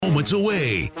points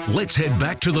away. Let's head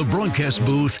back to the broadcast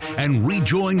booth and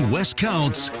rejoin Wes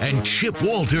Counts and Chip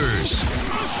Walters.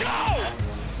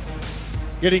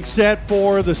 Getting set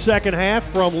for the second half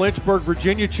from Lynchburg,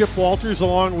 Virginia. Chip Walters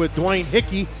along with Dwayne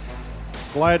Hickey.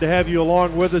 Glad to have you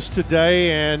along with us today,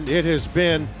 and it has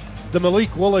been the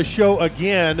Malik Willis Show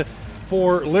again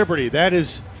for Liberty. That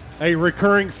is a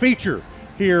recurring feature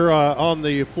here on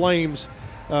the Flames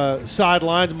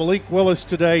sidelines. Malik Willis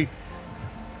today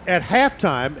at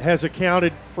halftime has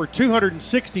accounted for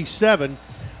 267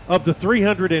 of the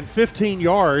 315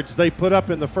 yards they put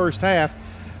up in the first half.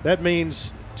 That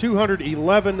means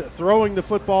 211 throwing the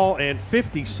football and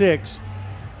 56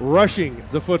 rushing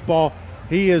the football.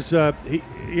 He is,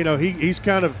 he's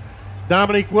kind of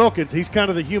Dominique Wilkins. He's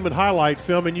kind of the human highlight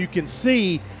film, and you can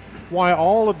see why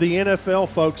all of the NFL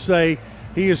folks say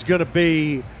he is going to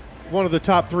be one of the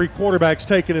top 3 quarterbacks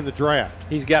taken in the draft.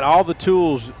 He's got all the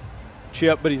tools,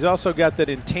 Chip, but he's also got that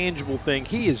intangible thing.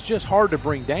 He is just hard to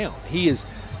bring down. He is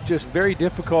just very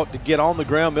difficult to get on the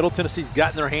ground. Middle Tennessee's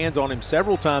gotten their hands on him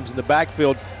several times in the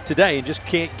backfield today and just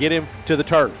can't get him to the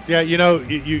turf. Yeah,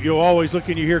 you always look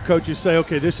and you hear coaches say,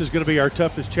 okay, this is going to be our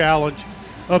toughest challenge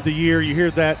of the year. You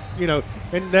hear that,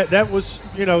 and that was,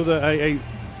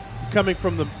 coming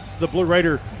from the Blue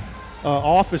Raider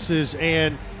offices,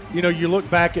 and, you look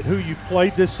back at who you've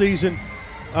played this season.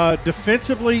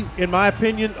 Defensively, in my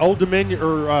opinion, Old Dominion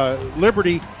or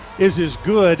Liberty is as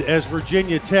good as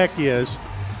Virginia Tech is.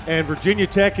 And Virginia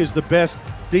Tech is the best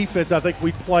defense I think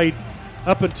we played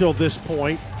up until this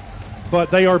point. But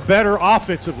they are better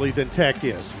offensively than Tech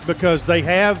is because they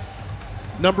have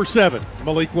number 7,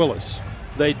 Malik Willis.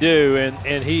 They do,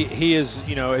 and he is,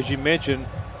 as you mentioned,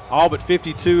 all but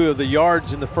 52 of the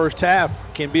yards in the first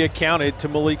half can be accounted to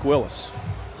Malik Willis.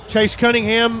 Chase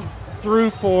Cunningham threw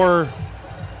for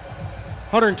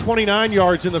 129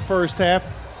 yards in the first half.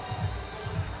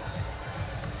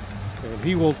 And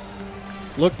he will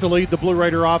look to lead the Blue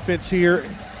Raider offense here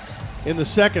in the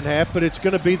second half, but it's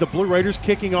going to be the Blue Raiders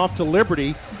kicking off to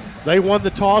Liberty. They won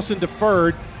the toss and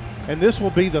deferred, and this will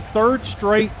be the 3rd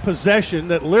straight possession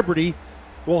that Liberty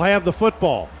will have the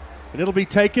football. And it'll be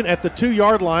taken at the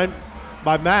 2-yard line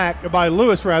by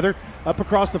Lewis, up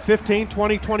across the 15,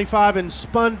 20, 25, and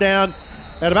spun down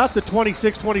at about the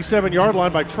 26, 27-yard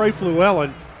line by Trey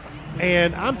Fluellen.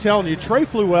 And I'm telling you, Trey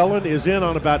Fluellen is in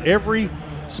on about every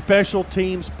special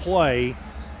teams play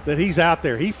that he's out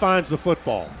there. He finds the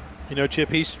football. Chip,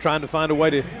 he's trying to find a way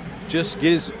to just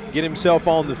get himself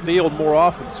on the field more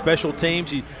often. Special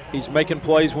teams, he's making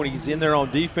plays when he's in there on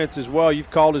defense as well.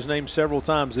 You've called his name several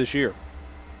times this year.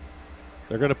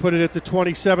 They're going to put it at the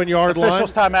 27-yard line.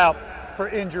 Officials timeout for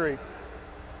injury.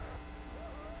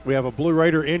 We have a Blue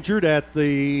Raider injured at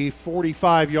the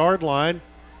 45-yard line.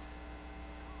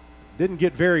 Didn't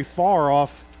get very far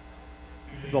off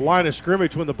the line of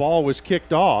scrimmage when the ball was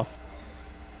kicked off.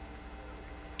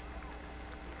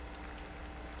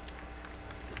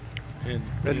 And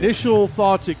initial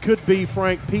thoughts, it could be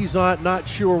Frank Peasant. Not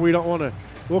sure.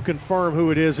 We'll confirm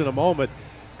who it is in a moment.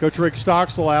 Coach Rick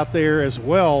Stockstill out there as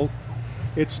well.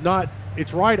 It's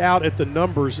right out at the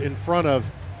numbers in front of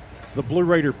the Blue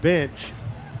Raider bench.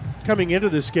 Coming into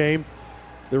this game,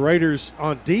 the Raiders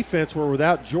on defense were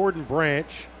without Jordan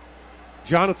Branch,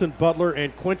 Jonathan Butler,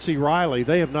 and Quincy Riley.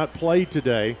 They have not played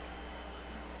today.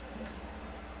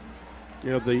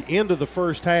 The end of the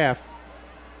first half,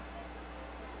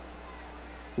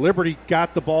 Liberty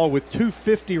got the ball with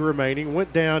 2:50 remaining,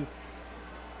 went down,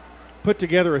 put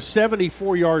together a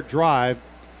 74-yard drive,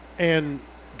 and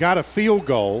got a field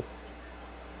goal.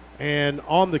 And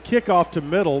on the kickoff to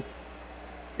middle,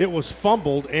 it was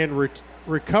fumbled and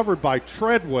recovered by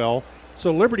Treadwell.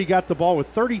 So Liberty got the ball with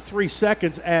 33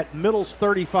 seconds at middle's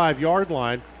 35-yard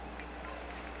line.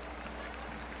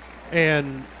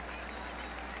 And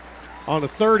on a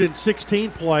 3rd and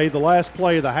 16 play, the last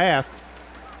play of the half,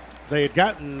 they had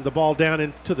gotten the ball down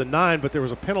into the 9, but there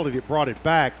was a penalty that brought it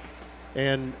back.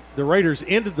 And the Raiders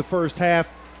ended the first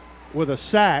half with a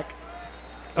sack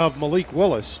of Malik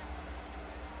Willis.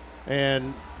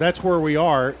 And that's where we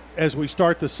are as we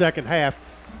start the second half.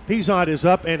 Peasant is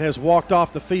up and has walked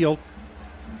off the field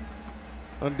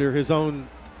under his own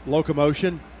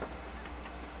locomotion.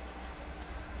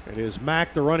 It is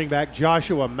Mack, the running back,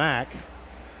 Joshua Mack,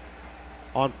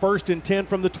 on 1st and 10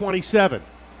 from the 27.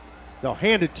 They'll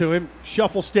hand it to him.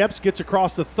 Shuffle steps, gets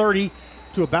across the 30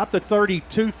 to about the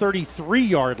 32,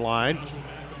 33-yard line,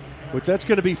 which that's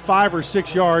going to be 5 or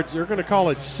 6 yards. They're going to call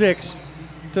it 6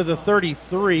 to the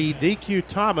 33. DQ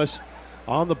Thomas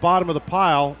on the bottom of the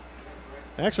pile.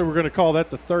 Actually, we're going to call that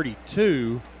the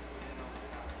 32.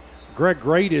 Greg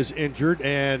Great is injured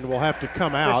and will have to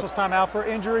come out. Officials timeout for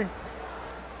injury.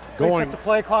 They set the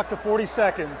play clock to 40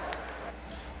 seconds.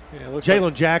 Yeah,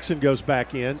 Jalen Jackson goes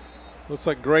back in. Looks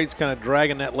like Great's kind of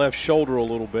dragging that left shoulder a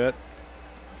little bit.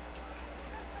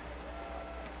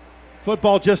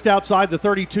 Football just outside the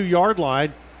 32-yard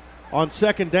line. On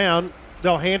second down,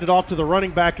 they'll hand it off to the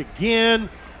running back again.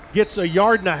 Gets a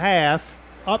yard and a half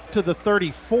up to the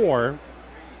 34.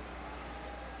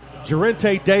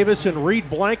 Jarente Davis and Reed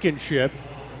Blankenship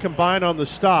combine on the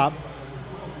stop.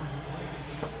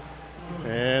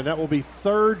 And that will be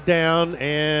third down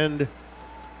and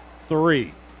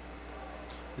 3.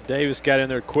 Davis got in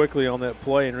there quickly on that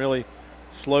play and really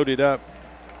slowed it up.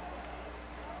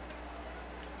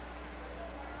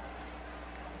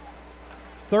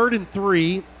 Third and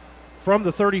 3 from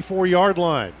the 34-yard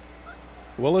line.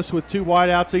 Willis with 2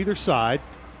 wideouts either side.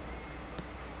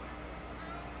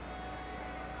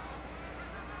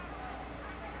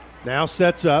 Now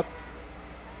sets up.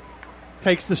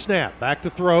 Takes the snap. Back to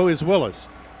throw is Willis.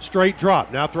 Straight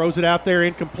drop. Now throws it out there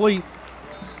incomplete.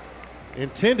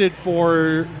 Intended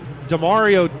for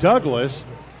Demario Douglas.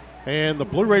 And the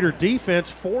Blue Raider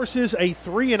defense forces a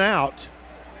 3-and-out.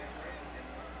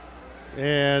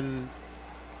 And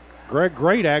Greg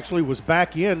Great actually was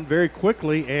back in very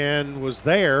quickly and was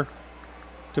there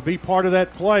to be part of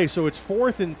that play. So it's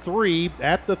 4th and 3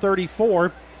 at the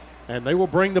 34, and they will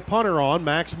bring the punter on,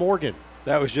 Max Morgan.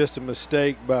 That was just a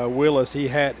mistake by Willis. He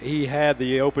had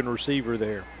the open receiver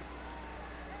there.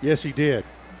 Yes, he did.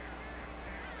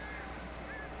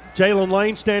 Jalen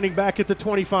Lane standing back at the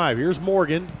 25. Here's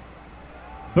Morgan.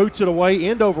 Boots it away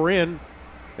end over end,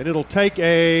 and it'll take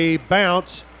a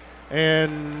bounce,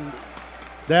 and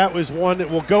that was one that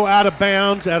will go out of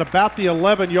bounds at about the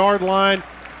 11-yard line,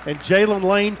 and Jalen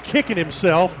Lane kicking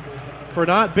himself for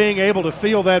not being able to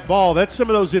feel that ball. That's some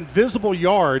of those invisible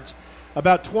yards,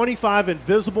 about 25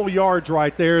 invisible yards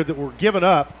right there that were given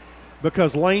up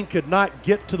because Lane could not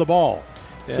get to the ball.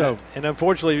 Yeah. So, and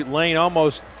unfortunately, Lane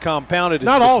almost compounded his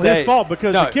not all mistake. his fault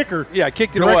because the kicker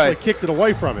kicked it away. Kicked it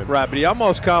away from him. Right, but he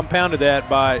almost compounded that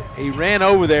by he ran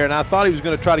over there, and I thought he was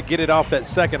going to try to get it off that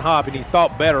second hop, and he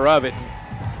thought better of it.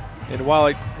 And while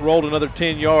it rolled another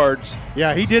 10 yards,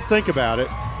 yeah, he did think about it.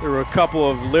 There were a couple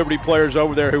of Liberty players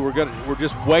over there who were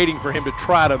just waiting for him to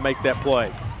try to make that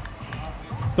play.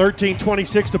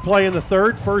 13:26 to play in the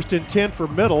third. 1st and 10 for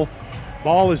Middle.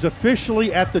 Ball is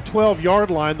officially at the 12-yard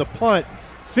line. The punt,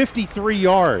 53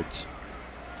 yards.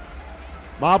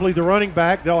 Mobley, the running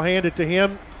back, they'll hand it to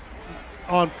him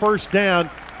on first down,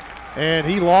 and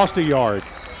he lost a yard,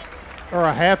 or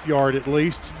a half yard at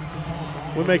least.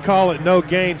 We may call it no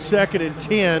gain. 2nd and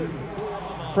 10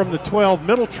 from the 12.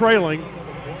 Middle trailing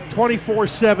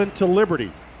 24-7 to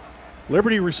Liberty.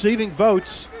 Liberty receiving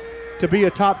votes to be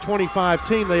a top 25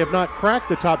 team. They have not cracked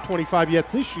the top 25 yet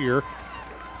this year,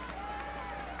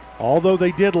 although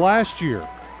they did last year.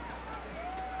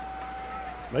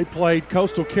 They played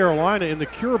Coastal Carolina in the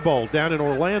Cure Bowl down in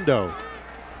Orlando.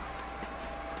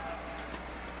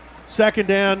 2nd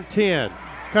down, 10.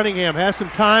 Cunningham has some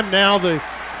time. Now the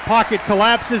pocket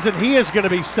collapses, and he is going to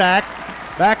be sacked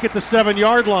back at the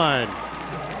 7-yard line.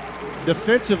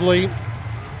 Defensively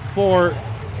for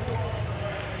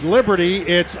Liberty,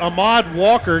 it's Ahmad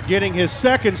Walker getting his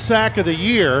 2nd sack of the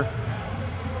year.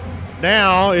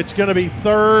 Now it's going to be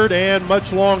 3rd and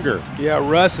much longer. Yeah,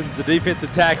 Russins, the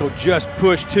defensive tackle, just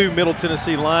pushed 2 Middle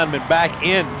Tennessee linemen back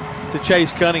in to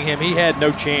chase Cunningham. He had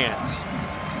no chance.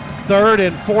 3rd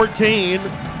and 14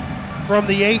 from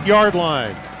the 8-yard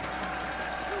line.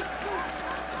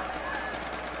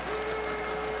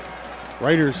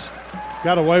 Raiders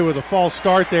got away with a false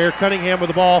start there. Cunningham with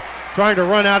the ball, trying to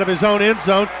run out of his own end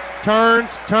zone.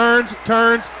 Turns,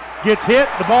 gets hit.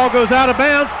 The ball goes out of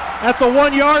bounds at the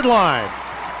 1-yard line.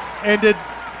 And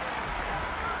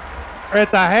at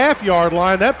the half-yard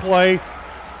line, that play,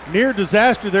 near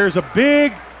disaster. There's a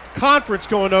big conference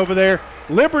going over there.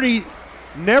 Liberty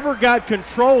never got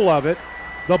control of it.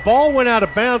 The ball went out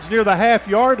of bounds near the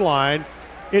half-yard line.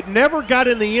 It never got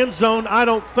in the end zone, I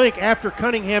don't think, after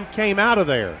Cunningham came out of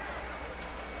there.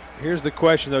 Here's the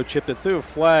question, though, Chip. That threw a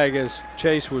flag as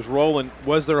Chase was rolling.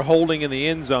 Was there holding in the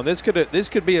end zone? This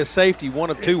could be a safety one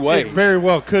of two ways. It very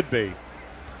well could be.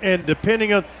 And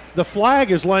depending on – the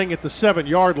flag is laying at the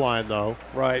 7-yard line, though.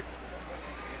 Right.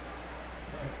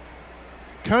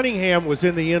 Cunningham was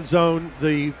in the end zone.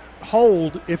 The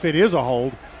hold, if it is a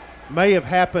hold, may have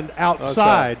happened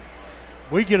outside.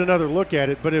 We get another look at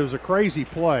it, but it was a crazy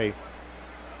play.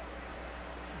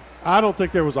 I don't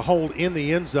think there was a hold in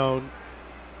the end zone.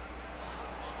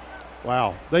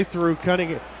 Wow. They threw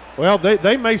Cunningham. Well,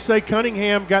 they may say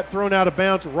Cunningham got thrown out of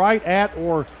bounds right at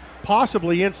or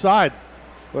possibly inside.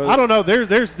 Well, I don't know.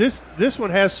 There's this one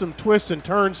has some twists and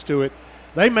turns to it.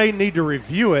 They may need to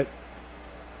review it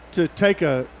to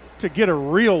get a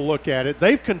real look at it.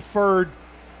 They've conferred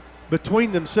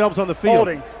between themselves on the field.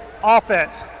 Holding.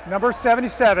 Offense. Number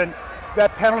 77.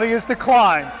 That penalty is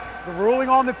declined. The ruling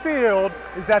on the field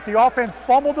is that the offense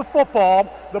fumbled the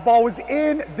football. The ball was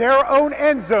in their own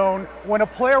end zone when a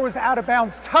player was out of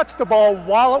bounds, touched the ball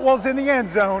while it was in the end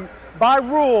zone. By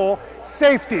rule,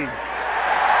 safety.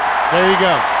 There you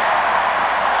go.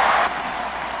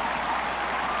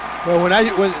 Well,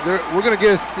 we're going to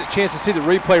get a chance to see the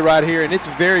replay right here, and it's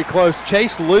very close.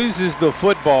 Chase loses the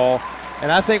football,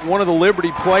 and I think one of the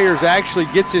Liberty players actually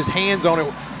gets his hands on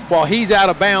it while he's out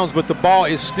of bounds, but the ball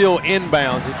is still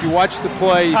inbounds. If you watch the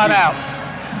play. Timeout.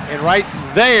 And right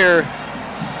there.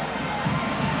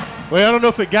 Well, I don't know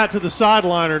if it got to the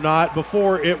sideline or not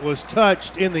before it was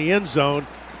touched in the end zone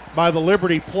by the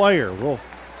Liberty player. We'll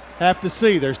have to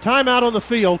see. There's timeout on the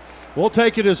field. We'll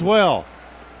take it as well.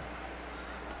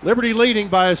 Liberty leading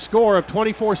by a score of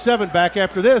 24-7 back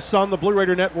after this on the Blue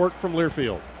Raider Network from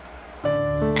Learfield.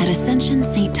 At Ascension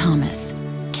St. Thomas,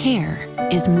 care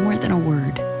is more than a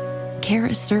word. Care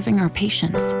is serving our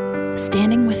patients,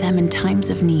 standing with them in times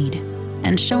of need,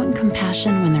 and showing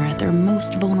compassion when they're at their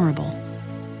most vulnerable.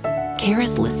 Care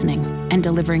is listening and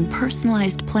delivering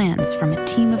personalized plans from a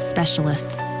team of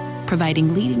specialists,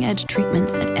 providing leading-edge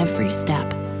treatments at every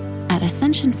step. At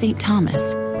Ascension St.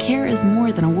 Thomas, care is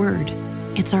more than a word.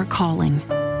 It's our calling.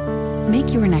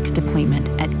 Make your next appointment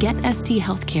at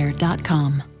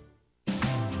getsthealthcare.com.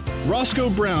 Roscoe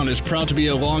Brown is proud to be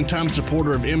a longtime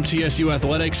supporter of MTSU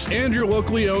Athletics and your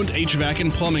locally owned HVAC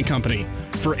and plumbing company.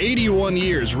 For 81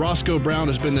 years, Roscoe Brown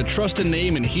has been the trusted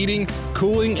name in heating,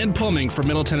 cooling, and plumbing for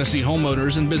Middle Tennessee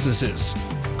homeowners and businesses.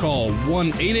 Call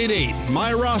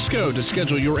 1-888-MY-ROSCOE to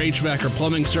schedule your HVAC or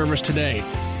plumbing service today.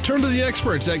 Turn to the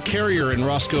experts at Carrier and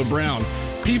Roscoe Brown.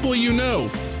 People you know,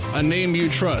 a name you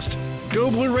trust. Go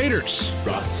Blue Raiders!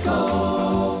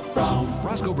 Roscoe Brown.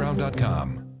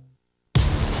 RoscoeBrown.com.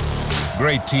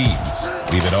 Great teams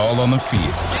leave it all on the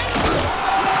field.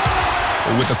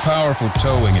 But with the powerful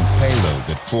towing and payload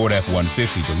that Ford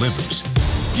F-150 delivers,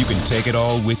 you can take it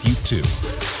all with you too.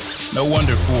 No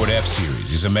wonder Ford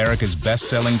F-Series is America's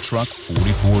best-selling truck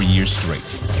 44 years straight.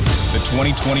 The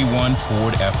 2021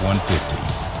 Ford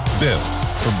F-150, built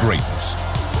for greatness.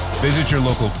 Visit your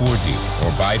local Ford dealer or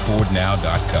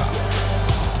buyfordnow.com.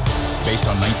 Based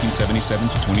on 1977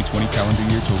 to 2020 calendar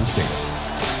year total sales.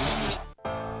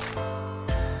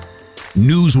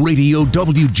 News Radio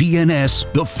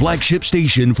WGNS, the flagship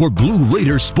station for Blue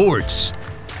Raider sports.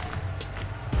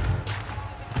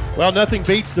 Well, nothing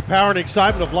beats the power and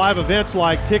excitement of live events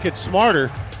like Ticket Smarter.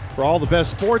 For all the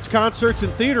best sports, concerts,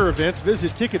 and theater events,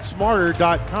 visit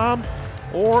TicketSmarter.com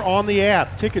or on the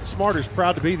app. Ticket Smarter is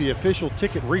proud to be the official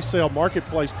ticket resale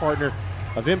marketplace partner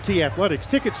of MT Athletics.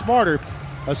 Ticket Smarter,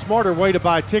 a smarter way to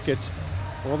buy tickets.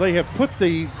 Well, they have put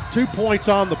the 2 points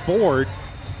on the board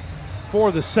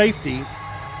for the safety.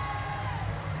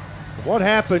 What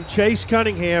happened? Chase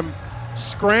Cunningham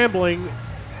scrambling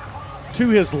to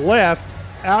his left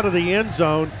out of the end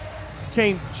zone,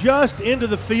 came just into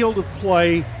the field of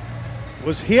play,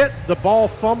 was hit, the ball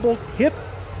fumbled, hit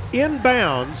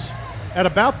inbounds at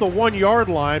about the 1 yard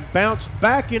line, bounced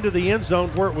back into the end zone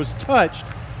where it was touched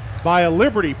by a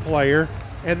Liberty player,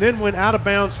 and then went out of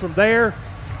bounds from there.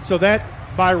 So that,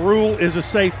 by rule, is a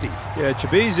safety. Yeah,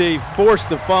 Chibizi forced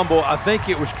the fumble. I think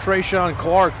it was Trayshawn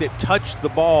Clark that touched the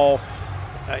ball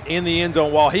in the end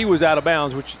zone while he was out of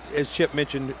bounds, which, as Chip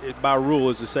mentioned, by rule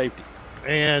is a safety.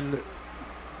 And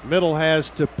Middle has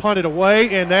to punt it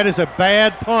away, and that is a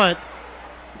bad punt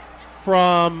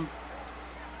from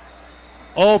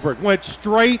Ulbrich. Went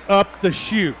straight up the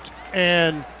chute,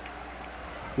 and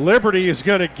Liberty is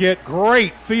going to get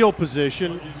great field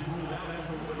position.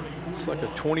 It's like a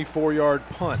 24-yard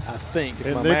punt, I think.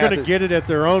 And they're going to get it at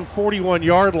their own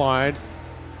 41-yard line.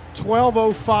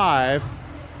 12:05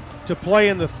 to play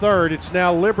in the third. It's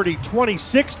now Liberty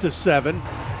 26-7.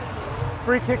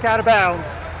 Free kick out of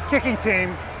bounds. Kicking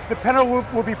team. The penalty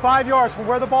will be 5 yards from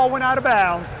where the ball went out of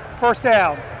bounds. First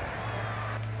down.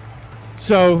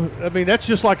 So, I mean, that's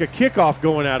just like a kickoff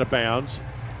going out of bounds,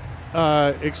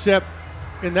 except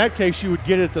in that case you would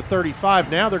get it at the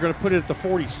 35. Now they're going to put it at the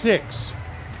 46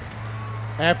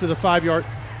 after the 5 yard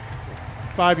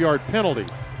penalty.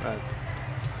 Right.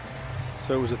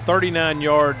 So it was a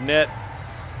 39-yard net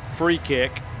free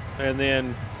kick, and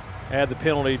then add the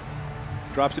penalty,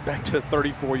 drops it back to a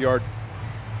 34-yard.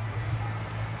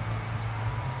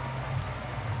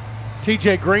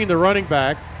 TJ Green, the running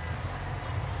back,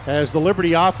 as the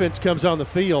Liberty offense comes on the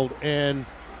field, and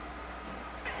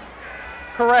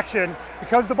correction.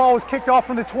 Because the ball was kicked off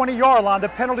from the 20-yard line, the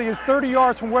penalty is 30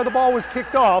 yards from where the ball was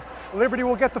kicked off. Liberty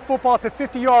will get the football at the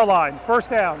 50-yard line. First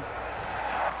down.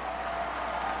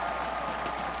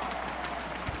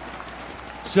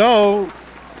 So,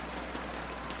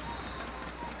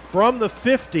 from the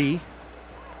 50,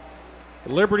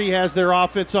 Liberty has their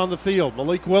offense on the field.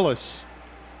 Malik Willis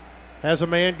has a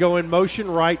man go in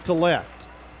motion right to left.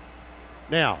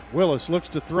 Now, Willis looks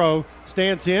to throw,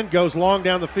 stands in, goes long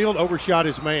down the field, overshot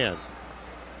his man.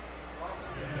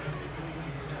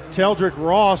 Teldrick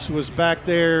Ross was back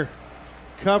there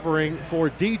covering for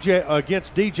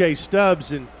against DJ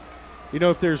Stubbs. And, you know,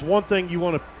 if there's one thing you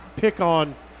want to pick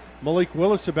on Malik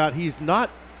Willis about, he's not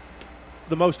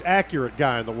the most accurate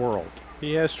guy in the world.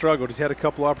 He has struggled. He's had a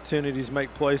couple opportunities to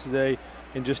make plays today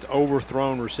and just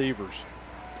overthrown receivers.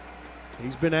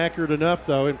 He's been accurate enough,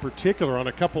 though, in particular on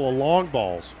a couple of long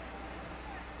balls.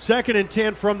 2nd and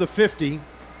 10 from the 50.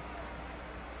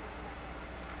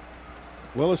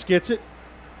 Willis gets it,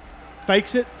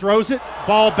 fakes it, throws it,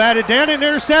 ball batted down and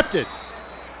intercepted.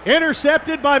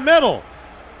 Intercepted by Middle.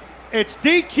 It's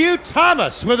DQ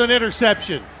Thomas with an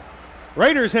interception.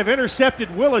 Raiders have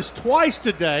intercepted Willis twice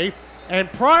today,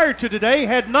 and prior to today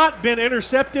had not been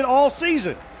intercepted all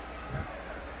season.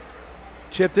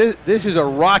 Chip, this is a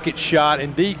rocket shot,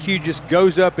 and DQ just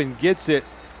goes up and gets it,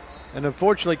 and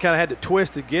unfortunately kind of had to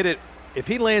twist to get it. If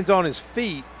he lands on his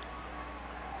feet,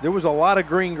 there was a lot of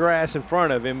green grass in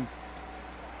front of him,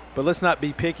 but let's not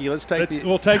be picky. We'll take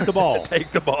the ball.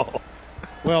 Take the ball.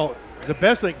 Well, the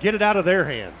best thing, get it out of their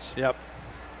hands. Yep.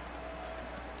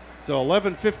 So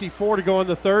 11:54 to go in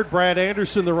the third. Brad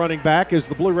Anderson, the running back, as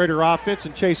the Blue Raider offense,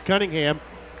 and Chase Cunningham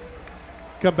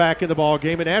come back in the ball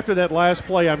game. And after that last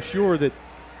play, I'm sure that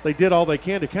they did all they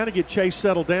can to kind of get Chase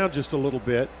settled down just a little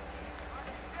bit,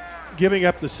 giving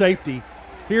up the safety.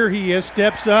 Here he is,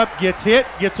 steps up, gets hit,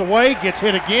 gets away, gets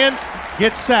hit again,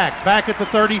 gets sacked, back at the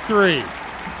 33.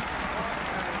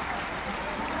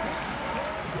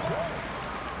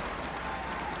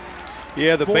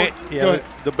 Yeah,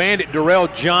 the bandit Darrell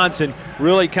Johnson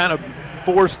really kind of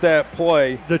forced that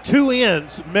play. The two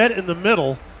ends met in the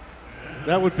middle.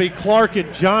 That would be Clark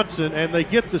and Johnson, and they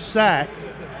get the sack.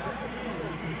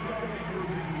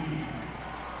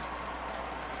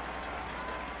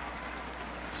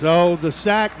 So the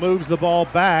sack moves the ball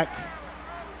back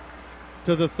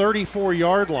to the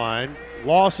 34-yard line.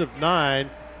 Loss of 9.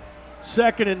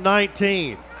 2nd and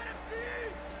 19.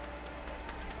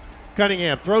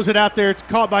 Cunningham throws it out there. It's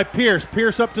caught by Pierce.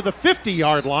 Pierce up to the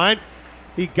 50-yard line.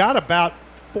 He got about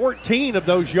 14 of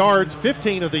those yards,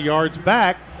 15 of the yards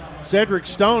back. Cedric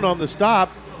Stone on the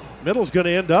stop. Middle's going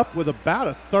to end up with about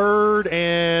a 3rd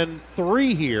and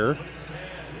 3 here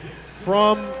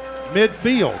from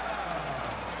midfield.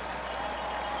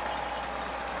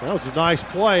 That was a nice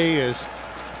play as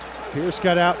Pierce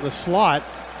got out in the slot.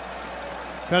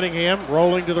 Cunningham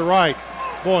rolling to the right.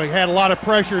 Boy, he had a lot of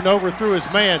pressure and overthrew his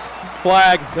man.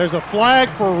 Flag. There's a flag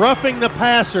for roughing the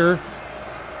passer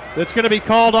that's going to be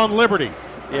called on Liberty.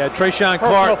 Yeah, Trayshawn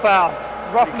Personal Clark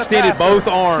foul. Roughing extended the passer. both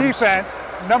arms. Defense,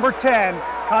 number 10,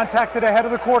 contacted ahead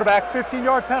of the quarterback.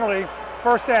 15-yard penalty,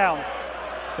 first down.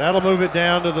 That'll move it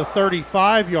down to the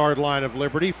 35-yard line of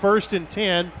Liberty. 1st and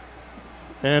 10,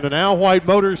 and an Al White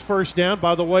Motors first down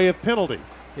by the way of penalty.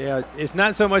 Yeah, it's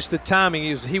not so much the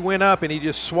timing. He went up and he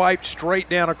just swiped straight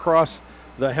down across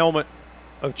the helmet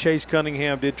of Chase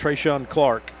Cunningham, did Trayshawn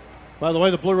Clark. By the way,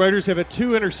 the Blue Raiders have had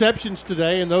 2 interceptions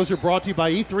today, and those are brought to you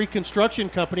by E3 Construction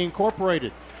Company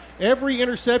Incorporated. Every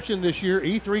interception this year,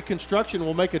 E3 Construction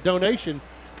will make a donation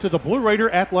to the Blue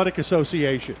Raider Athletic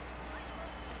Association.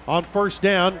 On first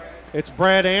down, it's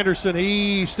Brad Anderson.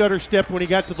 He stutter-stepped when he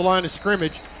got to the line of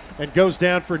scrimmage and goes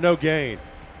down for no gain.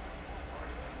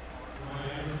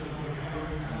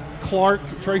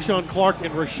 Trayshawn Clark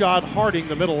and Rashad Harding,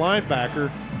 the middle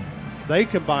linebacker, they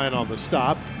combine on the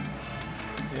stop.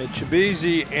 Yeah,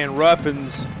 Chibizi and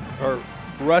Russins,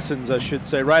 I should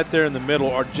say, right there in the middle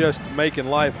are just making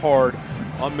life hard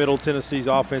on Middle Tennessee's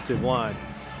offensive line.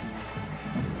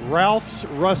 Ralphs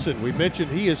Russin, we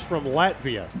mentioned he is from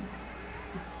Latvia.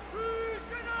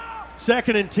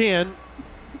 2nd and 10,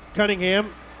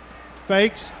 Cunningham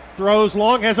fakes, throws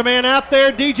long, has a man out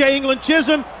there, DJ England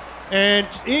Chisholm, and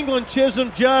England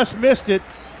Chisholm just missed it.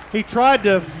 He tried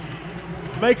to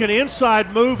make an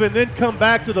inside move and then come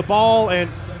back to the ball and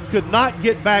could not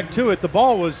get back to it. The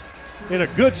ball was in a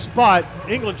good spot.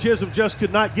 England Chisholm just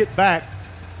could not get back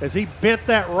as he bent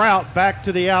that route back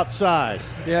to the outside.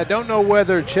 Yeah, I don't know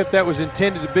whether, Chip, that was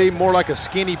intended to be more like a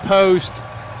skinny post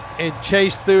and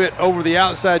Chase threw it over the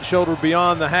outside shoulder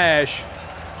beyond the hash.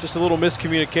 Just a little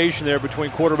miscommunication there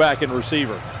between quarterback and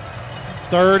receiver.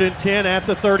 3rd and 10 at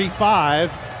the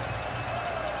 35.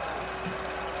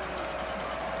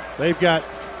 They've got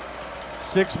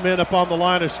 6 men up on the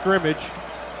line of scrimmage.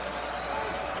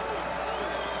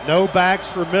 No backs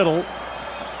for middle.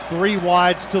 3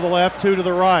 wides to the left, 2 to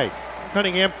the right.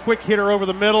 Cunningham, quick hitter over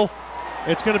the middle.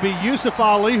 It's going to be Yusuf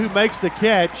Ali who makes the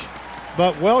catch,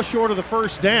 but well short of the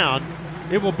first down.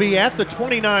 It will be at the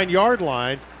 29-yard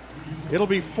line. It'll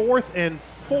be 4th and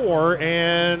 4,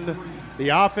 and the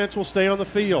offense will stay on the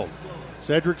field.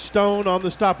 Cedric Stone on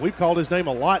the stop. We've called his name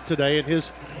a lot today in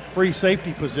his free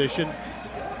safety position.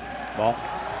 Ball.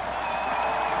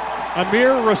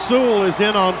 Amir Rasul is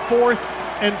in on 4th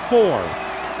and 4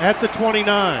 at the 29.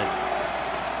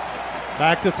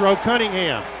 Back to throw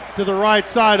Cunningham to the right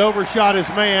side, overshot his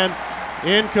man,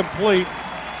 incomplete.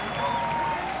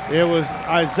 It was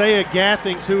Isaiah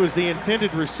Gathings who was the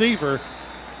intended receiver.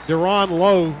 Deron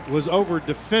Lowe was over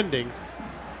defending.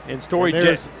 And Story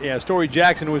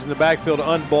Jackson was in the backfield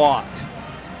unblocked.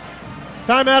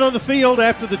 Timeout on the field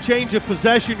after the change of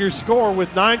possession. Your score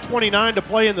with 9:29 to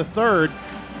play in the third.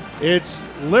 It's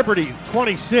Liberty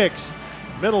 26,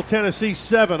 Middle Tennessee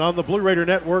 7 on the Blue Raider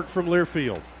Network from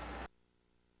Learfield.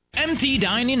 MT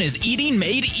Dining is eating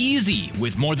made easy.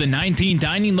 With more than 19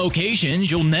 dining locations,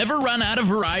 you'll never run out of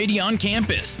variety on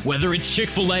campus. Whether it's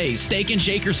Chick-fil-A, Steak and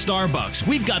Shake, or Starbucks,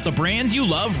 we've got the brands you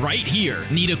love right here.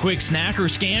 Need a quick snack or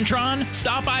Scantron?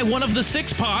 Stop by one of the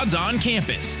 6 pods on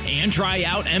campus and try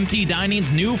out MT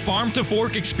Dining's new Farm to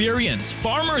Fork experience.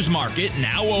 Farmers Market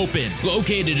now open.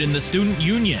 Located in the Student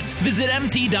Union. Visit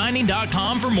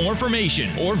mtdining.com for more information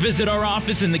or visit our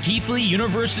office in the Keithley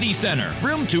University Center,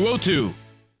 room 202.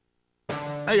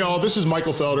 Hey y'all, this is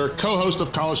Michael Felder, co-host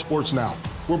of College Sports Now.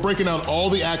 We're breaking down all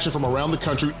the action from around the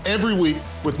country every week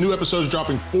with new episodes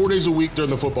dropping 4 days a week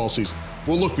during the football season.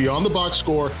 We'll look beyond the box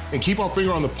score and keep our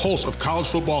finger on the pulse of college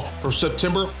football from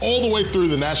September all the way through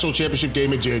the national championship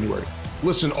game in January.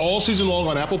 Listen all season long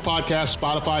on Apple Podcasts,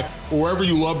 Spotify, or wherever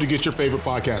you love to get your favorite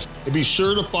podcast. And be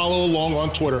sure to follow along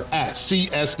on Twitter at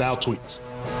CSNowTweets.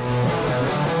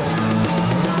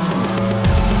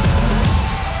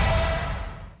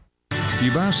 You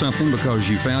buy something because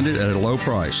you found it at a low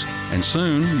price, and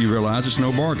soon you realize it's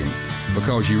no bargain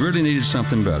because you really needed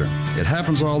something better. It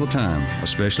happens all the time,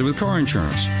 especially with car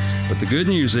insurance. But the good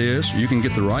news is you can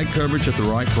get the right coverage at the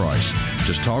right price.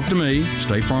 Just talk to me,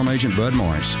 State Farm Agent Bud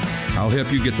Morris. I'll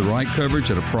help you get the right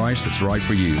coverage at a price that's right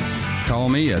for you. Call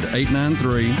me at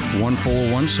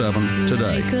 893-1417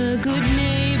 today. Like a good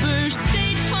neighbor,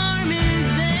 State Farm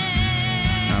is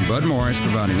there. I'm Bud Morris,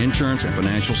 providing insurance and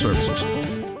financial services.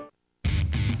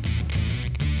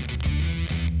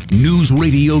 News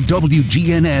Radio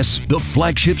WGNS, the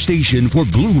flagship station for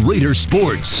Blue Raider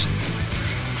sports.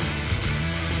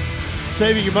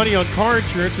 Saving your money on car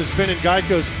insurance has been in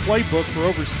Geico's playbook for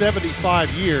over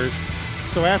 75 years.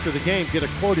 So after the game, get a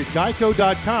quote at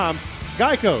geico.com.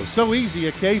 Geico, so easy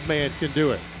a caveman can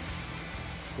do it.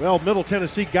 Well, Middle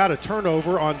Tennessee got a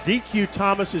turnover on DQ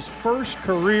Thomas's first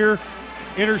career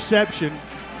interception.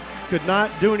 Could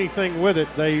not do anything with it.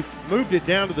 They moved it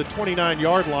down to the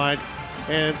 29-yard line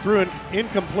and threw an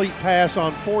incomplete pass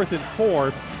on 4th and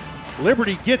 4.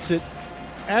 Liberty gets it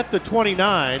at the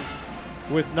 29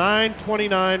 with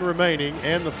 9:29 remaining,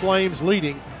 and the Flames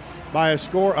leading by a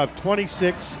score of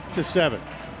 26-7.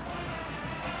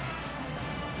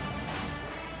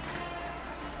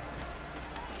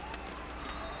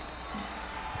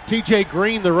 TJ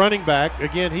Green, the running back,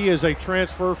 again, he is a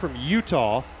transfer from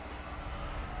Utah.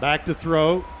 Back to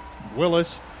throw.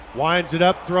 Willis winds it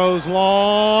up, throws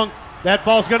long. That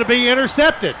ball's going to be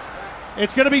intercepted.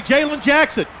 It's going to be Jalen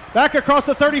Jackson. Back across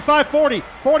the 35-40,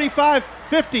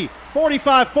 45-50,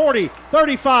 45-40,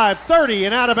 35-30,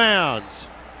 and out of bounds.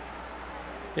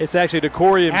 It's actually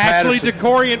DeCorian Patterson.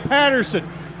 DeCorian Patterson,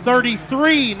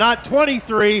 33, not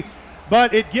 23,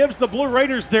 but it gives the Blue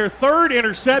Raiders their third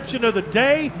interception of the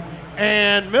day,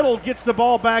 and Middle gets the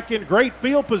ball back in great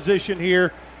field position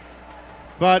here.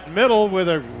 But Middle with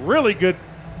a really good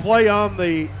play on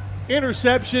the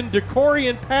interception.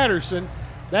 DeCorian Patterson,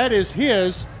 that is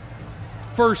his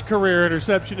first career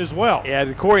interception as well. Yeah,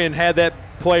 DeCorian had that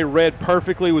play read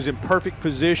perfectly, was in perfect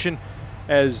position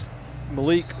as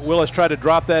Malik Willis tried to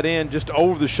drop that in just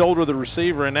over the shoulder of the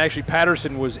receiver, and actually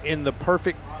Patterson was in the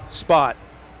perfect spot.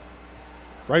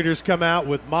 Raiders come out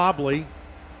with Mobley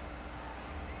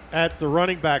at the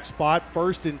running back spot,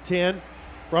 1st and 10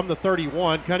 from the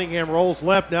 31. Cunningham rolls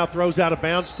left, now throws out of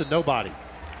bounds to nobody.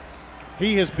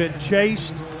 He has been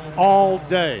chased all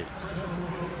day.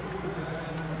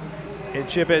 And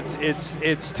Chip,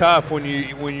 it's tough when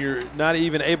you're not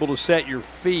even able to set your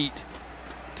feet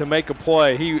to make a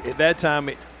play. At that time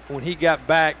when he got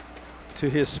back to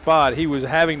his spot, he was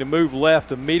having to move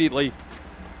left immediately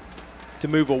to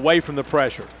move away from the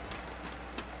pressure.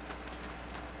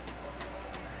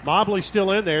 Mobley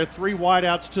still in there, 3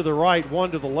 wideouts to the right,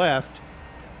 1 to the left.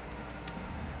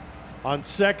 On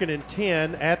 2nd and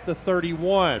 10 at the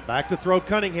 31. Back to throw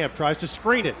Cunningham, tries to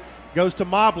screen it. Goes to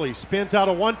Mobley, spins out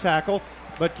of 1 tackle,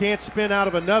 but can't spin out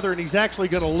of another, and he's actually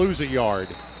going to lose a yard.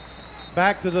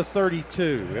 Back to the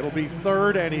 32. It'll be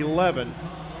 3rd and 11.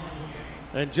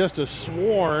 And just a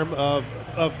swarm of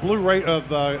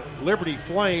Liberty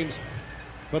Flames.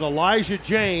 But Elijah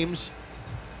James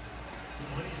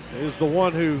is the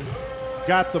one who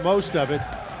got the most of it.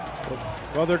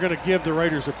 Well, they're going to give the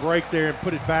Raiders a break there and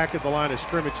put it back at the line of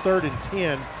scrimmage. 3rd and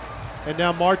 10. And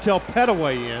now Martell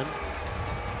Pettaway in.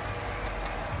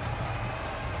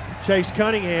 Chase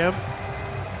Cunningham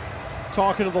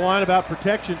talking to the line about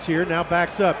protections here. Now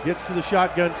backs up, gets to the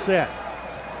shotgun set.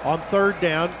 On 3rd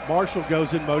down, Marshall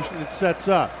goes in motion and sets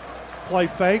up. Play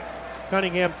fake.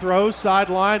 Cunningham throws,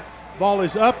 sideline. Ball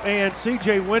is up, and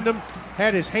C.J. Wyndham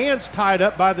had his hands tied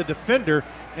up by the defender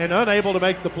and unable to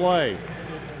make the play.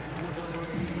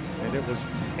 And it was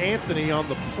Anthony on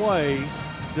the play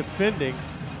defending.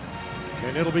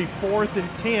 And it'll be 4th and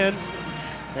 10.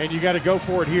 And you got to go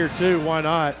for it here, too. Why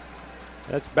not?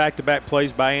 That's back-to-back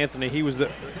plays by Anthony. He was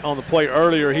on the play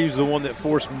earlier. He was the one that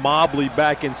forced Mobley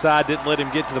back inside, didn't let him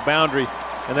get to the boundary.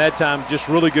 And that time, just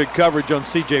really good coverage on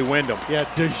C.J. Wyndham. Yeah,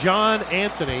 Dejon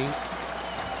Anthony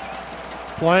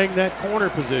playing that corner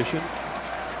position.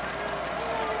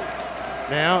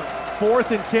 Now,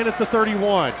 4th and 10 at the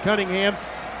 31. Cunningham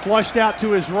flushed out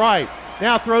to his right.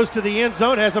 Now throws to the end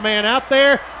zone, has a man out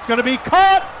there. It's going to be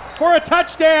caught for a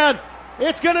touchdown.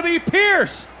 It's going to be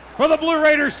Pierce for the Blue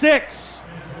Raiders 6.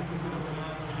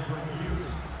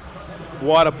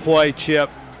 What a play, Chip.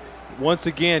 Once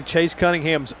again, Chase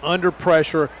Cunningham's under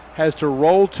pressure, has to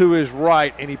roll to his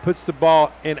right, and he puts the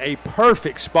ball in a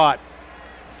perfect spot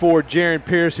for Jaron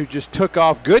Pierce, who just took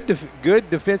off. Good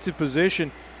defensive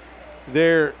position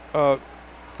there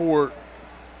for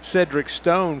Cedric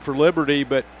Stone for Liberty,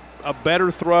 but a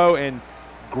better throw and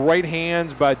great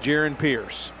hands by Jaron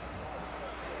Pierce.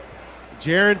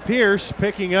 Jaron Pierce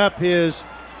picking up his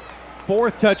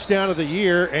 4th touchdown of the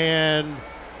year and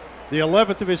the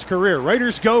 11th of his career.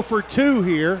 Raiders go for 2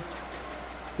 here.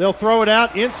 They'll throw it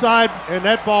out inside, and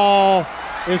that ball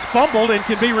is fumbled and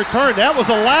can be returned. That was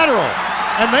a lateral,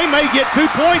 and they may get 2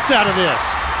 points out of this.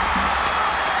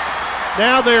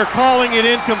 Now they're calling it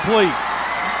incomplete.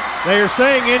 They are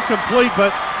saying incomplete,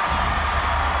 but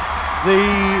the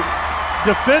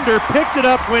defender picked it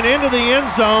up, went into the end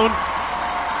zone.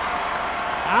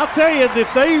 I'll tell you,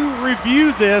 if they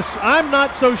review this, I'm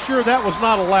not so sure that was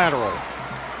not a lateral.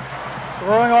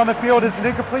 Throwing on the field is an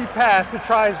incomplete pass. The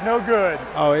try is no good.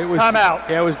 Oh, it was timeout.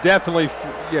 Yeah, it was definitely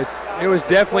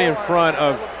in front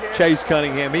of Chase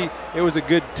Cunningham. It was a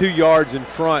good 2 yards in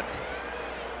front.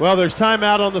 Well, there's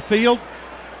timeout on the field.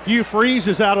 Hugh Freeze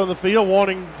is out on the field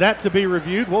wanting that to be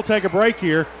reviewed. We'll take a break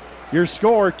here. Your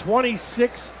score,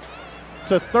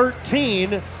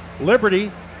 26-13,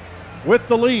 Liberty with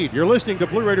the lead. You're listening to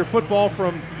Blue Raider football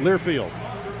from Learfield.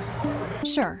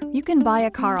 Sure, you can buy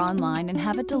a car online and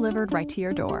have it delivered right to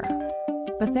your door.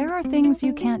 But there are things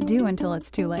you can't do until it's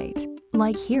too late,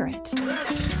 like hear it,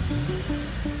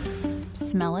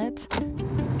 smell it,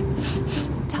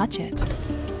 touch it,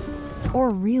 or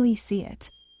really see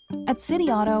it. At City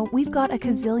Auto, we've got a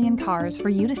gazillion cars for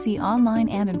you to see online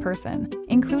and in person,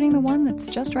 including the one that's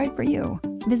just right for you.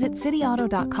 Visit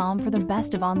cityauto.com for the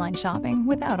best of online shopping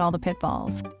without all the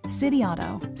pitfalls. City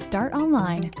Auto. Start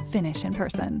online, finish in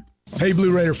person. Hey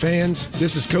Blue Raider fans,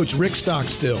 this is Coach Rick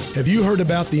Stockstill. Have you heard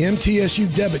about the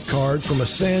MTSU debit card from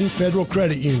Ascend Federal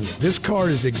Credit Union? This card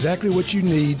is exactly what you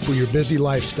need for your busy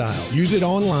lifestyle. Use it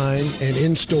online and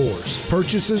in stores.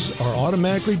 Purchases are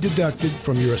automatically deducted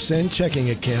from your Ascend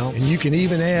checking account, and you can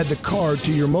even add the card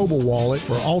to your mobile wallet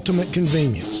for ultimate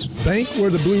convenience. Bank where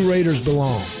the Blue Raiders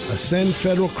belong. Ascend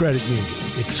Federal Credit Union,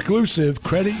 exclusive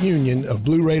credit union of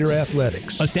Blue Raider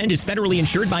Athletics. Ascend is federally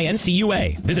insured by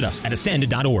NCUA. Visit us at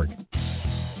ascend.org.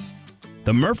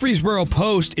 The Murfreesboro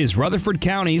Post is Rutherford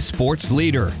County's sports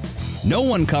leader. No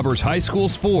one covers high school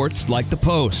sports like the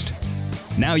Post.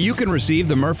 Now you can receive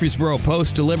the Murfreesboro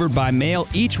Post delivered by mail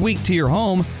each week to your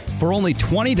home for only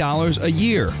 $20 a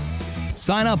year.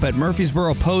 Sign up at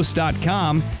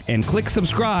murfreesboropost.com and click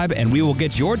subscribe, and we will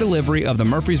get your delivery of the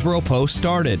Murfreesboro Post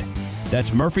started.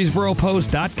 That's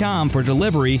murfreesboropost.com for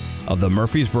delivery of the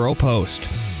Murfreesboro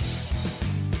Post.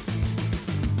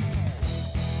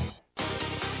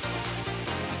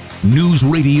 News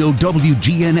Radio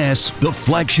WGNS, the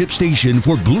flagship station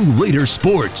for Blue Raider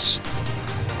sports.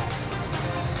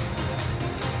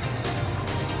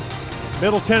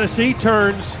 Middle Tennessee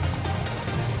turns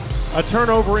a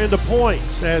turnover into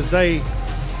points as they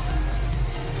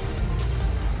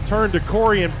turn to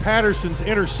Corian Patterson's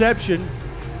interception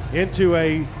into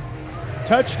a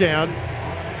touchdown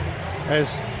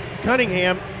as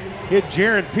Cunningham hit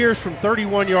Jaron Pierce from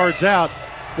 31 yards out.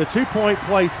 The two-point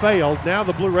play failed. Now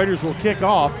the Blue Raiders will kick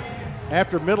off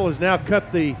after Middle has now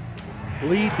cut the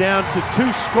lead down to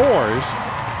 2 scores.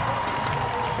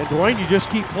 And Dwayne, you just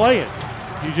keep playing.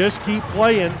 You just keep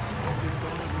playing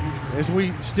as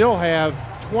we still have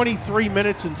 23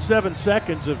 minutes and 7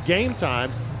 seconds of game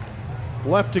time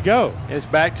left to go. And it's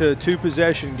back to a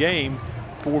 2-possession game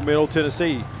for Middle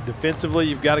Tennessee. Defensively,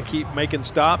 you've got to keep making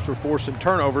stops or forcing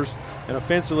turnovers. And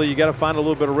offensively, you got to find a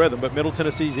little bit of rhythm. But Middle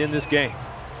Tennessee's in this game.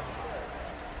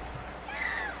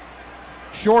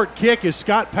 Short kick as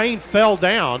Scott Payne fell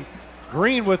down.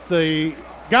 Green with the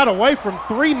got away from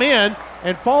 3 men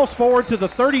and falls forward to the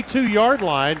 32-yard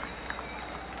line.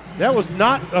 That was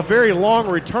not a very long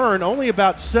return, only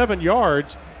about 7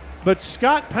 yards. But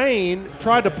Scott Payne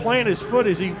tried to plant his foot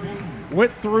as he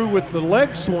went through with the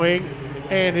leg swing,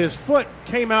 and his foot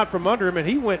came out from under him, and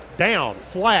he went down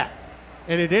flat.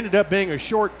 And it ended up being a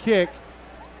short kick,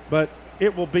 but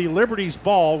it will be Liberty's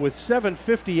ball with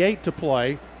 7:58 to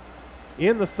play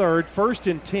in the third,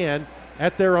 1st and 10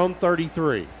 at their own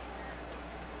 33.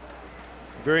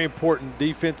 Very important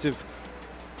defensive.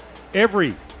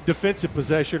 Every defensive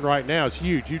possession right now is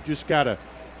huge. You just got to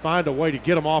find a way to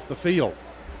get them off the field.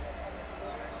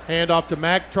 Hand off to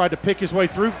Mack, tried to pick his way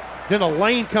through. Then a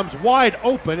lane comes wide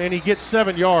open, and he gets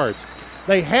 7 yards.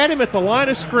 They had him at the line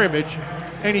of scrimmage,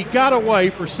 and he got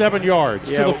away for 7 yards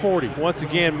to the 40. Once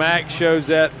again, Mack shows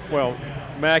that, well,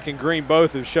 Mack and Green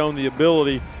both have shown the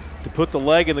ability to put the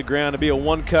leg in the ground to be a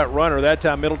one-cut runner. That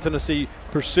time, Middle Tennessee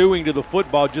pursuing to the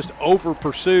football, just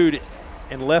over-pursued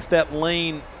and left that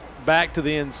lane back to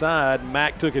the inside.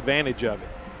 Mack took advantage of it.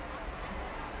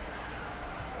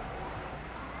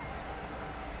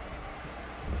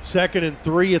 Second and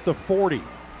 3 at the 40.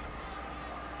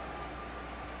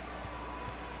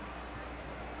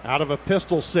 Out of a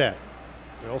pistol set.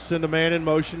 They'll send a man in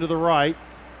motion to the right.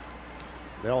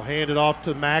 They'll hand it off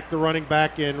to Mack, the running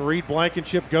back, and Reed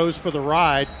Blankenship goes for the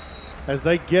ride as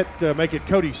they make it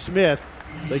Cody Smith.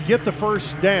 They get the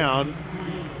first down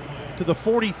to the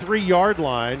 43-yard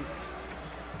line.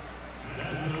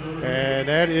 And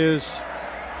that is,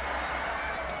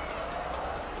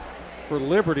 for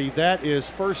Liberty, that is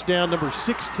first down number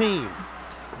 16.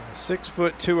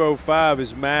 6', 205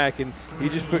 is Mack, and he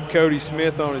just put Cody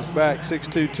Smith on his back,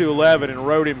 6'2", 211, and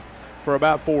rode him for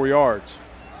about 4 yards.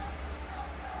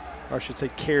 Or I should say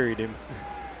carried him.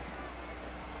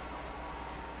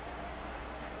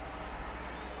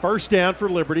 First down for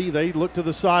Liberty. They look to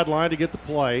the sideline to get the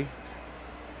play.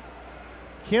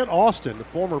 Kent Austin, the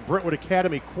former Brentwood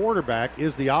Academy quarterback,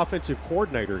 is the offensive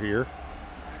coordinator here.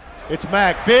 It's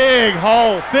Mack, big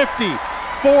hole, 50,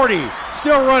 40,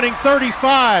 still running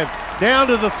 35, down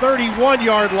to the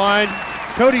 31-yard line.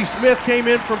 Cody Smith came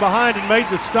in from behind and made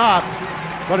the stop,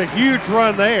 but a huge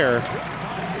run there.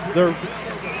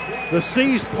 The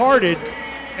seas parted,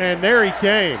 and there he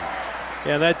came.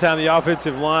 Yeah, that time the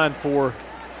offensive line for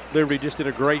Liberty just did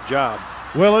a great job.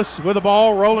 Willis with the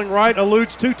ball, rolling right,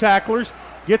 eludes 2 tacklers,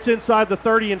 gets inside the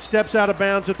 30 and steps out of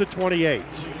bounds at the 28.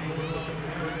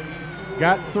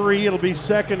 Got 3, it'll be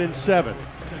 2nd and 7.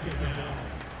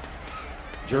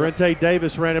 Jarente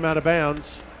Davis ran him out of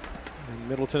bounds. And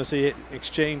Middle Tennessee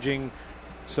exchanging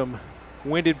some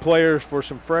winded players for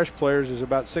some fresh players as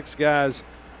about 6 guys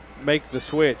make the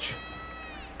switch.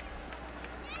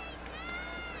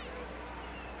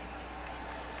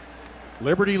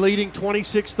 Liberty leading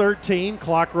 26-13,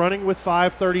 clock running with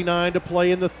 5:39 to play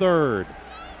in the third.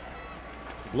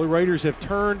 Blue Raiders have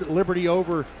turned Liberty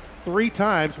over 3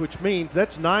 times, which means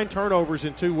that's 9 turnovers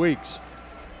in 2 weeks.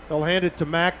 They'll hand it to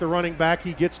Mack, the running back.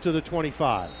 He gets to the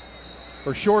 25,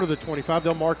 or short of the 25.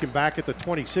 They'll mark him back at the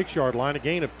 26-yard line, a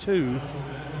gain of 2.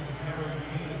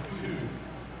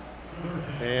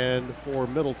 And for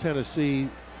Middle Tennessee,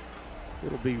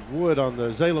 it'll be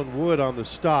Zaylen Wood on the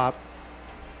stop.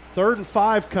 3rd and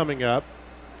 5 coming up.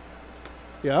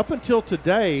 Yeah, up until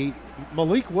today,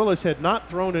 Malik Willis had not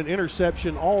thrown an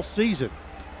interception all season.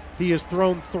 He has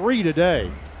thrown 3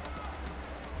 today.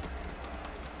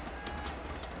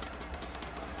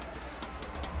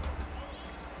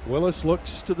 Willis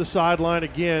looks to the sideline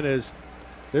again as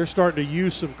they're starting to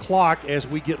use some clock as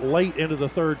we get late into the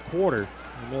third quarter.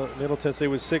 Middle Tennessee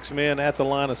with 6 men at the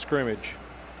line of scrimmage.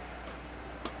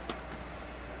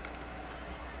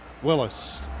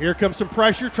 Willis, here comes some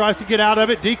pressure, tries to get out of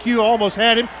it. DQ almost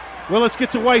had him. Willis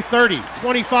gets away 30,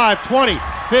 25, 20,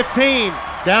 15,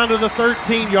 down to the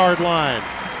 13-yard line.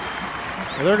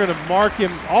 And they're going to mark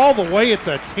him all the way at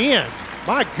the 10.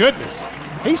 My goodness.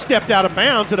 He stepped out of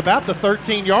bounds at about the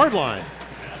 13-yard line.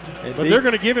 But they're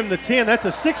going to give him the 10. That's a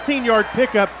 16-yard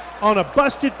pickup on a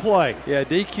busted play. Yeah,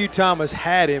 DQ Thomas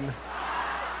had him.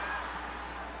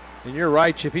 And you're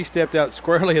right, Chip. He stepped out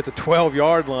squarely at the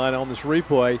 12-yard line on this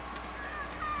replay.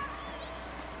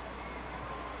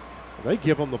 They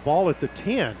give him the ball at the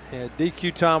 10. Yeah,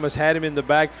 DQ Thomas had him in the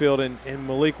backfield, and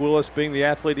Malik Willis, being the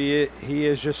athlete he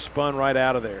is, just spun right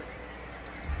out of there.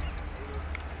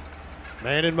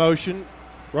 Man in motion.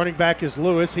 Running back is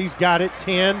Lewis. He's got it.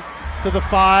 10 to the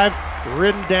 5.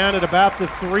 Ridden down at about the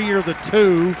 3 or the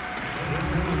 2.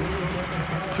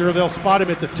 Sure, they'll spot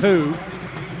him at the 2.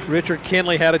 Richard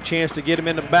Kinley had a chance to get him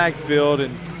in the backfield,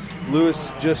 and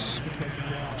Lewis just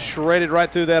shredded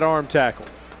right through that arm tackle.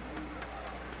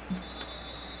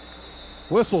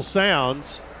 Whistle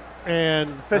sounds, and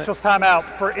officials timeout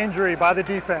for injury by the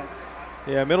defense.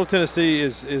 Yeah, Middle Tennessee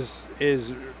is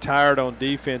tired on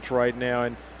defense right now,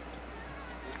 and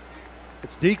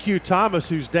it's DQ Thomas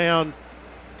who's down.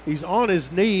 He's on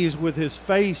his knees with his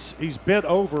face. He's bent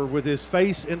over with his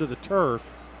face into the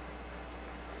turf.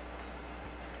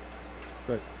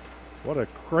 But what a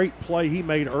great play he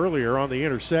made earlier on the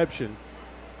interception.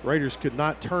 Raiders could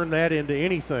not turn that into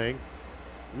anything.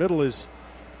 Middle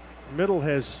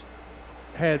has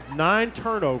had 9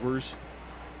 turnovers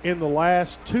in the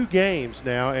last 2 games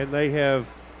now, and they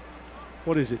have,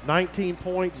 19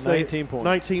 points? 19 points.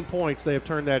 19 points they have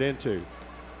turned that into.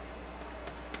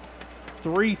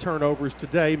 3 turnovers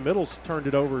today. Middle's turned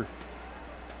it over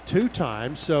 2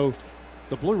 times. So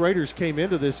the Blue Raiders came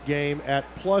into this game at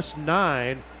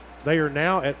 +9. They are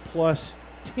now at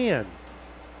 +10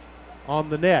 on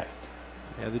the net.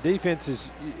 Yeah, the defense has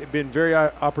been very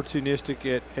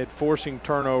opportunistic at forcing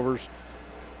turnovers.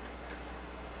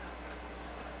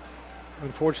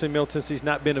 Unfortunately, Middle Tennessee's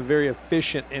not been very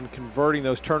efficient in converting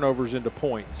those turnovers into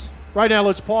points. Right now,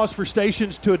 let's pause for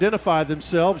stations to identify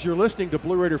themselves. You're listening to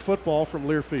Blue Raider football from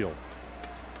Learfield.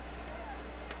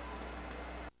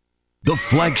 The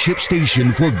flagship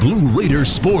station for Blue Raider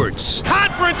sports.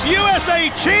 Conference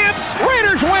USA champs.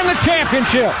 Raiders win the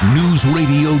championship. News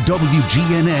Radio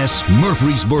WGNS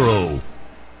Murfreesboro.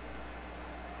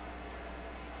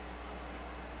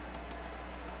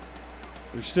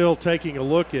 We're still taking a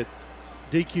look at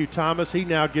DQ Thomas. He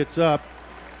now gets up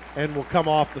and will come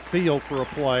off the field for a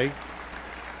play.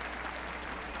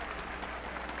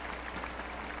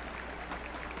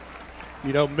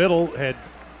 You know, Middle had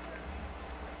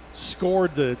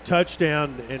scored the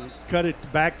touchdown and cut it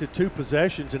back to 2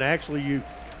 possessions, and actually you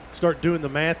start doing the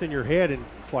math in your head and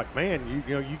it's like, man,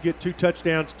 you get 2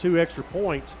 touchdowns, 2 extra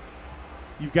points,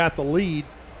 you've got the lead.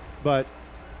 But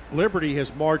Liberty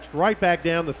has marched right back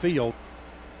down the field,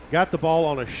 got the ball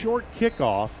on a short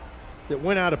kickoff that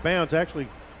went out of bounds actually,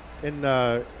 and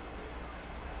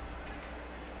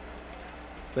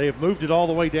they have moved it all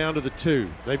the way down to the 2.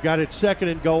 They've got it 2nd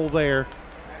and goal there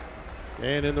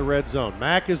and in the red zone.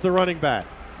 Mack is the running back.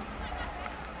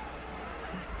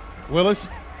 Willis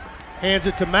hands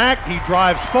it to Mack. He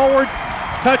drives forward.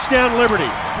 Touchdown, Liberty.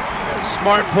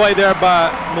 Smart play there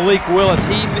by Malik Willis.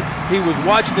 He was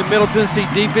watching the Middle Tennessee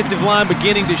defensive line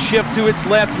beginning to shift to its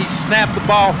left. He snapped the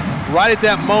ball right at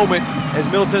that moment as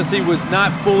Middle Tennessee was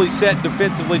not fully set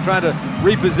defensively, trying to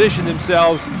reposition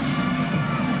themselves.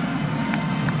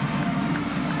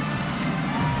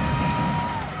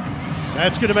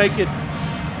 That's going to make it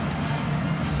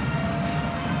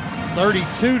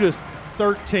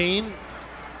 32-13.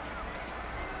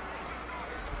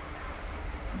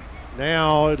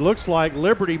 Now it looks like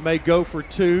Liberty may go for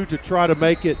 2 to try to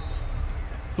make it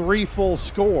 3 full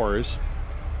scores,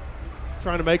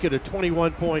 trying to make it a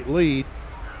 21-point lead.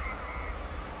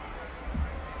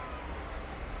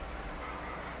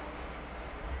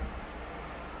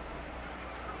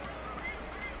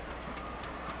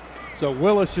 So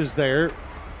Willis is there,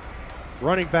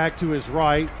 running back to his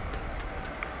right.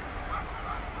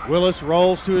 Willis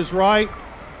rolls to his right,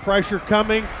 pressure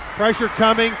coming,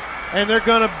 and they're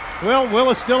going to,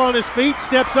 Willis still on his feet,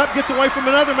 steps up, gets away from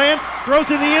another man,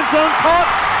 throws in the end zone, caught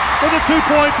for the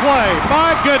 2-point play.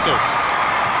 My goodness.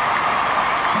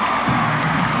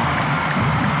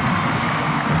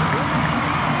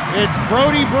 It's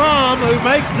Brody Brom who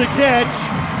makes the catch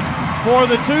for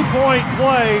the 2-point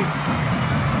play.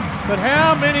 But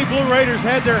how many Blue Raiders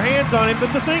had their hands on him?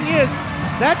 But the thing is,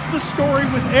 that's the story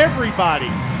with everybody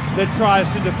that tries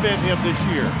to defend him this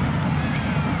year.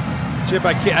 Chip,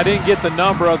 I didn't get the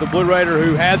number of the Blue Raider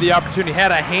who had the opportunity,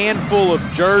 had a handful of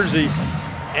jersey,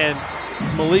 and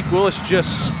Malik Willis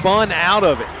just spun out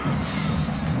of it.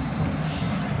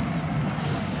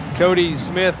 Cody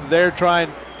Smith there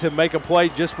trying to make a play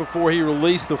just before he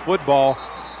released the football.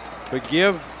 But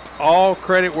give all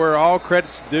credit where all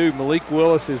credit's due. Malik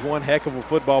Willis is one heck of a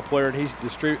football player, and he's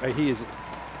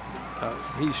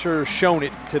sure shown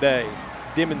it today.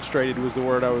 Demonstrated was the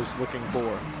word I was looking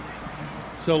for.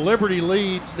 So Liberty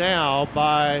leads now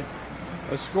by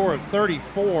a score of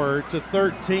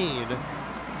 34-13.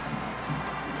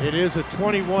 It is a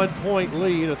 21-point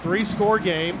lead, a 3-score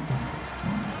game,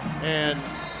 and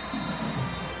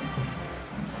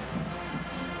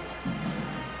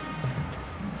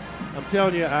I'm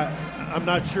telling you, I'm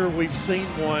not sure we've seen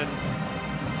one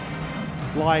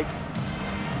like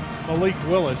Malik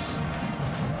Willis.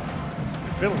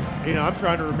 I'm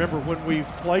trying to remember when we've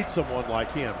played someone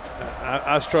like him.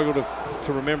 I struggle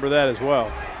to remember that as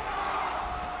well.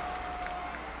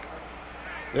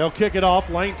 They'll kick it off.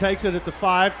 Lane takes it at the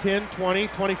 5, 10, 20,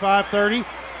 25, 30.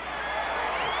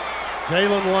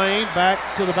 Jalen Lane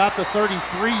back to about the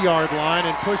 33-yard line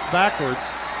and pushed backwards.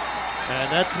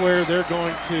 And that's where they're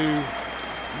going to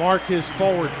mark his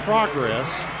forward progress.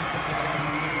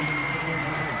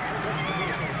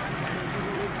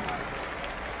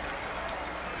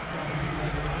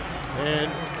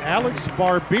 And Alex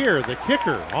Barbier, the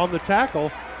kicker, on the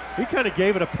tackle. He kind of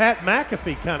gave it a Pat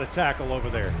McAfee kind of tackle over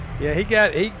there. Yeah, he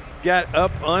got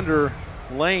up under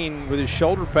Lane with his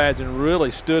shoulder pads and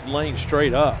really stood Lane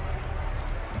straight up.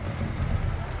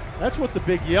 That's what the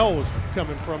big yell was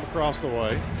coming from across the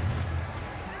way.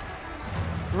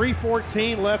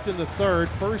 3:14 left in the third,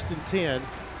 1st and 10.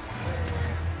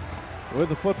 With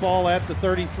the football at the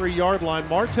 33-yard line,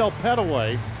 Martell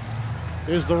Pettaway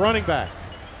is the running back.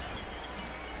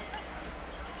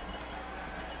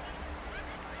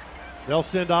 They'll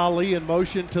send Ali in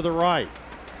motion to the right.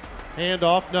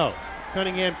 Handoff, no.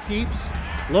 Cunningham keeps,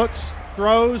 looks,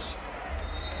 throws.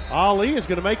 Ali is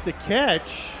going to make the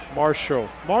catch. Marshall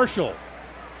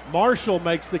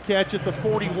makes the catch at the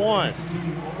 41.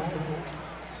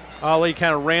 Ali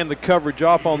kind of ran the coverage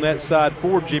off on that side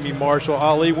for Jimmy Marshall.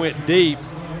 Ali went deep.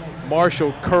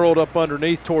 Marshall curled up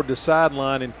underneath toward the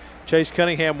sideline, and Chase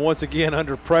Cunningham once again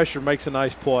under pressure makes a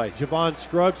nice play. Javon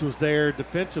Scruggs was there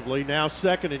defensively. Now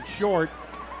 2nd and short.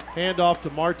 Handoff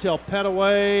to Martell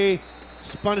Pettaway.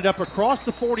 Spun it up across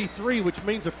the 43, which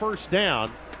means a first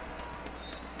down.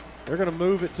 They're going to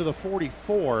move it to the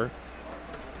 44.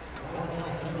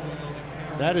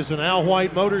 That is an Al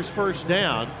White Motors first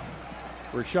down.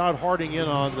 Rashad Harding in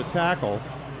on the tackle.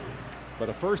 But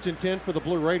a 1st and 10 for the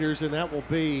Blue Raiders, and that will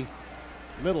be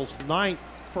Middle's 9th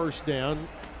first down.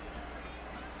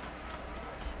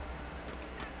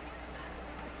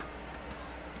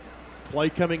 Play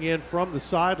coming in from the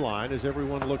sideline as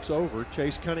everyone looks over.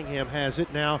 Chase Cunningham has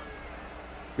it. Now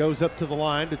goes up to the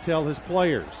line to tell his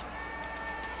players.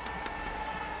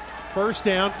 First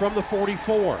down from the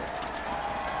 44.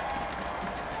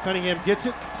 Cunningham gets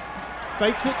it.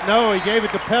 Fakes it. No, he gave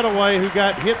it to Pettaway, who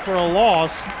got hit for a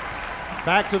loss.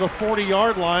 Back to the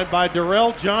 40-yard line by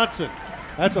Darrell Johnson.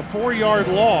 That's a 4-yard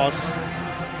loss,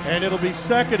 and it'll be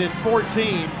 2nd and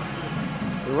 14.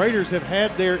 The Raiders have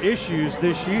had their issues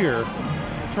this year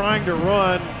trying to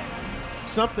run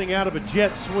something out of a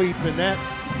jet sweep, and that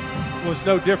was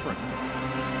no different.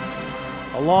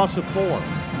 A loss of 4.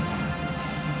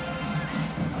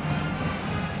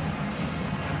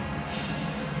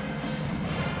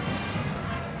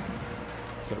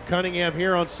 So Cunningham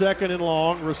here on 2nd and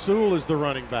long. Rasul is the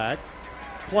running back.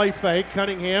 Play fake.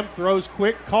 Cunningham throws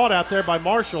quick. Caught out there by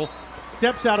Marshall.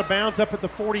 Steps out of bounds up at the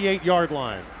 48-yard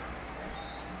line.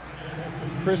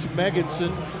 Chris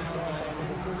Megginson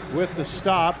with the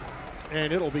stop,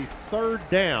 and it'll be 3rd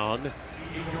down,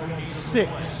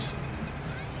 6.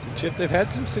 Chip, they've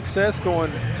had some success going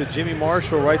to Jimmy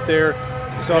Marshall right there.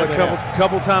 We saw it a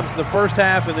couple times in the first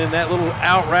half, and then that little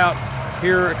out route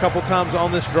here a couple times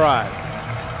on this drive.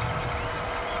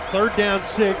 3rd down,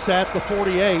 6 at the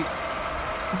 48.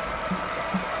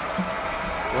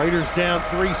 Raiders down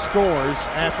 3 scores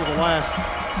after the last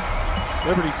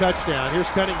Liberty touchdown. Here's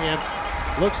Cunningham.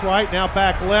 Looks right, now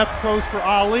back left, throws for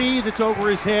Ali. That's over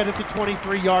his head at the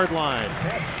 23-yard line.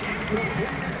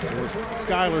 There's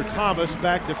Skylar Thomas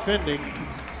back defending,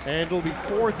 and it'll be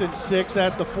 4th and 6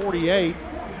 at the 48.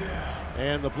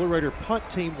 And the Blue Raider punt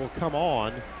team will come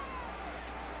on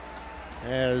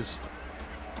as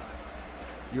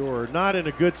you're not in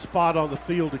a good spot on the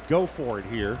field to go for it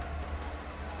here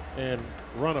and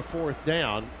run a 4th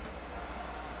down.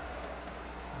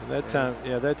 And that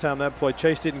time that play,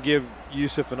 Chase didn't give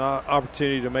Yusuf an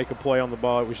opportunity to make a play on the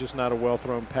ball. It was just not a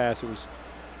well-thrown pass. It was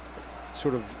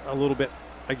sort of a little bit,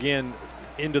 again,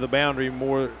 into the boundary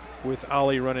more with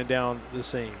Ali running down the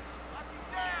seam.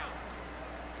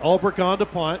 Ulbrich on to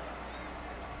punt.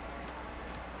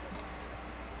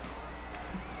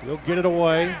 He'll get it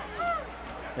away.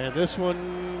 And this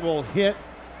one will hit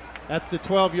at the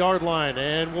 12-yard line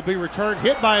and will be returned,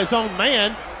 hit by his own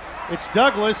man. It's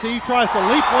Douglas. He tries to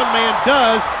leap, one man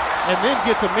does, and then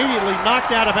gets immediately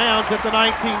knocked out of bounds at the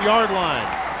 19-yard line.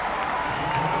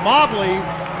 Mobley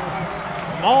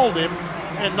mauled him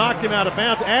and knocked him out of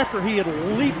bounds after he had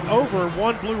leaped over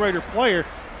one Blue Raider player.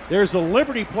 There's a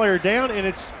Liberty player down, and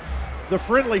it's the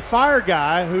friendly fire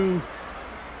guy who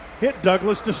hit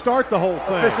Douglas to start the whole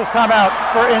thing. Officials timeout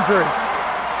for injury.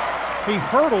 He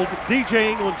hurdled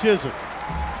DJ England Chisholm.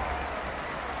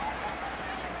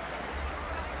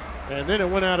 And then it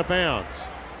went out of bounds.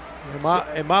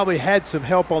 And Mobley had some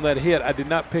help on that hit. I did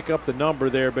not pick up the number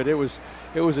there, but it was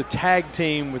a tag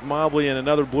team with Mobley and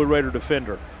another Blue Raider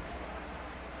defender.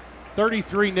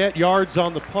 33 net yards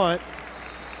on the punt.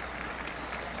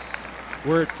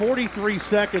 We're at 43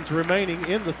 seconds remaining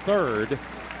in the third.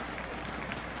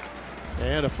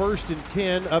 And a 1st and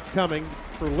 10 upcoming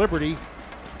for Liberty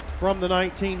from the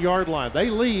 19-yard line.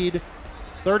 They lead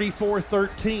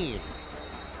 34-13.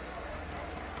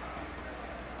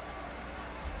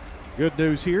 Good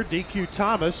news here, DQ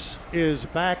Thomas is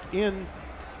back in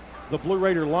the Blue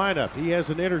Raider lineup. He has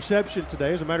an interception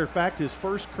today. As a matter of fact, his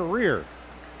first career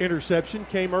interception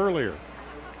came earlier.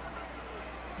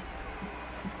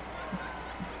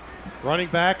 Running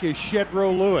back is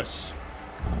Shedro Lewis.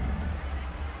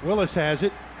 Willis has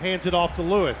it, hands it off to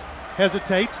Lewis.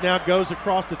 Hesitates, now goes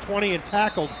across the 20 and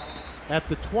tackled at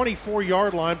the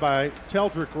 24-yard line by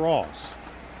Teldrick Ross.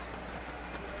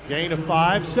 Gain of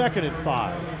 5, 2nd and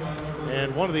 5.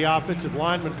 And one of the offensive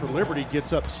linemen for Liberty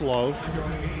gets up slow,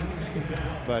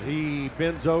 but he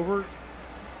bends over.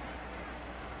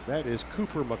 That is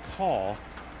Cooper McCall.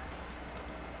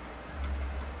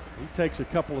 He takes a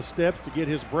couple of steps to get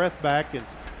his breath back, and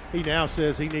he now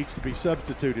says he needs to be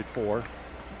substituted for.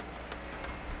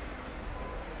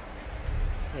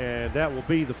 And that will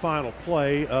be the final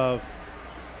play of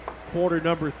quarter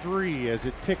number 3 as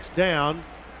it ticks down.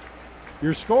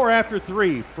 Your score after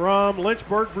 3 from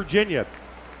Lynchburg, Virginia.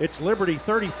 It's Liberty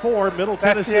 34, Middle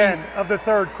Tennessee. That's the end of the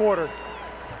third quarter.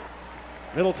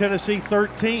 Middle Tennessee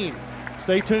 13.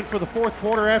 Stay tuned for the fourth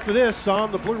quarter after this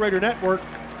on the Blue Raider Network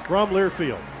from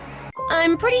Learfield.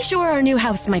 I'm pretty sure our new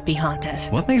house might be haunted.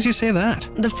 What makes you say that?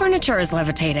 The furniture is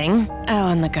levitating. Oh,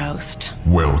 and the ghost.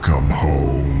 Welcome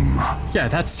home. Yeah,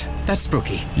 that's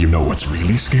spooky. You know what's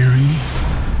really scary?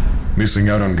 Missing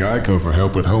out on Geico for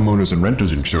help with homeowners and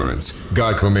renters insurance.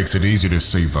 Geico makes it easy to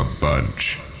save a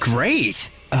bunch. Great!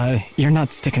 You're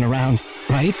not sticking around,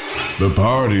 right? The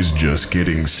party's just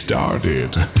getting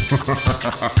started.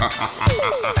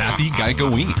 Happy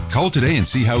Geico-Week. Call today and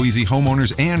see how easy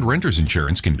homeowners and renters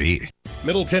insurance can be.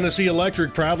 Middle Tennessee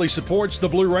Electric proudly supports the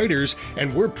Blue Raiders,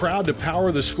 and we're proud to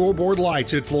power the scoreboard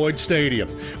lights at Floyd Stadium.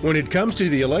 When it comes to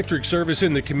the electric service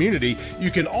in the community,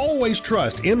 you can always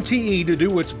trust MTE to do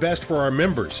what's best for our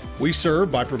members. We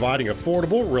serve by providing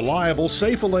affordable, reliable,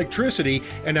 safe electricity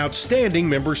and outstanding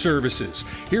member services.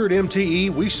 Here at MTE,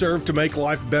 we serve to make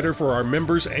life better for our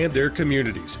members and their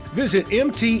communities. Visit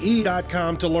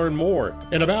MTE.com to learn more.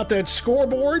 And about that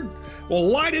scoreboard, well,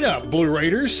 light it up, Blue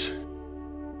Raiders.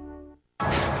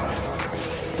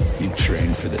 You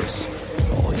trained for this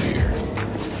all year.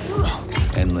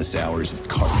 Endless hours of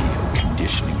cardio,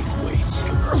 conditioning, and weights.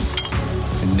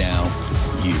 And now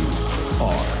you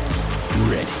are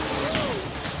ready.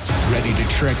 Ready to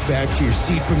trek back to your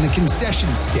seat from the concession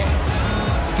stand.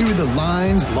 Through the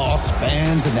lines, lost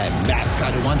fans, and that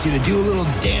mascot who wants you to do a little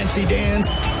dancey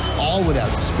dance, all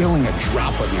without spilling a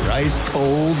drop of your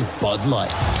ice-cold Bud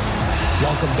Light.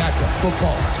 Welcome back to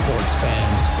football, sports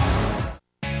fans.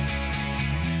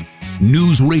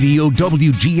 News Radio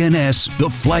WGNS, the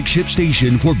flagship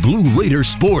station for Blue Raider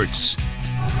sports.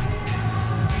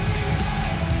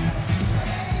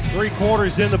 3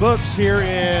 quarters in the books here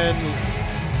in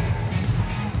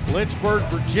Lynchburg,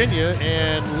 Virginia,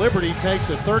 and Liberty takes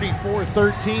a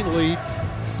 34-13 lead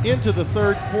into the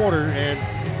third quarter, and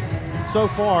so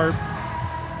far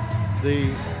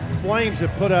the Flames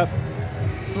have put up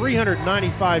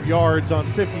 395 yards on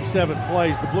 57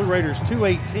 plays. The Blue Raiders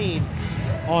 218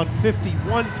 on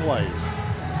 51 plays.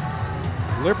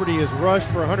 Liberty has rushed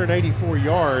for 184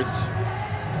 yards.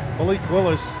 Malik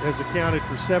Willis has accounted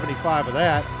for 75 of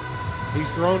that. He's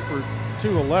thrown for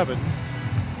 211.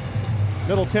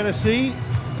 Middle Tennessee,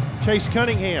 Chase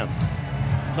Cunningham,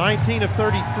 19 of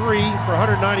 33 for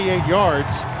 198 yards.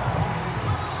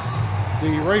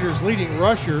 The Raiders' leading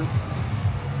rusher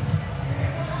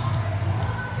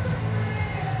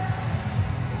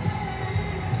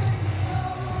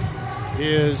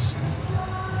is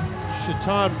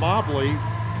Shaitan Mobley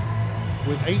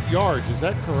with 8 yards. Is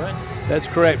that correct? That's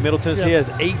correct. Middle Tennessee has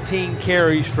 18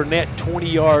 carries for net 20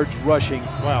 yards rushing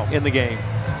in the game.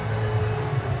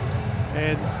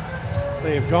 And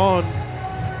they have gone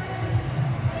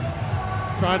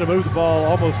trying to move the ball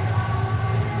almost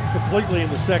completely in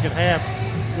the second half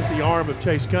with the arm of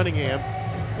Chase Cunningham,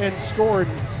 and scoring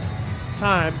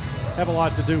time have a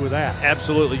lot to do with that.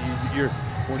 Absolutely.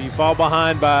 When you fall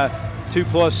behind by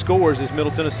 2+ scores, as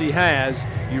Middle Tennessee has,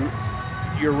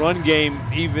 your run game,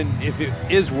 even if it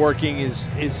is working, is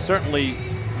certainly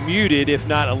muted, if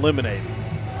not eliminated.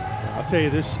 I'll tell you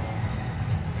this,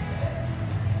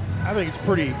 I think it's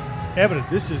pretty evident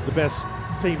this is the best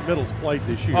team Middle's played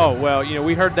this year. Oh, well,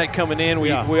 we heard that coming in.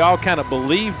 We all kind of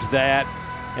believed that,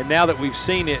 and now that we've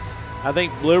seen it, I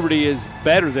think Liberty is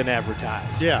better than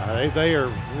advertised. Yeah, they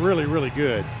are really, really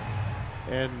good.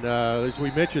 And as we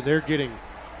mentioned, they're getting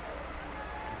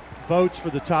votes for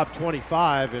the top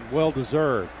 25, and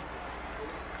well-deserved.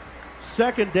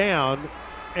 2nd down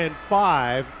and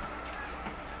 5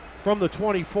 from the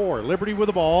 24. Liberty with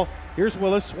the ball. Here's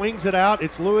Willis, swings it out.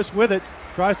 It's Lewis with it.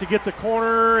 Tries to get the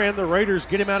corner, and the Raiders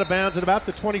get him out of bounds at about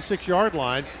the 26-yard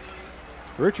line.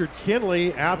 Richard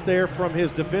Kinley out there from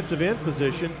his defensive end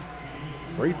position.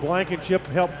 Reed Blankenship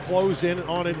helped close in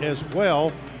on it as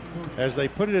well. As they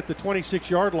put it at the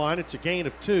 26-yard line, it's a gain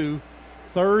of 2.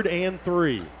 3rd and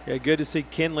 3. Yeah, good to see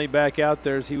Kinley back out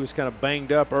there as he was kind of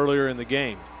banged up earlier in the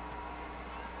game.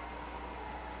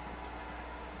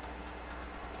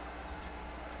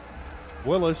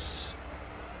 Willis,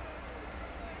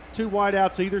 2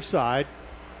 wideouts either side.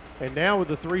 And now with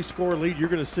the 3-score lead, you're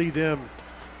going to see them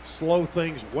slow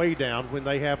things way down when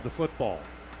they have the football.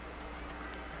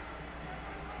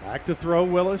 Back to throw,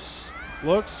 Willis.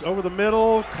 Looks over the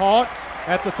middle, caught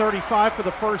at the 35 for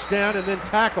the 1st down, and then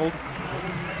tackled.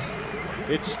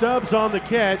 It's Stubbs on the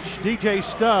catch, DJ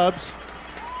Stubbs,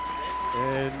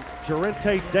 and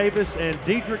Jarente Davis and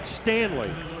Dedrick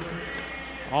Stanley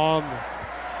on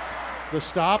the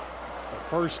stop. It's a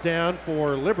 1st down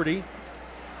for Liberty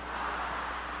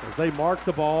as they mark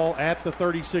the ball at the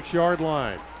 36-yard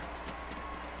line.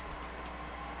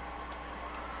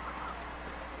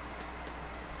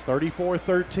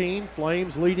 (34-13),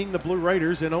 Flames leading the Blue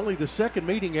Raiders in only the 2nd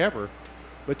meeting ever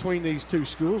between these two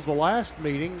schools. The last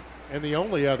meeting, and the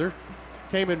only other,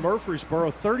 came in Murfreesboro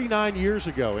 39 years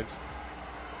ago.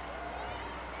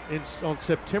 On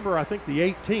September, I think, the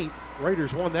 18th,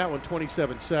 Raiders won that one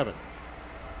 27-7.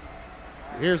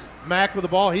 Here's Mack with the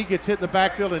ball. He gets hit in the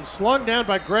backfield and slung down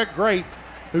by Greg Great,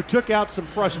 who took out some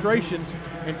frustrations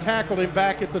and tackled him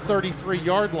back at the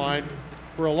 33-yard line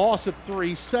for a loss of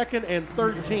 3. 2nd and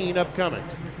 13 upcoming.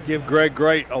 Give Greg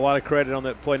Great a lot of credit on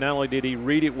that play. Not only did he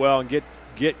read it well and get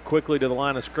quickly to the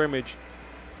line of scrimmage,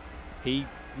 he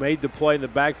made the play in the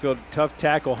backfield. Tough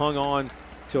tackle, hung on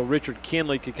till Richard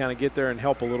Kinley could kind of get there and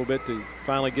help a little bit to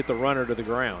finally get the runner to the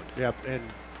ground. Yep, and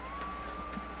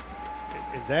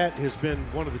that has been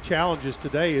one of the challenges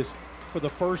today, is for the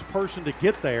first person to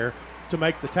get there to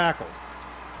make the tackle.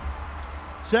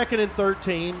 2nd and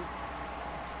 13.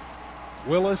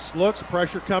 Willis looks,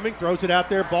 pressure coming, throws it out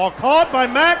there, ball caught by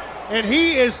Mack, and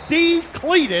he is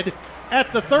decleated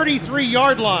at the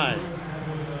 33-yard line.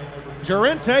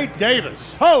 Jarente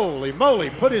Davis, holy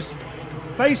moly, put his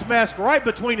face mask right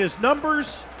between his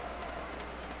numbers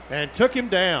and took him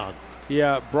down.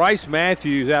 Yeah, Bryce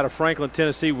Matthews out of Franklin,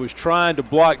 Tennessee was trying to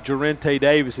block Jarente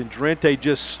Davis, and Jarente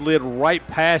just slid right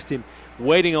past him,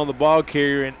 waiting on the ball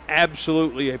carrier, and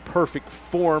absolutely a perfect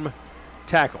form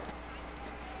tackle.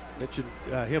 Mentioned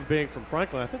him being from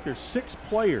Franklin. I think there's 6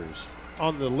 players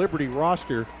on the Liberty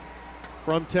roster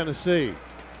from Tennessee.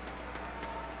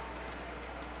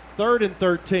 3rd and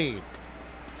 13.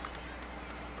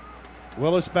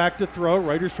 Willis back to throw.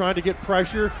 Raiders trying to get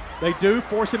pressure. They do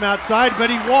force him outside, but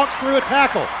he walks through a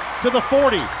tackle to the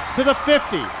 40, to the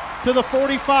 50, to the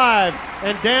 45,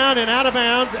 and down and out of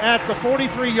bounds at the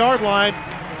 43-yard line.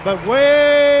 But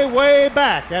way, way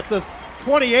back at the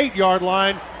 28-yard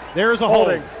line, there's a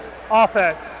holding.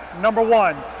 Offense, number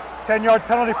 1, 10-yard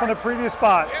penalty from the previous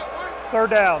spot. 3rd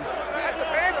down.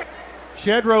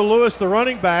 Shedro Lewis, the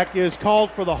running back, is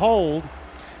called for the hold.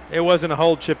 It wasn't a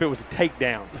hold, Chip. It was a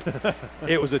takedown.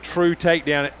 It was a true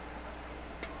takedown.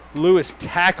 Lewis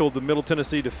tackled the Middle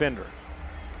Tennessee defender.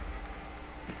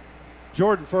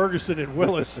 Jordan Ferguson and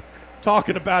Willis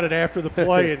talking about it after the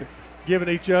play and giving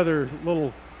each other a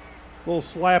little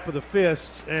slap of the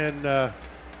fists, and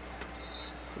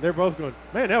they're both going,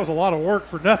 man, that was a lot of work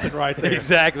for nothing right there.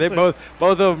 Exactly. They both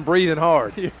of them breathing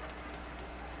hard. Yeah.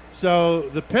 So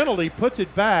the penalty puts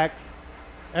it back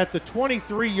at the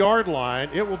 23-yard line.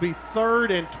 It will be 3rd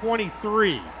and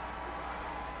 23.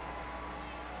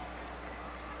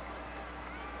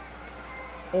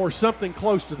 or something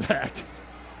close to that.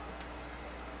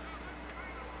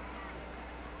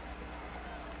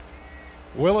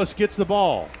 Willis gets the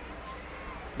ball.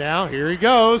 Now here he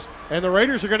goes, and the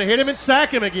Raiders are going to hit him and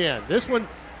sack him again. This one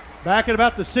back at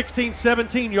about the 16,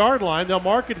 17-yard line. They'll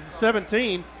mark it at the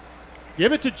 17.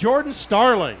 Give it to Jordan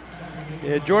Starling.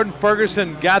 Yeah, Jordan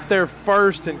Ferguson got there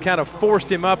first and kind of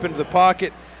forced him up into the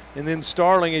pocket, and then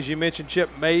Starling, as you mentioned,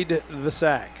 Chip, made the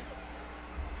sack.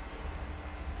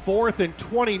 4th and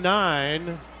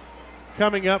 29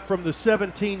 coming up from the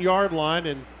 17-yard line,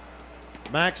 and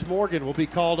Max Morgan will be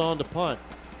called on to punt.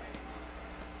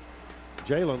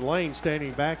 Jalen Lane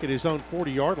standing back at his own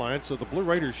 40-yard line, so the Blue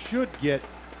Raiders should get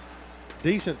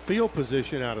decent field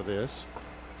position out of this.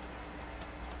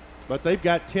 But they've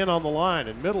got 10 on the line,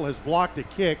 and Middle has blocked a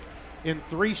kick in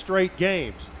 3 straight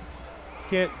games.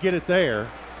 Can't get it there,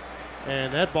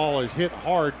 and that ball is hit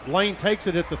hard. Lane takes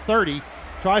it at the 30,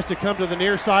 tries to come to the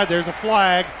near side. There's a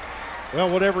flag. Well,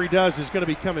 whatever he does is going to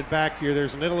be coming back here.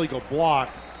 There's an illegal block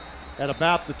at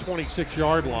about the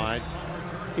 26-yard line.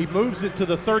 He moves it to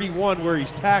the 31 where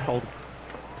he's tackled,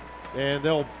 and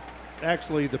they'll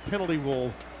actually, the penalty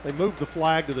will, they move the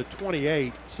flag to the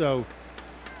 28, so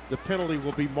the penalty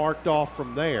will be marked off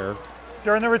from there.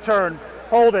 During the return,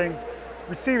 holding,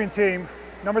 receiving team,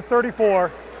 number 34,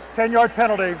 10-yard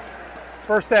penalty,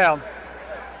 first down,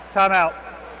 timeout.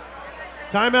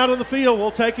 Timeout on the field. We'll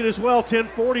take it as well.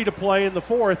 10:40 to play in the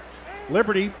 4th.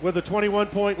 Liberty with a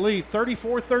 21-point lead,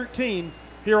 34-13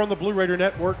 here on the Blue Raider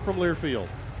Network from Learfield.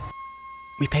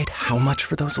 We paid how much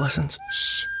for those lessons?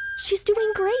 Shh, she's doing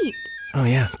great. Oh,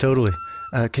 yeah, totally.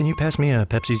 Can you pass me a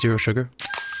Pepsi Zero Sugar?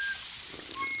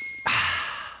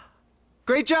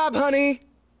 Great job, honey!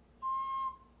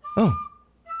 Oh,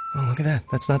 look at that.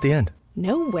 That's not the end.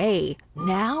 No way.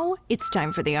 Now it's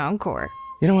time for the encore.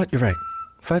 You know what? You're right.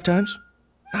 5 times?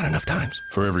 Not enough times.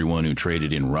 For everyone who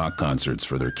traded in rock concerts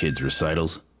for their kids'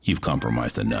 recitals, you've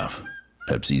compromised enough.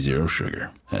 Pepsi Zero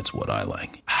Sugar. That's what I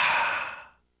like.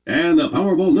 And the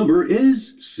Powerball number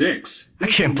is 6. I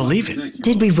can't believe it.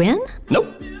 Did we win? Nope.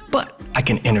 But I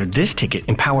can enter this ticket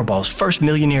in Powerball's first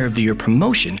Millionaire of the Year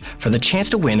promotion for the chance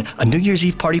to win a New Year's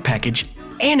Eve party package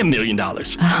and $1 million.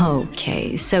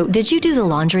 Okay, so did you do the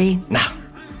laundry? Nah,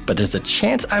 but there's a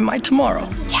chance I might tomorrow.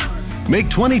 Yeah. Make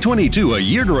 2022 a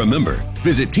year to remember.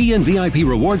 Visit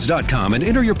TNVIPrewards.com and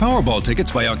enter your Powerball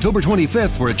tickets by October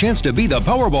 25th for a chance to be the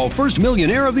Powerball First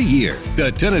Millionaire of the Year.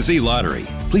 The Tennessee Lottery.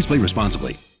 Please play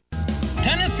responsibly.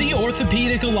 Tennessee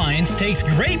Orthopedic Alliance takes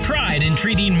great pride in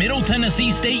treating Middle Tennessee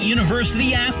State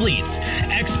University athletes.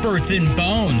 Experts in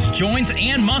bones, joints,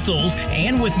 and muscles,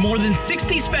 and with more than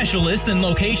 60 specialists in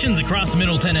locations across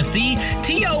Middle Tennessee,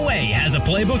 TOA has a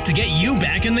playbook to get you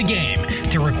back in the game.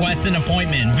 To request an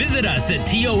appointment, visit us at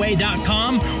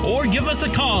TOA.com or give us a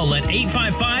call at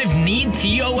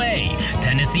 855-NEED-TOA.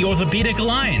 Tennessee Orthopedic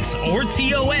Alliance, or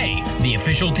TOA, the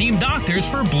official team doctors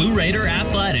for Blue Raider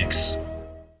Athletics.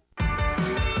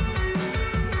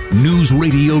 News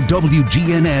Radio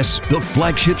WGNS, the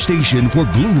flagship station for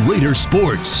Blue Raider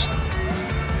sports.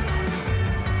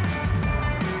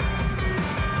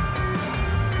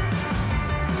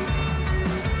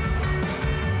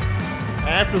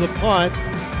 After the punt,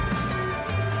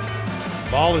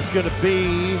 ball is going to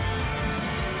be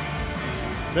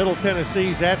Middle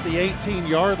Tennessee's at the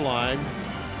 18-yard line.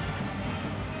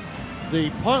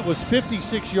 The punt was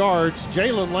 56 yards.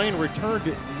 Jalen Lane returned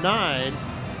it 9.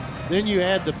 Then you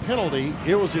add the penalty.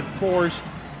 It was enforced.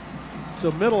 So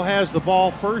Middle has the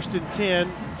ball 1st and 10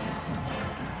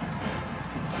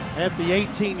 at the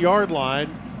 18-yard line.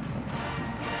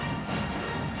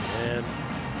 And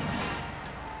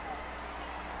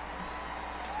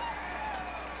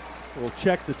we'll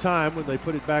check the time when they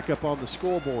put it back up on the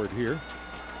scoreboard here.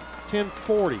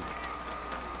 10:40.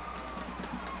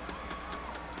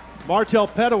 Martell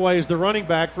Pettaway is the running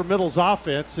back for Middle's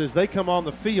offense as they come on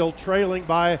the field trailing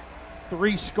by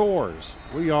 3 scores.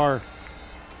 We are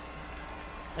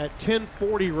at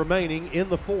 10:40 remaining in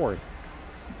the 4th.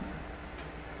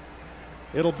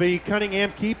 It'll be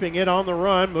Cunningham keeping it on the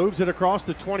run, moves it across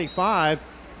the 25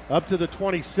 up to the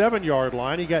 27-yard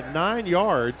line. He got 9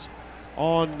 yards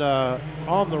on the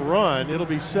run. It'll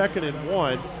be 2nd and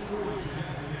 1.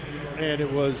 And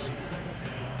it was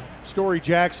Story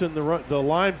Jackson, the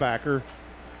linebacker,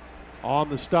 on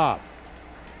the stop.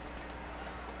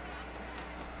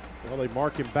 Well, they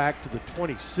mark him back to the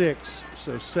 26,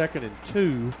 so 2nd and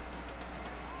 2.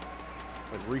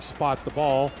 And respot the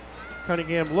ball.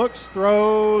 Cunningham looks,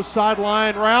 throws,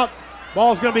 sideline route.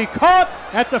 Ball's going to be caught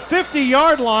at the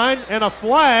 50-yard line, and a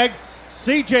flag.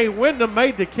 C.J. Wyndham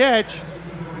made the catch,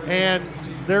 and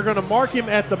they're going to mark him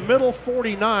at the middle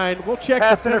 49. We'll check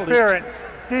pass the penalty. interference.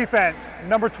 Defense,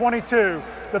 number 22.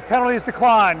 The penalty is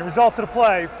declined. The result of the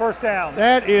play, first down.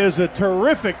 That is a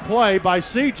terrific play by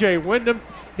C.J. Wyndham.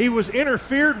 He was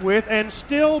interfered with and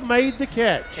still made the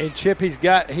catch. And Chip,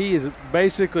 he is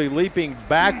basically leaping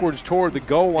backwards toward the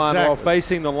goal line while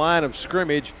facing the line of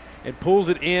scrimmage and pulls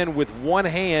it in with one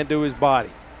hand to his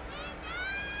body.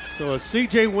 So a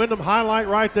C.J. Wyndham highlight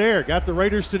right there. Got the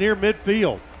Raiders to near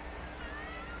midfield.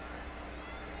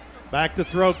 Back to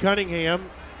throw Cunningham.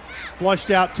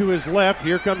 Flushed out to his left.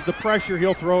 Here comes the pressure.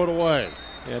 He'll throw it away.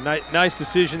 Yeah, nice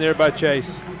decision there by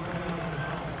Chase.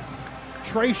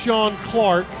 Trayshawn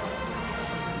Clark,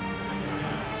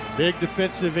 big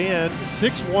defensive end,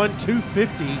 6'1",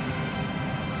 250.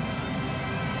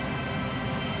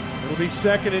 It'll be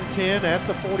 2nd and 10 at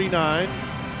the 49.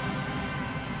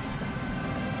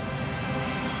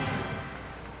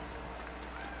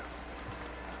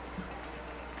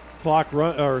 Clock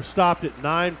stopped at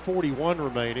 9:41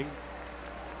 remaining.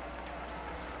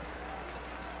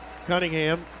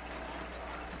 Cunningham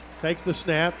takes the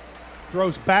snap,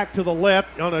 throws back to the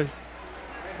left on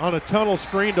a tunnel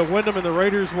screen to Wyndham, and the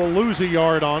Raiders will lose a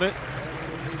yard on it.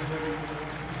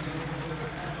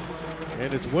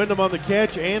 And it's Wyndham on the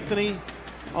catch, Anthony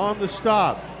on the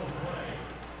stop.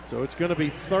 So it's going to be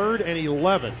 3rd and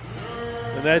 11.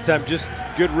 And that time, just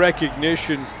good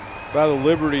recognition by the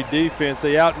Liberty defense.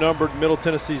 They outnumbered Middle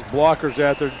Tennessee's blockers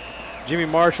out there. Jimmy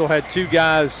Marshall had 2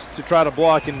 guys to try to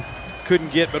block and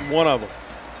couldn't get but one of them.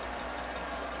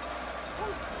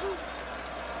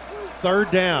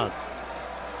 3rd down.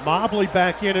 Mobley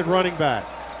back in at running back.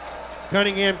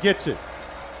 Cunningham gets it.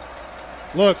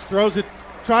 Looks, throws it,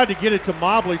 tried to get it to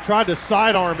Mobley, tried to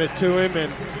sidearm it to him,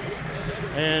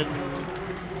 and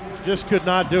just could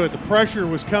not do it. The pressure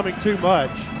was coming too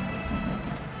much.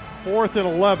 4th and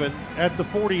 11 at the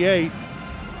 48.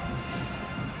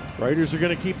 Raiders are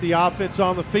going to keep the offense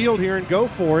on the field here and go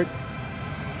for it.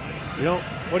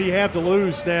 What do you have to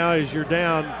lose now is you're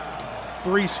down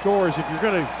 3 scores. If you're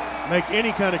going to make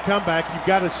any kind of comeback, you've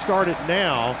got to start it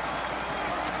now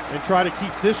and try to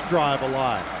keep this drive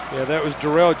alive. Yeah, that was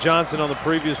Darrell Johnson on the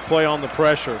previous play on the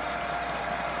pressure.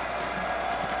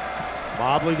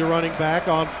 Mobley, the running back,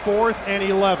 on 4th and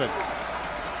 11.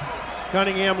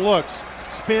 Cunningham looks,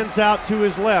 spins out to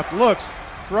his left, looks,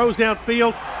 throws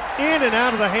downfield, in and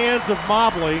out of the hands of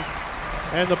Mobley,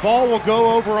 and the ball will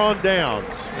go over on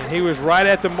downs. And he was right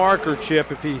at the marker,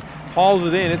 Chip. If he hauls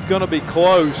it in, it's going to be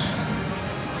close.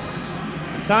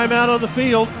 Timeout on the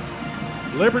field.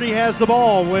 Liberty has the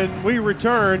ball when we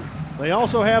return. They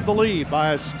also have the lead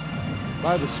by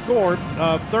the score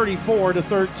of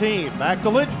 34-13. Back to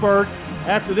Lynchburg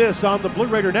after this on the Blue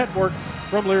Raider Network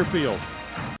from Learfield.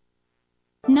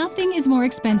 Nothing is more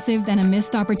expensive than a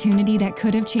missed opportunity that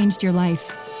could have changed your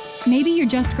life. Maybe you're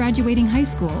just graduating high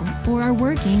school, or are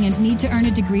working and need to earn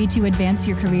a degree to advance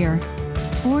your career.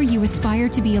 Or you aspire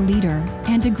to be a leader,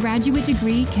 and a graduate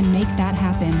degree can make that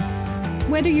happen.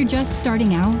 Whether you're just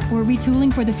starting out or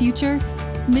retooling for the future,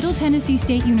 Middle Tennessee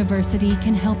State University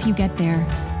can help you get there.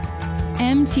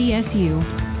 MTSU,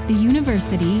 the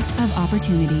University of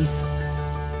Opportunities.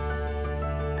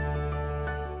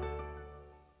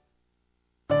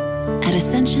 At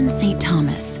Ascension St.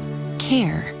 Thomas,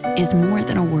 care is more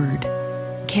than a word.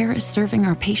 Care is serving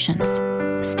our patients,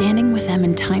 standing with them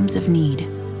in times of need,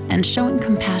 and showing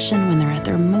compassion when they're at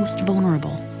their most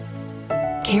vulnerable.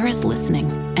 Care is listening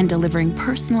and delivering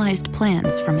personalized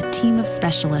plans from a team of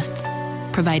specialists,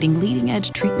 providing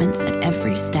leading-edge treatments at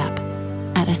every step.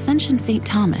 At Ascension St.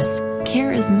 Thomas,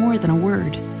 care is more than a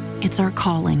word. It's our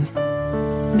calling.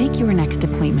 Make your next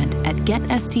appointment at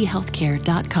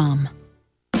getsthealthcare.com.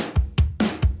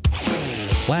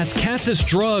 Las Casas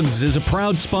Drugs is a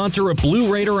proud sponsor of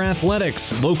Blue Raider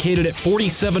Athletics, located at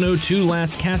 4702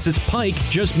 Las Casas Pike,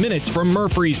 just minutes from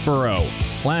Murfreesboro.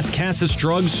 Las Casas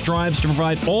Drugs strives to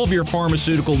provide all of your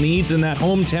pharmaceutical needs in that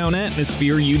hometown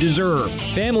atmosphere you deserve.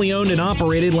 Family-owned and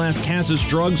operated, Las Casas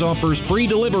Drugs offers free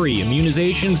delivery,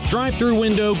 immunizations, drive-through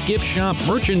window, gift shop,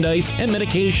 merchandise, and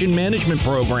medication management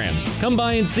programs. Come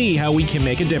by and see how we can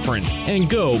make a difference. And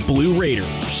go Blue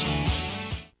Raiders.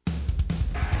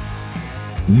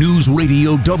 News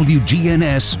Radio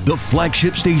WGNS, the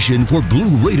flagship station for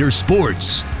Blue Raider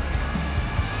sports.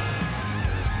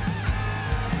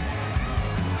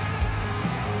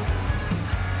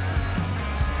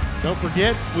 Don't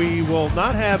forget, we will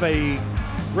not have a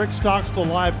Rick Stockstill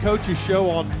Live Coaches Show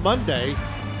on Monday.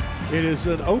 It is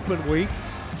an open week,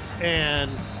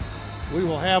 and we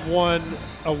will have one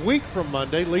a week from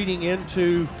Monday leading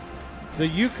into the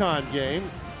UConn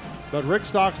game. But Rick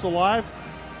Stockstill Live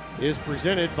is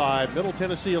presented by Middle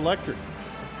Tennessee Electric.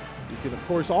 You can, of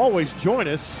course, always join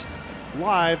us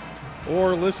live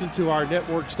or listen to our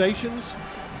network stations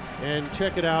and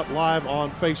check it out live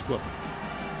on Facebook.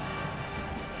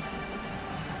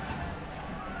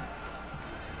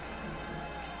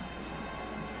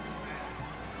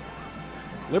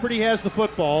 Liberty has the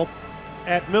football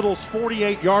at Middle's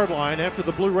 48-yard line after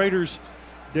the Blue Raiders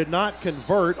did not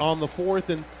convert on the 4th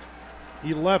and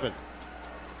 11.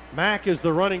 Mack is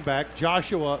the running back,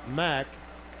 Joshua Mack.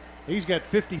 He's got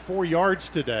 54 yards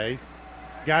today.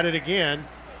 Got it again,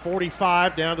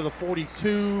 45 down to the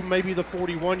 42, maybe the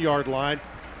 41-yard line.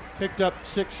 Picked up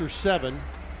 6 or 7.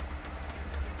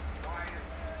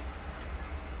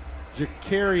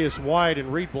 Jacarius White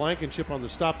and Reed Blankenship on the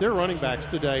stop. They're running backs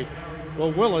today.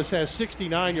 Well, Willis has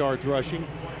 69 yards rushing.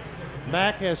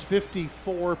 Mack has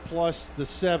 54 plus the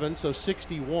 7, so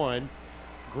 61.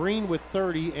 Green with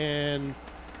 30, and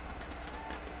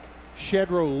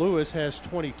Shedro Lewis has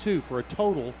 22 for a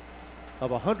total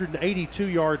of 182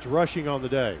 yards rushing on the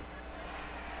day.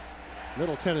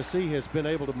 Middle Tennessee has been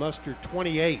able to muster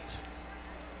 28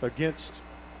 against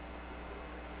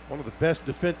one of the best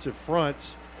defensive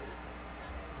fronts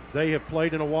they have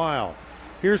played in a while.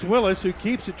 Here's Willis, who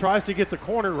keeps it, tries to get the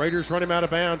corner. Raiders run him out of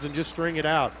bounds and just string it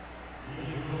out.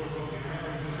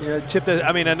 Yeah, Chip,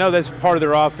 I mean, I know that's part of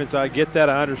their offense. I get that.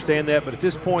 I understand that. But at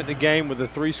this point in the game with a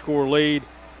 3-score lead,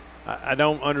 I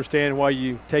don't understand why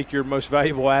you take your most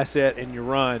valuable asset and you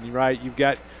run, right? You've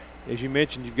got, as you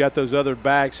mentioned, you've got those other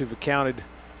backs who've accounted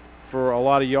for a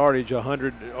lot of yardage,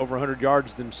 over 100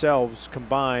 yards themselves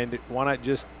combined. Why not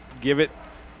just give it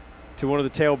to one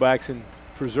of the tailbacks and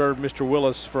preserve Mr.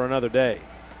 Willis for another day?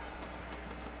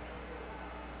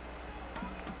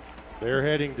 They're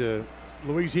heading to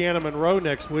Louisiana Monroe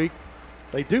next week.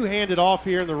 They do hand it off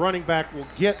here, and the running back will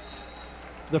get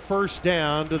the first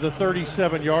down to the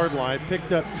 37-yard line.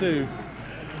 Picked up 2,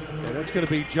 and it's going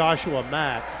to be Joshua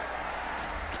Mack.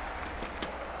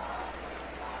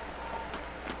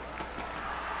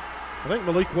 I think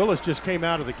Malik Willis just came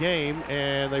out of the game,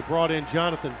 and they brought in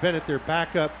Jonathan Bennett, their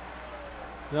backup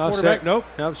quarterback. Nope,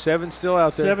 7's still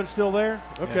out there. 7 still there?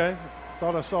 Okay. Yeah.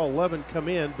 Thought I saw 11 come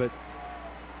in, but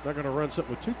not going to run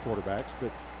something with 2 quarterbacks.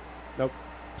 But nope,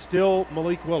 still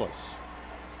Malik Willis.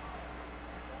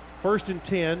 1st and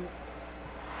 10.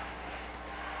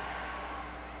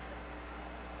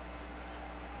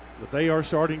 But they are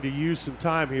starting to use some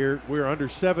time here. We're under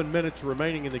 7 minutes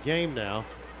remaining in the game now.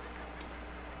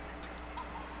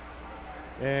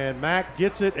 And Mack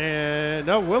gets it, and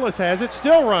no, Willis has it,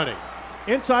 still running.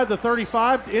 Inside the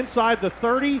 35, inside the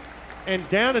 30, and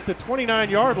down at the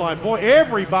 29-yard line. Boy,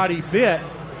 everybody bit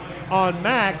on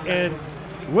Mack, and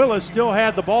Willis still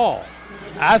had the ball.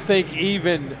 I think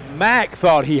even Mack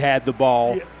thought he had the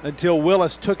ball until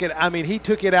Willis took it. I mean, he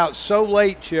took it out so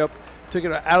late, Chip, took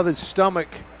it out of his stomach.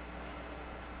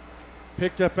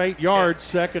 Picked up 8 yards,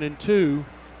 2nd and 2.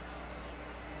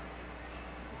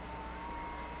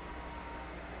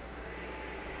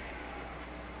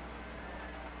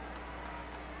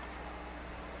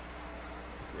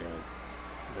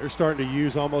 They're starting to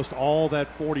use almost all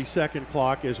that 40-second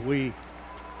clock as we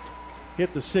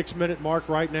hit the 6-minute mark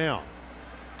right now.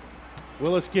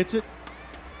 Willis gets it,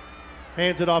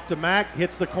 hands it off to Mack,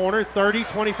 hits the corner, 30,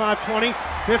 25, 20,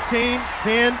 15,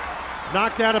 10,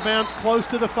 knocked out of bounds close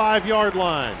to the 5-yard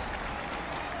line.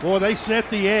 Boy, they set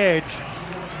the edge.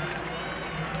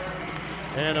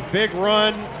 And a big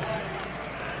run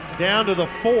down to the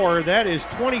 4. That is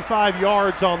 25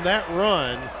 yards on that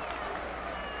run.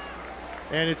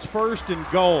 And it's 1st and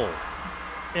goal.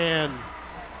 And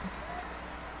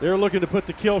they're looking to put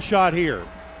the kill shot here.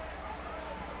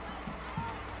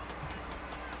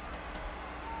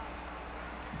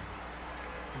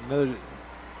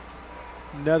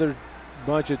 Another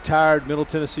bunch of tired Middle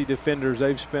Tennessee defenders.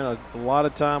 They've spent a lot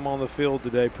of time on the field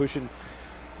today, pushing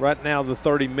right now the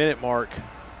 30-minute mark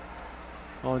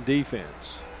on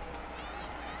defense.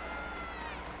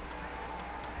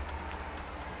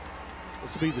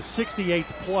 This will be the 68th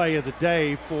play of the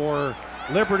day for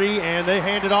Liberty, and they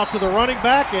hand it off to the running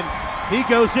back, and he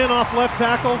goes in off left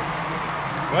tackle.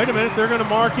 Wait a minute, they're going to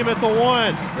mark him at the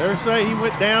 1. They're saying he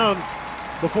went down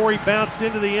before he bounced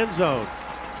into the end zone.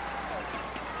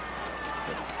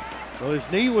 Well, his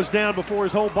knee was down before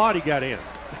his whole body got in.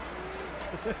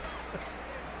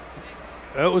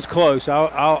 It was close.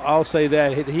 I'll say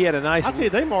that. He had a nice. I'll tell you,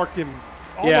 they marked him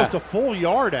almost a full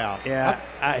yard out. Yeah,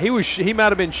 he might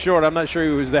have been short. I'm not sure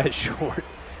he was that short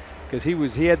because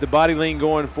he had the body lean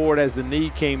going forward as the knee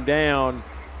came down.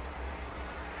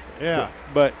 Yeah.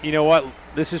 But you know what?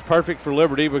 This is perfect for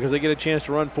Liberty because they get a chance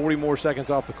to run 40 more seconds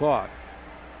off the clock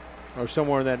or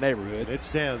somewhere in that neighborhood. It's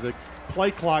down. The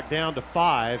play clock down to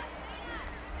 5.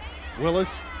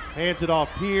 Willis Hands it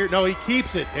off here. No, he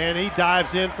keeps it, and he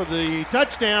dives in for the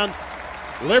touchdown.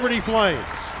 Liberty Flames.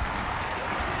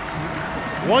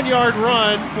 1-yard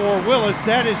run for Willis.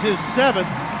 That is his 7th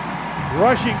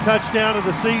rushing touchdown of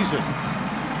the season.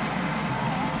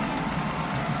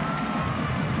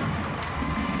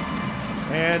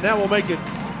 And that will make it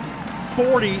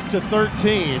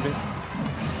 40-13.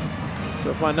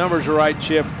 So if my numbers are right,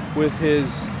 Chip, with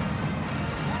his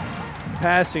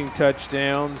passing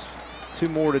touchdowns, 2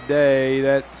 more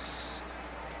today,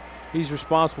 he's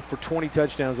responsible for 20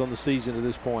 touchdowns on the season at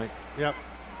this point. Yep.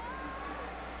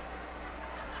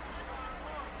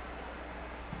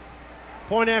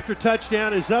 Point after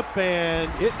touchdown is up,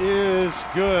 and it is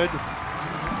good.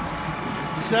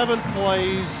 7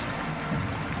 plays,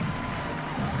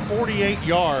 48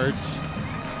 yards,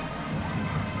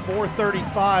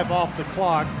 4:35 off the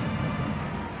clock.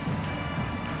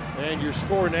 And your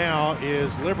score now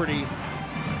is Liberty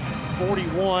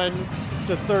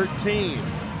 41-13.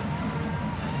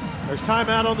 There's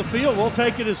timeout on the field. We'll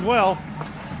take it as well.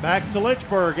 Back to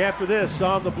Lynchburg after this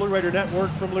on the Blue Raider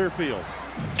Network from Learfield.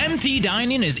 MT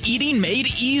Dining is eating made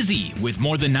easy. With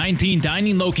more than 19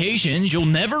 dining locations, you'll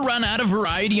never run out of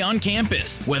variety on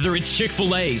campus. Whether it's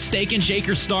Chick-fil-A, Steak and Shake,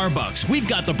 or Starbucks, we've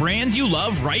got the brands you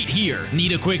love right here.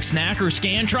 Need a quick snack or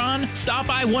Scantron? Stop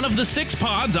by one of the 6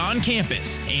 pods on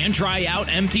campus and try out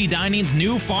MT Dining's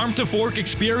new Farm to Fork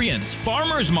experience.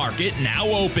 Farmers Market now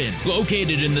open.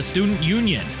 Located in the Student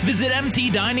Union. Visit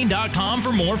mtdining.com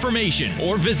for more information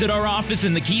or visit our office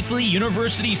in the Keithley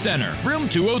University Center, room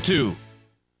 202.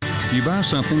 You buy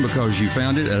something because you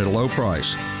found it at a low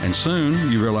price, and soon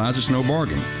you realize it's no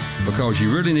bargain because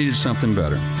you really needed something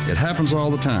better. It happens all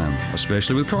the time,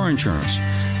 especially with car insurance.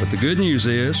 But the good news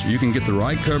is you can get the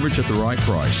right coverage at the right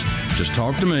price. Just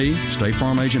talk to me, State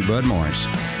Farm Agent Bud Morris.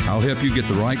 I'll help you get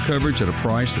the right coverage at a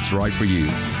price that's right for you.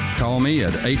 Call me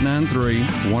at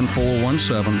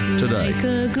 893-1417 today. Like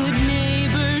a good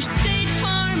neighbor, State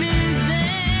Farm is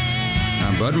there.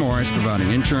 I'm Bud Morris, providing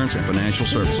insurance and financial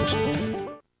services.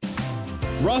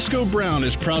 Roscoe Brown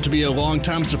is proud to be a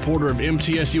longtime supporter of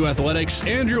MTSU Athletics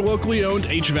and your locally owned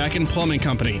HVAC and plumbing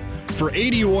company. For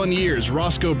 81 years,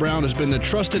 Roscoe Brown has been the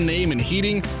trusted name in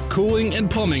heating, cooling, and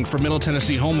plumbing for Middle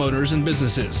Tennessee homeowners and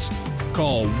businesses.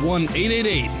 Call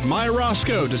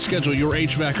 1-888-MY-ROSCOE to schedule your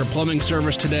HVAC or plumbing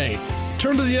service today.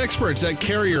 Turn to the experts at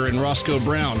Carrier and Roscoe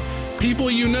Brown.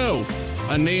 People you know,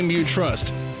 a name you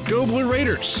trust. Go Blue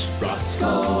Raiders!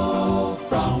 Roscoe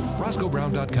Brown.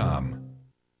 RoscoeBrown.com.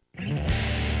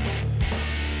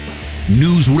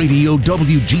 News Radio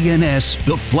WGNS,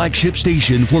 the flagship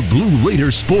station for Blue Raider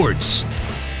sports.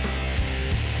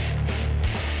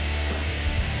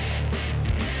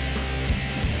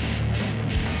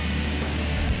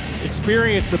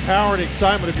 Experience the power and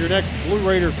excitement of your next Blue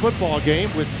Raider football game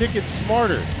with Ticket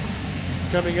Smarter.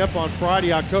 Coming up on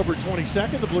Friday, October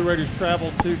 22nd, the Blue Raiders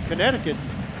travel to Connecticut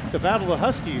to battle the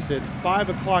Huskies at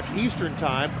 5 o'clock Eastern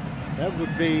time. That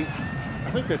would be,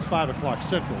 I think that's 5 o'clock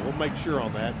Central. We'll make sure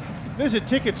on that. Visit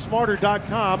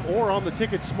TicketSmarter.com or on the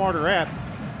Ticket Smarter app.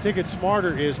 Ticket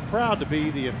Smarter is proud to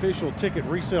be the official ticket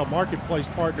resale marketplace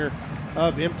partner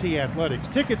of MT Athletics.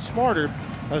 Ticket Smarter,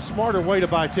 a smarter way to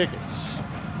buy tickets.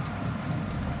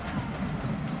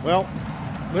 Well,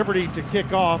 Liberty to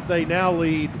kick off. They now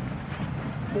lead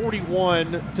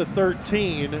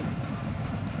 41-13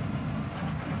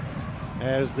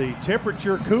 as the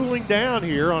temperature cooling down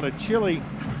here on a chilly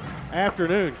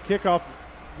afternoon. Kickoff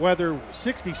weather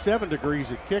 67 degrees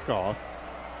at kickoff.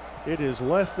 It is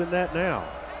less than that now.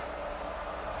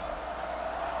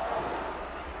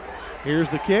 Here's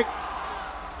the kick.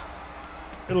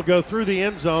 It'll go through the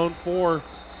end zone for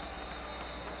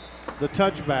the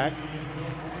touchback.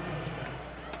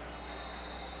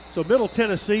 So Middle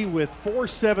Tennessee with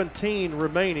 4:17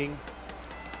 remaining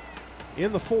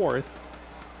in the fourth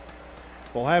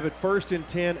will have it 1st and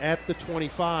 10 at the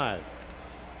 25.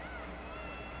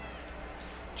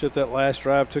 Chip, that last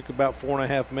drive took about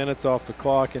 4.5 minutes off the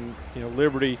clock, and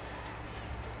Liberty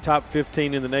top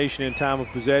 15 in the nation in time of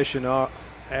possession,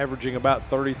 averaging about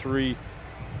 33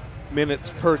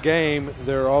 minutes per game.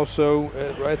 They're also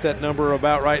at that number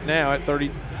about right now at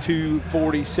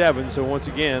 32:47. So once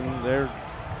again, they're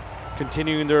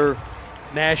continuing their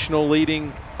national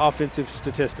leading offensive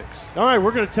statistics. All right,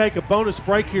 we're going to take a bonus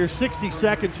break here, 60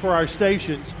 seconds for our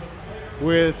stations.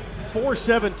 With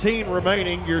 4:17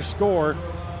 remaining, your score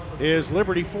is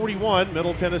Liberty 41,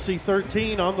 Middle Tennessee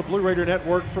 13 on the Blue Raider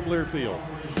Network from Learfield.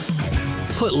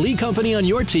 Put Lee Company on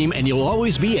your team and you'll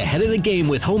always be ahead of the game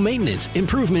with home maintenance,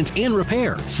 improvements, and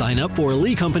repair. Sign up for a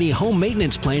Lee Company home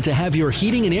maintenance plan to have your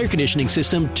heating and air conditioning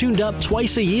system tuned up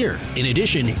twice a year. In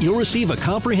addition, you'll receive a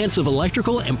comprehensive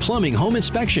electrical and plumbing home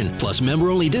inspection, plus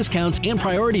member-only discounts and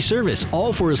priority service,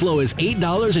 all for as low as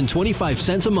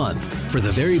 $8.25 a month. For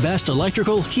the very best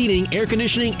electrical, heating, air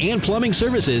conditioning, and plumbing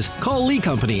services, call Lee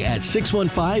Company at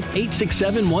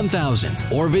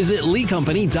 615-867-1000 or visit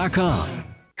leecompany.com.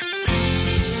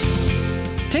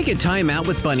 Take a time out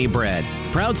with Bunny Bread,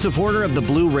 proud supporter of the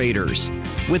Blue Raiders.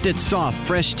 With its soft,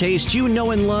 fresh taste you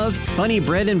know and love, Bunny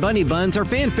Bread and Bunny Buns are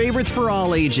fan favorites for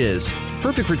all ages.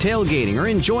 Perfect for tailgating or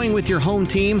enjoying with your home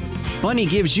team, Bunny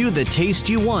gives you the taste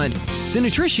you want, the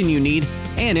nutrition you need,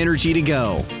 and energy to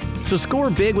go. So score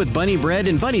big with Bunny Bread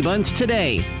and Bunny Buns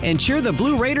today and cheer the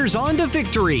Blue Raiders on to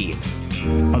victory.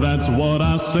 That's what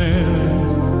I said.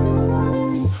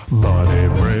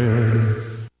 Bunny Bread.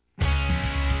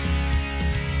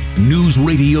 News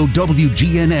Radio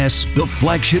WGNS, the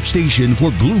flagship station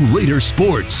for Blue Raider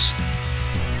sports.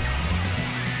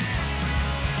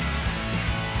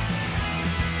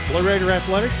 Blue Raider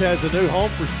Athletics has a new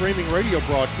home for streaming radio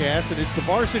broadcasts, and it's the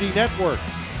Varsity Network.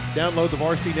 Download the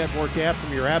Varsity Network app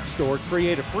from your app store,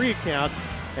 create a free account,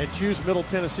 and choose Middle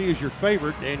Tennessee as your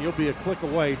favorite, and you'll be a click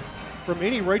away from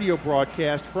any radio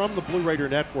broadcast from the Blue Raider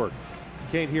Network. You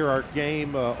can't hear our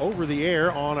game over the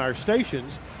air on our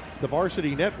stations. The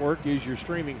Varsity Network is your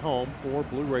streaming home for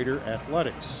Blue Raider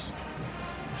Athletics.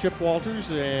 Chip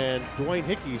Walters and Dwayne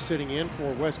Hickey sitting in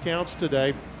for Wes Counts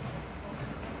today.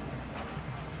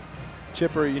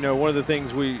 Chipper, you know, one of the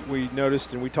things we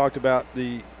noticed, and we talked about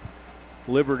the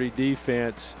Liberty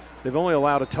defense, they've only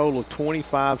allowed a total of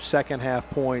 25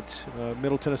 second-half points.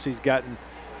 Middle Tennessee's gotten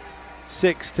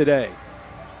 6 today.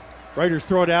 Raiders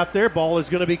throw it out there. Ball is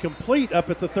going to be complete up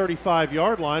at the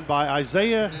 35-yard line by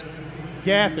Isaiah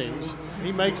Gathings.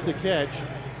 He makes the catch.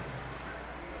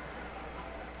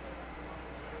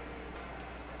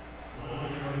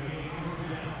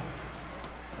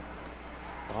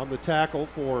 On the tackle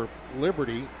for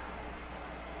Liberty,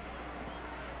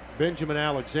 Benjamin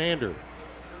Alexander.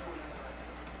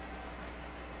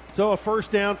 So a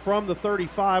first down from the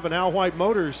 35, and Al White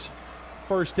Motors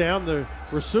first down. The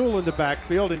Rasul in the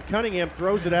backfield, and Cunningham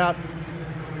throws it out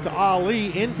to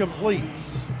Ali, incomplete.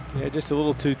 Yeah, just a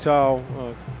little too tall.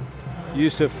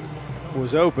 Yusuf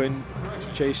was open.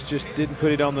 Chase just didn't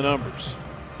put it on the numbers.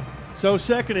 So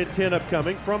 2nd and 10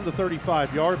 upcoming from the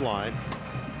 35-yard line.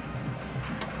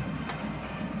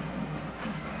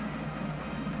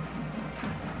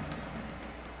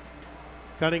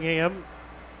 Cunningham.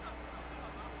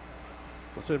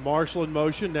 We'll send Marshall in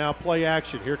motion. Now play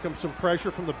action. Here comes some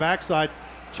pressure from the backside.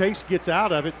 Chase gets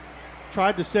out of it.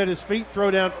 Tried to set his feet,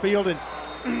 throw downfield, and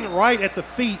right at the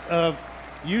feet of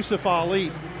Yusuf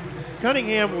Ali.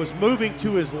 Cunningham was moving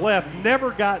to his left,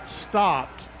 never got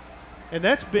stopped. And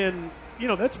that's been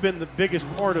the biggest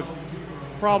part of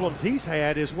problems he's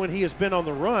had, is when he has been on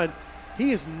the run,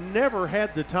 he has never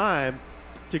had the time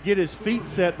to get his feet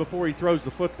set before he throws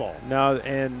the football. No,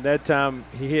 and that time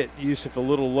he hit Yusuf a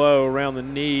little low around the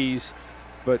knees,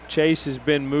 but Chase has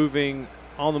been moving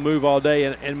on the move all day,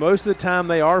 and most of the time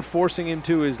they are forcing him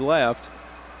to his left,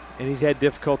 and he's had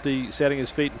difficulty setting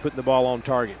his feet and putting the ball on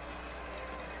target.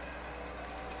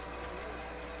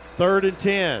 3rd and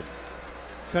 10.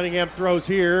 Cunningham throws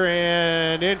here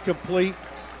and incomplete.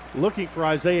 Looking for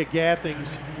Isaiah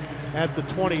Gathings at the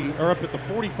 20, or up at the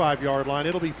 45-yard line.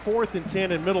 It'll be 4th and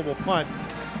 10 and middle will punt.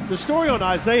 The story on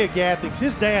Isaiah Gathings,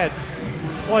 his dad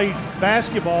played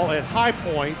basketball at High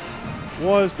Point,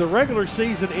 was the regular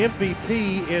season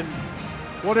MVP in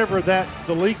whatever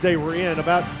the league they were in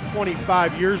about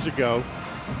 25 years ago.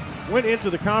 Went into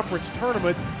the conference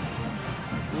tournament.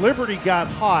 Liberty got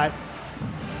hot,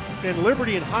 and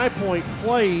Liberty and High Point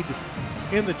played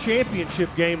in the championship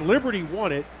game. Liberty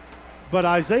won it, but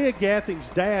Isaiah Gathings'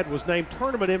 dad was named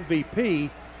tournament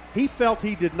MVP. He felt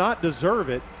he did not deserve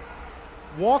it,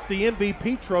 walked the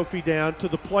MVP trophy down to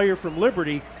the player from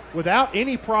Liberty without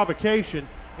any provocation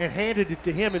and handed it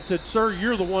to him and said, "Sir,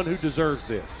 you're the one who deserves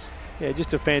this." Yeah,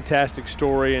 just a fantastic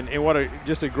story, and what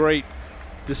just a great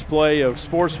display of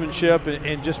sportsmanship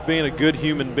and just being a good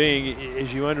human being,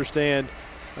 as you understand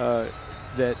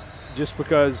that just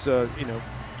because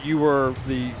you were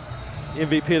the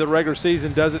MVP of the regular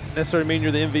season doesn't necessarily mean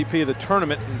you're the MVP of the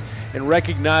tournament, and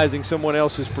recognizing someone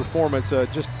else's performance.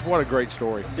 Just what a great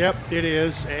story. Yep, it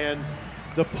is. And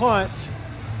the punt,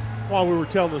 while we were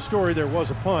telling the story, there was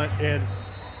a punt, and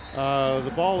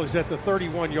the ball is at the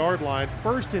 31-yard line.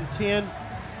 1st and 10,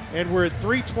 and we're at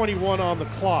 3:21 on the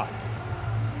clock.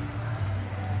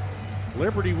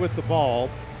 Liberty with the ball.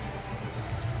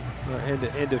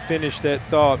 And to finish that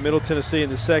thought, Middle Tennessee in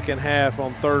the second half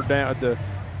on third down,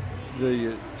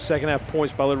 the second half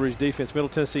points by Liberty's defense, Middle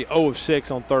Tennessee 0 of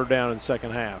 6 on third down in the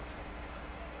second half.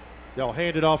 They'll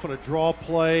hand it off on a draw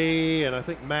play, and I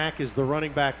think Mack is the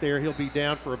running back there. He'll be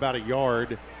down for about a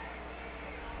yard.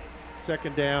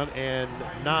 Second down and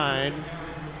 9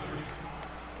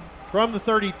 from the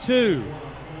 32.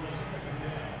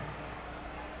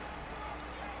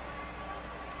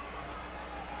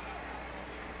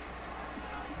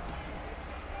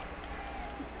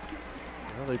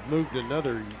 Well, they've moved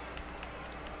another.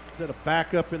 Is that a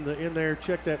backup in there?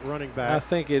 Check that running back. I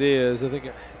think it is. I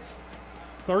think it's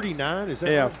 39. Is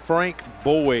that yeah? right? Frank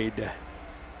Boyd.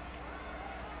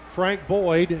 Frank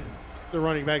Boyd, the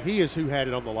running back. He is who had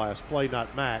it on the last play,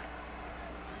 not Mack.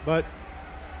 But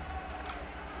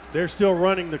they're still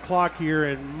running the clock here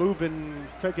and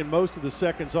taking most of the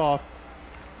seconds off.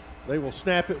 They will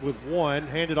snap it with 1,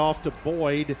 hand it off to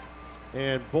Boyd,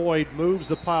 and Boyd moves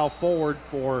the pile forward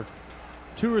for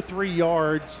 2 or 3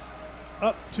 yards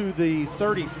up to the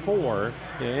 34.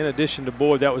 Yeah, in addition to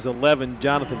Boyd, that was 11,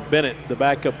 Jonathan Bennett, the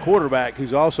backup quarterback,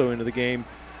 who's also into the game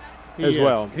as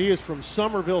well. He is from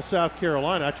Summerville, South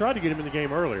Carolina. I tried to get him in the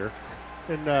game earlier.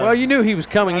 And, well, you knew he was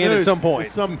coming in at some point.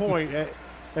 At some point,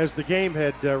 as the game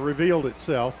had revealed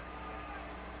itself.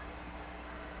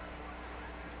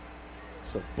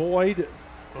 So Boyd,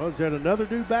 is that another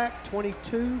new back,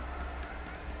 22?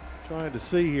 Trying to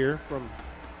see here from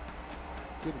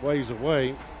good ways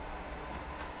away.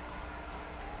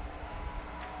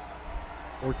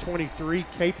 Or 23,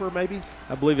 Caper maybe?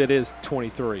 I believe it is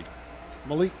 23.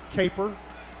 Malik Caper.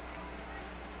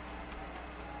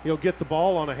 He'll get the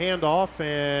ball on a handoff,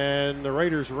 and the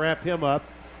Raiders wrap him up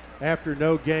after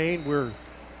no gain. We're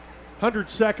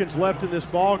 100 seconds left in this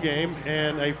ball game,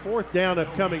 and a fourth down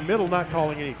upcoming. Middle not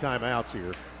calling any timeouts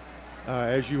here,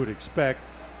 as you would expect.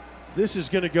 This is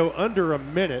going to go under a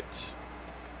minute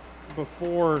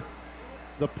before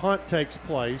the punt takes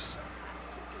place.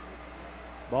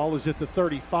 Ball is at the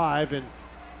 35, and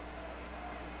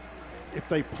if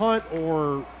they punt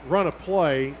or run a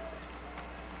play,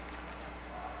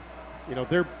 you know,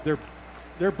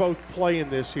 they're both playing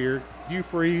this here. Hugh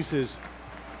Freeze has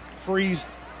freezed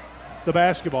the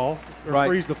basketball, or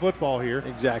freeze the football here.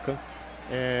 Exactly.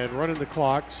 And running the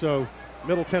clock. So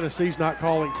Middle Tennessee's not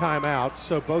calling timeouts,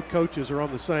 so both coaches are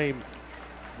on the same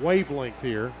wavelength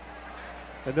here.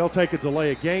 And they'll take a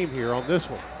delay of game here on this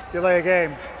one. Delay of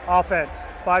game. Offense.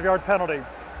 5-yard penalty.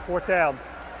 Fourth down.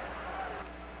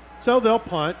 So they'll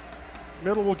punt.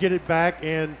 Middle will get it back,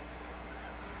 and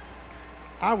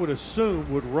I would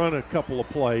assume would run a couple of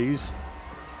plays.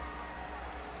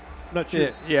 Not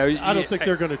sure. Yeah, I don't think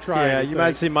they're going to try. Yeah, anything. you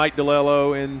might see Mike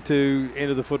DeLello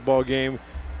into the football game.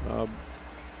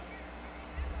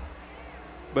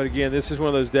 But again, this is one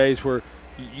of those days where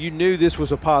you knew this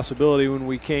was a possibility when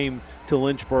we came to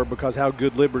Lynchburg because how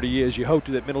good Liberty is. You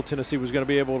hoped that Middle Tennessee was going to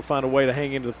be able to find a way to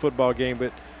hang into the football game,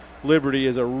 but Liberty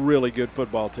is a really good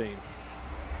football team.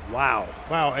 Wow,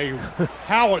 a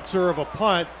howitzer of a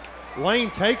punt. Lane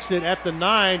takes it at the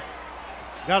 9.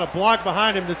 Got a block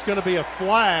behind him that's going to be a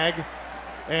flag.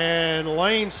 And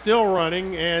Lane still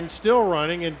running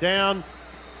and down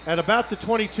at about the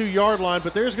 22-yard line.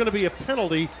 But there's going to be a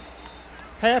penalty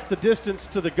half the distance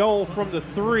to the goal from the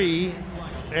 3.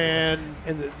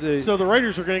 So the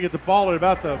Raiders are going to get the ball at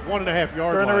about the 1.5-yard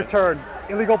line. During the return,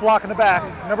 illegal block in the back.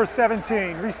 Number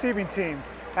 17, receiving team.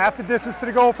 Half the distance to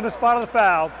the goal from the spot of the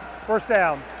foul. First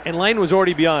down. And Lane was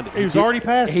already beyond it. He was already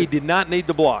past it. He did not need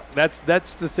the block. That's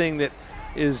the thing that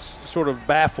is sort of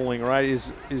baffling, right?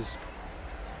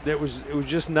 It was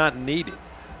just not needed.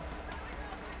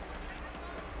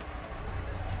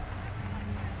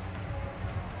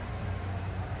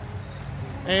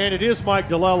 And it is Mike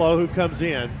DeLello who comes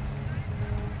in.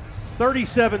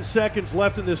 37 seconds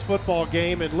left in this football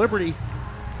game, and Liberty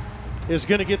is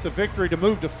going to get the victory to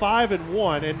move to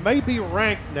 5-1 and may be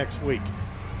ranked next week.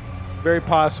 Very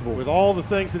possible. With all the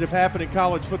things that have happened in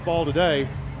college football today,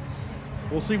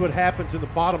 we'll see what happens in the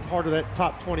bottom part of that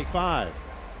top 25.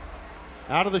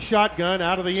 Out of the shotgun,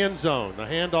 out of the end zone. The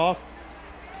handoff.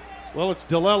 Well, it's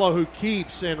DeLello who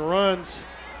keeps and runs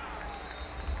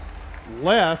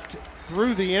left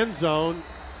through the end zone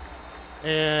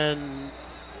and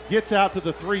gets out to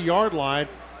the 3-yard line.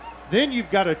 Then you've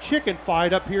got a chicken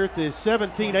fight up here at the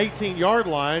 17, 18-yard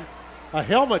line. A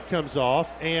helmet comes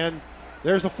off, and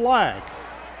there's a flag.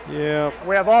 Yeah.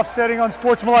 We have offsetting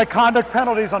unsportsmanlike conduct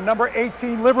penalties on number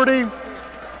 18 Liberty,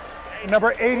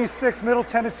 number 86 Middle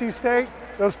Tennessee State.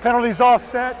 Those penalties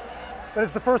offset. That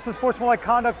is the first unsportsmanlike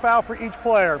conduct foul for each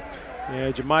player.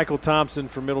 Yeah, Jamichael Thompson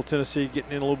from Middle Tennessee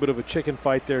getting in a little bit of a chicken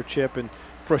fight there, Chip, and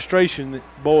frustration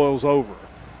boils over.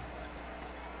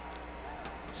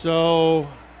 So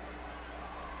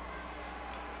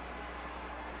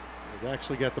they've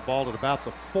actually got the ball at about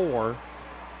the 4.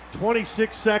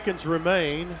 26 seconds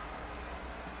remain.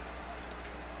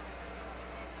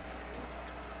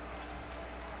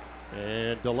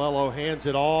 And DeLello hands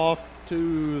it off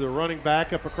to the running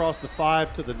back up across the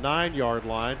 5 to the 9-yard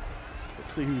line.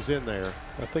 Let's see who's in there.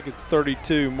 I think it's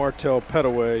 32, Martell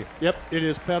Petaway. Yep, it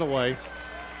is Petaway.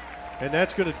 And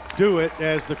that's going to do it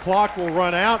as the clock will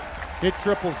run out. Hit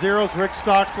triple zeros. Rick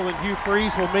Stockstill and Hugh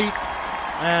Freeze will meet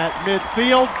at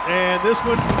midfield. And this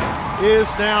one is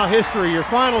now history. Your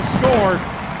final score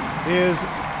is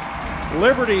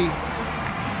Liberty.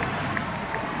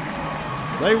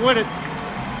 They win it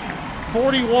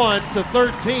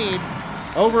 41-13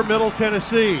 over Middle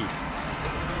Tennessee.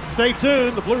 Stay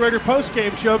tuned. The Blue Raider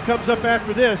postgame show comes up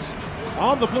after this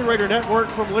on the Blue Raider Network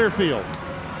from Learfield.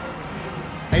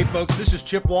 Hey folks, this is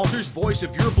Chip Walters, voice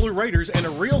of your Blue Raiders and a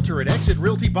realtor at Exit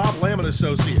Realty Bob Lamb &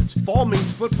 Associates. Fall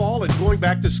means football and going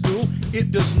back to school.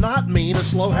 It does not mean a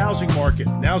slow housing market.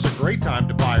 Now's a great time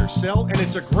to buy or sell, and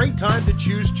it's a great time to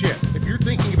choose Chip. If you're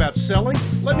thinking about selling,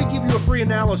 let me give you a free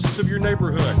analysis of your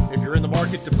neighborhood. If you're in the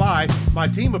market to buy, my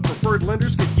team of preferred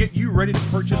lenders can get you ready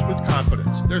to purchase with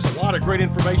confidence. There's a lot of great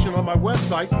information on my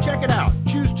website. Check it out,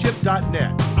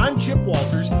 choosechip.net. I'm Chip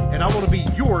Walters, and I want to be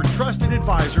your trusted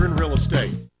advisor in real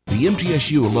estate. The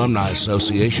MTSU Alumni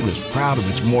Association is proud of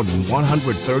its more than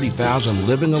 130,000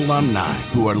 living alumni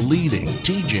who are leading,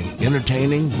 teaching,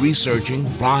 entertaining, researching,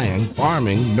 flying,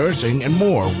 farming, nursing, and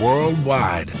more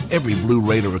worldwide. Every Blue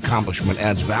Raider accomplishment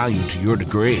adds value to your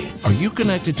degree. Are you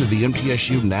connected to the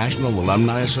MTSU National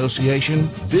Alumni Association?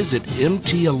 Visit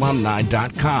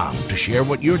mtalumni.com to share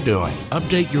what you're doing,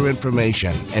 update your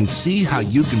information, and see how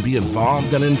you can be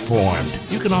involved and informed.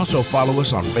 You can also follow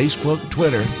us on Facebook,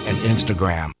 Twitter, and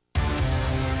Instagram.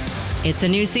 It's a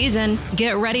new season.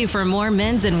 Get ready for more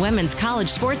men's and women's college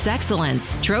sports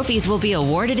excellence. Trophies will be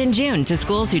awarded in June to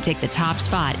schools who take the top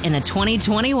spot in the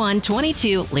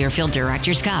 2021-22 Learfield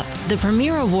Directors Cup. The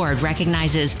premier award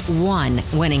recognizes one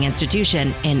winning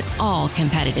institution in all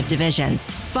competitive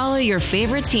divisions. Follow your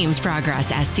favorite team's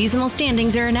progress as seasonal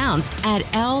standings are announced at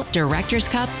L Directors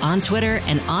Cup on Twitter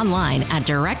and online at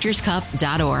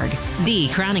directorscup.org. The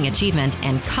crowning achievement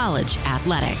in college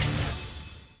athletics.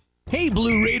 Hey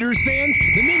Blue Raiders fans,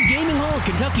 the Mint Gaming Hall at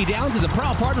Kentucky Downs is a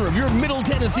proud partner of your Middle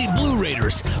Tennessee Blue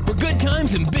Raiders. For good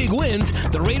times and big wins,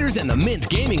 the Raiders and the Mint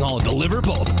Gaming Hall deliver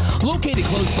both. Located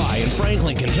close by in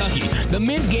Franklin, Kentucky, the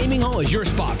Mint Gaming Hall is your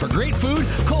spot for great food,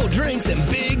 cold drinks, and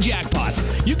big jackpots.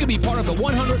 You can be part of the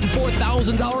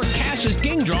 $104,000 Cash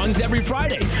King drawings every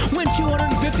Friday. Win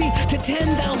 $250,000 to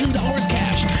 $10,000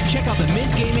 cash. Check out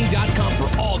themintgaming.com for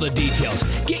all the details.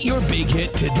 Get your big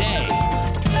hit today.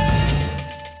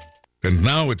 And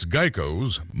now it's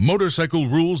Geico's Motorcycle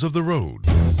Rules of the Road.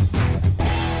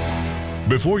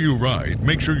 Before you ride,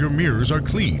 make sure your mirrors are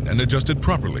clean and adjusted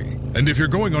properly. And if you're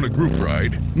going on a group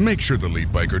ride, make sure the lead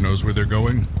biker knows where they're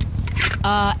going.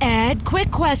 Ed,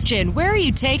 quick question. Where are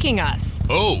you taking us?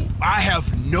 Oh, I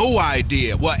have no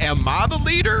idea. Well, am I the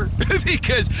leader?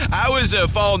 Because I was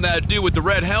following that dude with the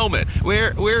red helmet.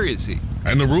 Where is he?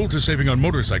 And the rule to saving on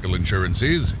motorcycle insurance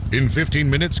is, in 15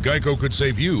 minutes, Geico could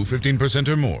save you 15%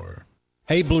 or more.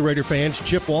 Hey Blue Raider fans,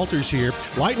 Chip Walters here.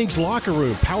 Lightning's Locker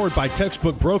Room, powered by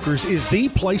Textbook Brokers, is the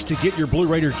place to get your Blue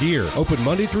Raider gear. Open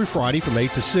Monday through Friday from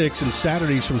 8 to 6 and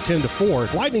Saturdays from 10 to 4.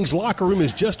 Lightning's Locker Room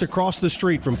is just across the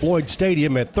street from Floyd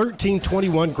Stadium at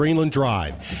 1321 Greenland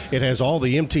Drive. It has all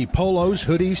the MT polos,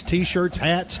 hoodies, t-shirts,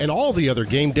 hats, and all the other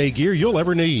game day gear you'll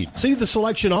ever need. See the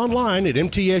selection online at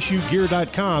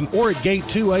mtsugear.com or at Gate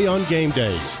 2A on game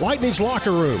days. Lightning's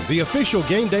Locker Room, the official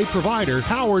game day provider,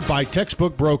 powered by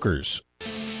Textbook Brokers.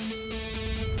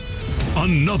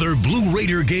 Another Blue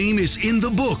Raider game is in the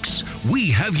books.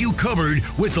 We have you covered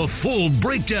with a full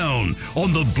breakdown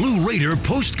on the Blue Raider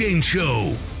postgame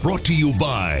show. Brought to you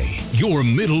by your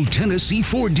Middle Tennessee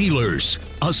Ford dealers.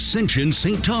 Ascension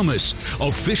St. Thomas,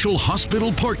 official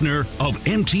hospital partner of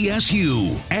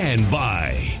MTSU. And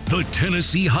by the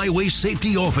Tennessee Highway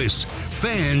Safety Office.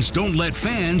 Fans don't let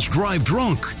fans drive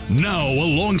drunk. Now,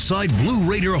 alongside Blue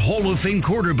Raider Hall of Fame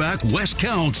quarterback Wes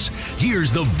Counts,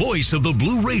 here's the voice of the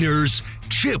Blue Raiders,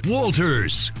 Chip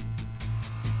Walters.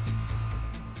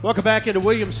 Welcome back into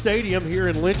Williams Stadium here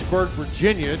in Lynchburg,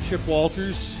 Virginia. Chip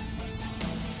Walters,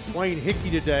 Dwayne Hickey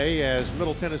today as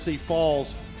Middle Tennessee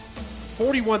falls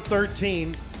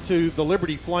 41-13 to the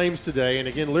Liberty Flames today. And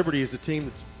again, Liberty is a team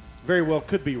that very well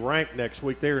could be ranked next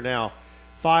week. They are now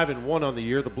 5-1 on the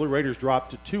year. The Blue Raiders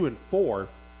dropped to 2-4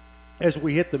 as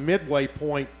we hit the midway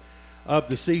point of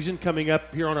the season. Coming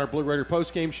up here on our Blue Raider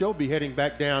postgame show, we'll be heading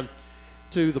back down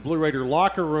to the Blue Raider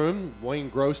locker room. Wayne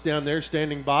Gross down there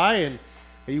standing by, and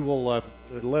he will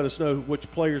let us know which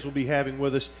players we'll be having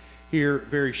with us here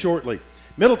very shortly.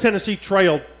 Middle Tennessee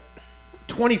trailed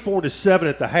 24-7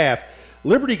 at the half.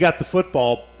 Liberty got the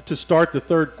football to start the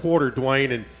third quarter,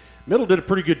 Dwayne, and Middle did a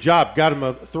pretty good job. Got him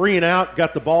a 3-and-out,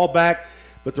 got the ball back,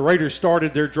 but the Raiders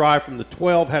started their drive from the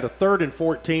 12, had a 3rd and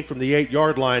 14 from the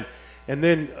 8-yard line, and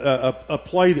then a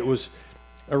play that was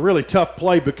a really tough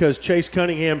play because Chase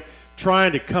Cunningham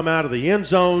trying to come out of the end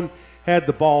zone, had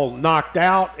the ball knocked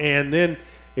out, and then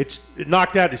it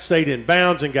knocked out, it stayed in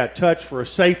bounds and got touched for a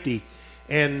safety.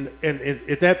 And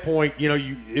at that point,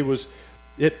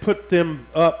 it put them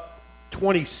up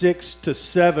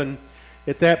 26-7.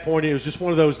 At that point, it was just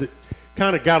one of those that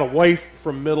kind of got away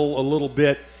from Middle a little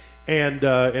bit, and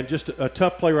just a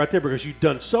tough play right there because you've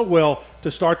done so well to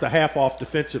start the half off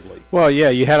defensively. Well, yeah,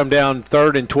 you had them down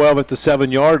 3rd and 12 at the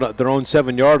 7-yard, their own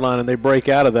 7-yard line, and they break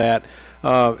out of that.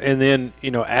 And then,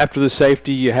 after the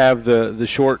safety, you have the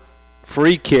short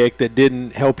free kick that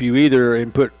didn't help you either,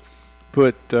 and put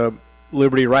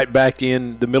Liberty right back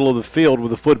in the middle of the field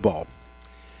with a football.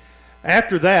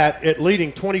 After that, at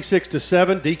leading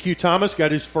 26-7, DQ Thomas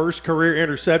got his first career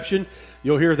interception.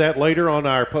 You'll hear that later on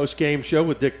our post-game show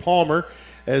with Dick Palmer.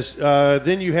 As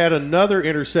then you had another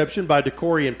interception by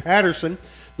DeCorian Patterson.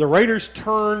 The Raiders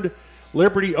turned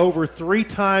Liberty over 3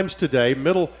 times today.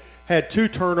 Middle had 2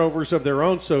 turnovers of their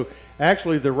own, so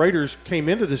actually the Raiders came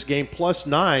into this game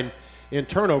 +9 in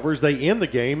turnovers. They end the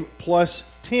game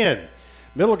 +10.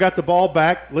 Middle got the ball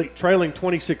back, trailing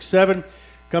 26-7.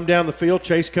 Come down the field,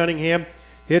 Chase Cunningham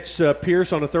hits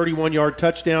Pierce on a 31-yard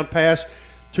touchdown pass.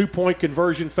 2-point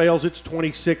conversion fails. It's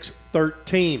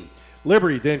 26-13.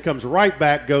 Liberty then comes right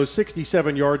back, goes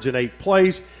 67 yards in 8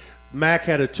 plays. Mack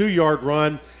had a 2-yard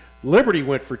run. Liberty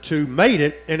went for 2, made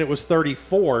it, and it was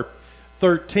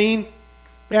 34-13.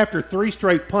 After 3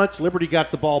 straight punts, Liberty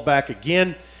got the ball back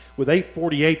again with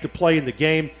 8:48 to play in the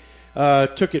game.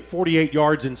 Took it 48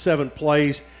 yards in 7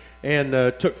 plays. And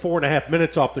took 4.5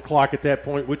 minutes off the clock at that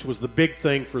point, which was the big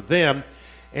thing for them,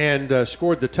 and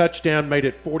scored the touchdown, made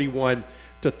it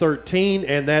 41-13,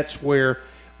 and that's where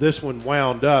this one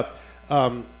wound up.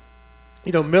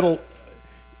 Middle,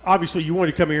 obviously you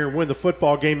wanted to come here and win the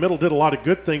football game. Middle did a lot of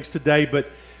good things today,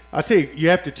 but I tell you, you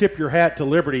have to tip your hat to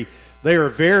Liberty. They are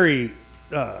very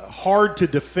hard to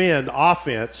defend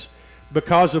offense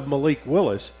because of Malik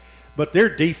Willis, but their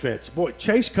defense, boy,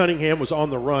 Chase Cunningham was on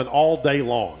the run all day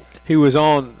long. He was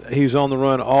on the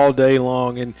run all day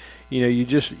long, and you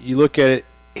look at it.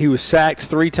 He was sacked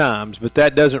 3 times, but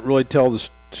that doesn't really tell the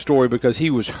story because he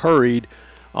was hurried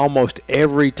almost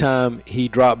every time he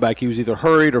dropped back. He was either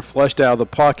hurried or flushed out of the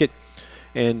pocket,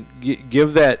 and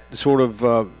give that sort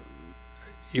of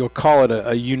you'll call it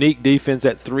a unique defense,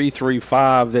 that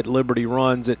 3-3-5 that Liberty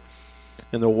runs it,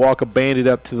 and they'll walk a bandit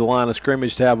up to the line of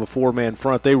scrimmage to have a 4-man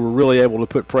front. They were really able to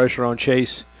put pressure on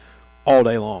Chase all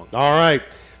day long. All right.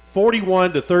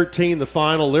 41-13 the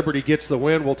final. Liberty gets the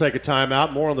win. We'll take a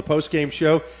timeout. More on the postgame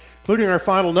show, including our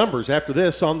final numbers after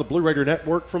this on the Blue Raider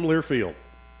Network from Learfield.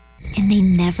 And they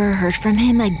never heard from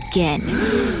him again.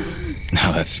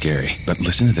 Now that's scary. But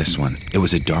listen to this one. It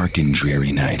was a dark and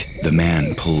dreary night. The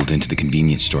man pulled into the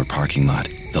convenience store parking lot.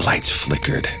 The lights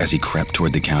flickered as he crept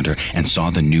toward the counter and saw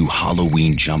the new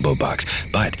Halloween jumbo box.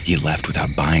 But he left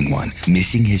without buying one,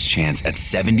 missing his chance at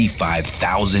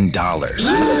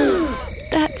 $75,000.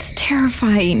 That's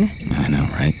terrifying. I know,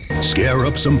 right? Scare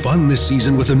up some fun this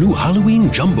season with a new Halloween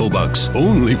Jumbo Bucks,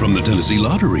 only from the Tennessee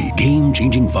Lottery.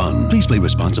 Game-changing fun. Please play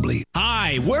responsibly.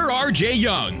 Hi, we're RJ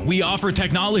Young. We offer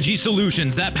technology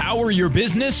solutions that power your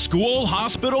business, school,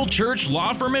 hospital, church,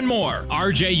 law firm, and more.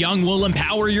 RJ Young will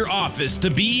empower your office to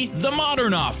be the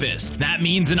modern office. That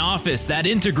means an office that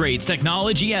integrates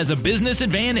technology as a business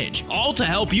advantage, all to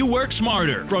help you work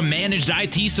smarter. From managed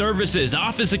IT services,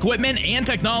 office equipment, and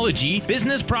technology,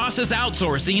 business process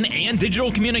outsourcing, and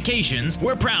digital communications,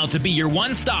 we're proud to be your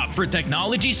one-stop for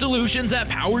technology solutions that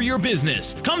power your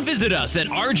business. Come visit us at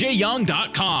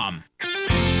rjyoung.com.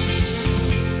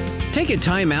 Take a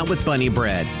time out with Bunny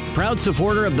Bread, proud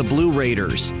supporter of the Blue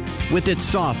Raiders. With its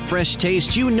soft, fresh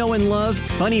taste you know and love,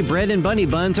 Bunny Bread and Bunny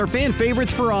Buns are fan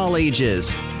favorites for all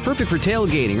ages. Perfect for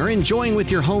tailgating or enjoying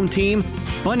with your home team,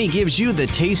 Bunny gives you the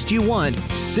taste you want,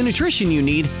 the nutrition you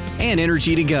need, and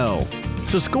energy to go.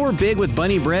 So score big with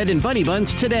Bunny Bread and Bunny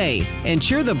Buns today and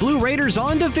cheer the Blue Raiders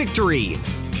on to victory.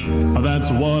 That's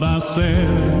what I said.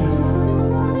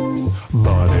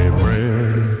 Bunny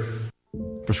Bread.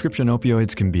 Prescription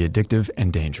opioids can be addictive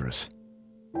and dangerous.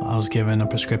 I was given a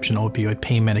prescription opioid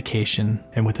pain medication,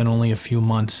 and within only a few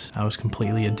months, I was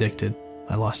completely addicted.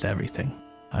 I lost everything.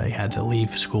 I had to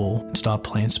leave school and stop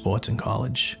playing sports in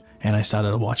college, and I started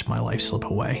to watch my life slip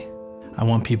away. I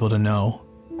want people to know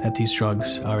that these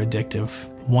drugs are addictive.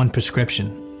 One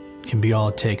prescription can be all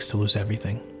it takes to lose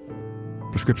everything.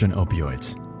 Prescription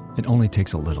opioids. It only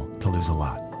takes a little to lose a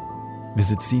lot.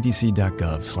 Visit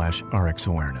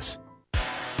cdc.gov/RxAwareness.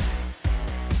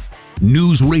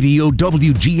 News Radio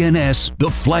WGNS, the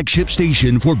flagship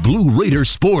station for Blue Raider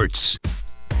sports.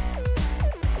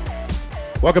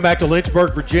 Welcome back to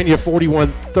Lynchburg, Virginia,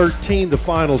 41-13, the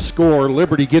final score.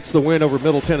 Liberty gets the win over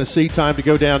Middle Tennessee. Time to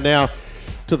go down now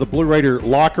to the Blue Raider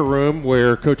locker room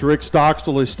where Coach Rick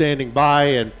Stockstill is standing by.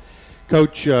 And,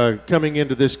 Coach, coming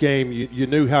into this game, you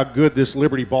knew how good this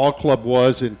Liberty ball club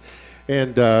was, and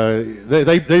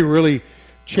they really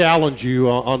challenge you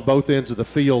on both ends of the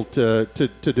field to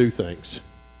do things.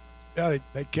 Yeah,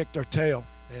 they kicked our tail,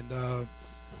 and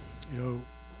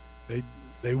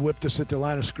they whipped us at the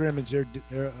line of scrimmage.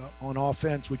 They're on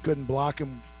offense. We couldn't block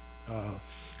them,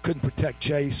 couldn't protect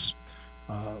Chase.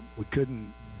 We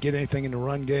couldn't get anything in the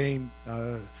run game.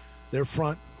 Their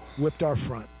front whipped our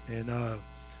front, and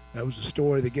that was the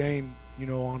story of the game.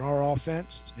 On our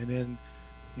offense, and then.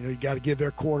 You got to give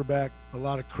their quarterback a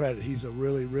lot of credit. He's a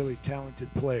really, really talented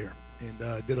player and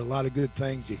did a lot of good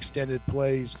things. He extended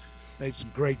plays, made some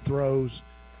great throws.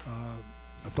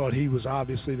 I thought he was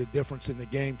obviously the difference in the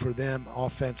game for them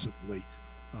offensively.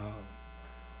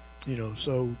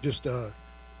 So just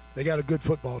they got a good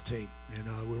football team,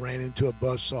 and we ran into a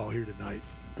buzzsaw here tonight.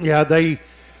 Yeah, they're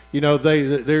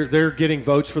getting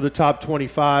votes for the top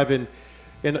 25, and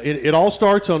it all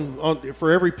starts on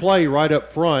for every play right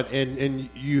up front, and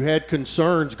you had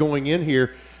concerns going in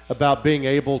here about being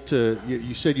able to.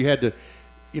 You said you had to,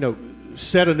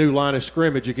 set a new line of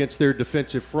scrimmage against their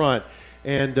defensive front,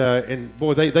 and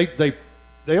boy, they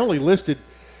only listed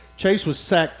Chase was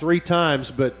sacked 3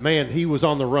 times, but man, he was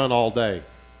on the run all day.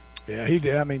 Yeah, he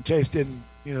did. I mean, Chase did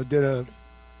about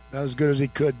as good as he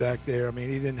could back there. I mean,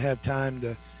 he didn't have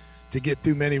time to get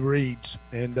through many reads,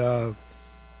 and.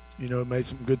 Made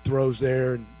some good throws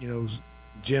there, and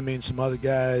Jimmy and some other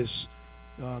guys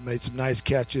made some nice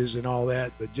catches and all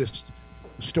that. But just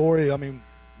the story, I mean,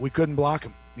 we couldn't block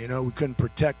him. We couldn't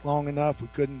protect long enough. We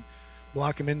couldn't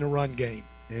block him in the run game,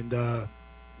 and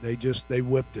they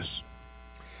whipped us.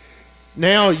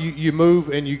 Now you move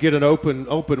and you get an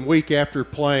open week after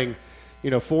playing,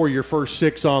 4 of your first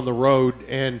 6 on the road,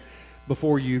 and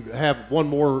before you have one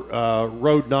more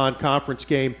road non-conference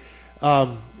game.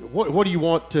 What do you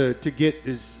want to get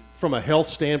is from a health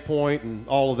standpoint and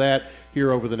all of that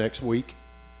here over the next week?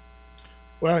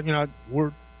 Well,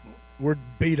 we're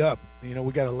beat up. We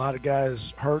got a lot of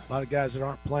guys hurt, a lot of guys that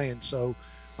aren't playing. So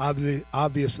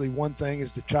obviously one thing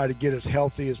is to try to get as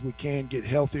healthy as we can, get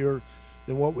healthier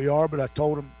than what we are. But I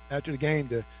told them after the game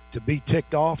to be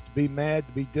ticked off, to be mad,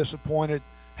 to be disappointed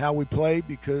how we played,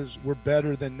 because we're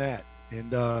better than that.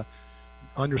 And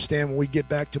understand when we get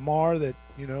back tomorrow that,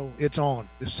 it's on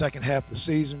the second half of the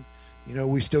season.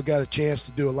 We still got a chance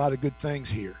to do a lot of good things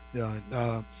here. We're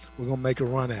going to make a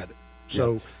run at it.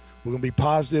 So we're going to be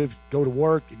positive, go to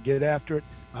work, and get after it.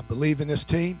 I believe in this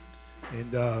team,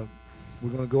 and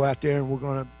we're going to go out there and we're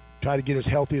going to try to get as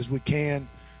healthy as we can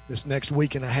this next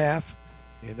week and a half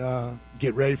and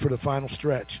get ready for the final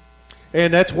stretch.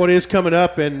 And that's what is coming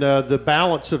up, and the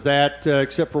balance of that,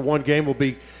 except for one game, will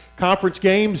be conference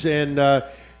games, and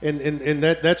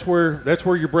that's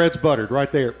where your bread's buttered,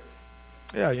 right there.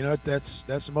 Yeah, that's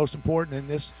the most important in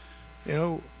this.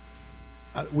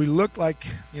 We look like,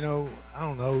 I don't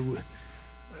know,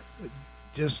 we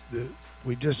just didn't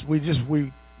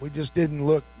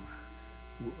look.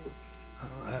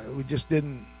 We just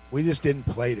didn't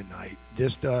play tonight.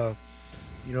 Just up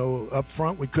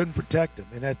front we couldn't protect them,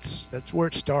 and that's where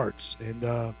it starts.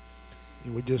 And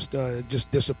we just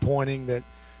disappointing that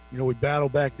we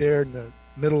battled back there in the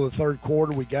middle of the third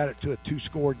quarter. We got it to a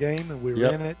 2-score game, and we were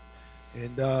in it.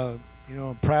 And I'm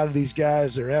proud of these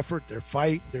guys, their effort, their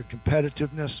fight, their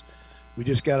competitiveness. We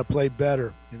just got to play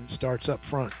better, and it starts up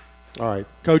front. All right,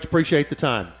 Coach, appreciate the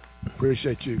time.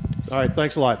 Appreciate you. All right,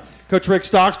 thanks a lot. Coach Rick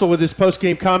Stockstill with his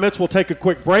post-game comments. We'll take a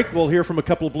quick break. We'll hear from a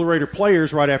couple of Blue Raider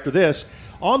players right after this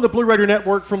on the Blue Raider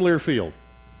Network from Learfield.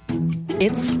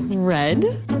 It's red.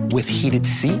 With heated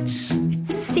seats.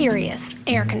 Serious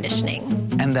air conditioning.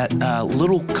 And that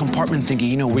little compartment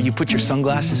thingy, where you put your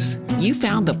sunglasses. You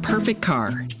found the perfect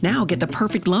car. Now get the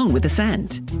perfect loan with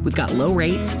Ascend. We've got low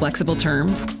rates, flexible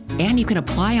terms, and you can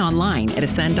apply online at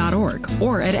ascend.org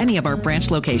or at any of our branch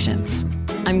locations.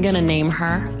 I'm going to name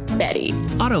her Betty.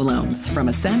 Auto loans from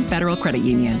Ascend Federal Credit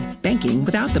Union. Banking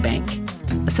without the bank.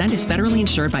 Ascend is federally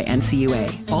insured by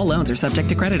NCUA. All loans are subject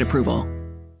to credit approval.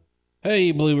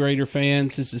 Hey, Blue Raider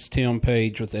fans, this is Tim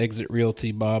Page with Exit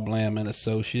Realty Bob Lamb and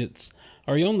Associates.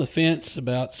 Are you on the fence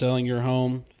about selling your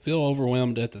home? Feel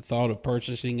overwhelmed at the thought of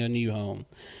purchasing a new home?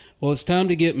 Well, it's time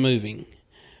to get moving.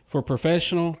 For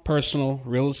professional, personal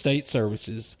real estate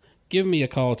services, give me a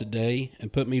call today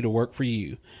and put me to work for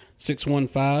you.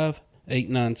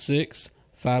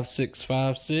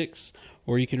 615-896-5656,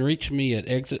 or you can reach me at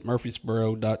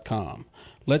exitmurfreesboro.com.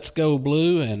 Let's go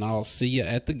Blue, and I'll see you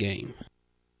at the game.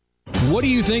 What do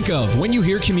you think of when you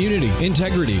hear community,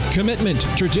 integrity, commitment,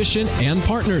 tradition, and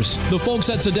partners? The folks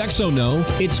at Sodexo know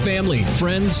it's family,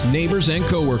 friends, neighbors, and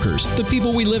coworkers. The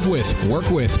people we live with,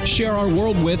 work with, share our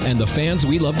world with, and the fans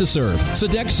we love to serve.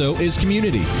 Sodexo is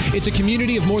community. It's a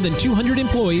community of more than 200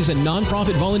 employees and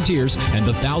nonprofit volunteers and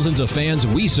the thousands of fans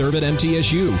we serve at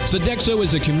MTSU. Sodexo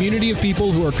is a community of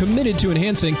people who are committed to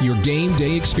enhancing your game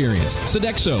day experience.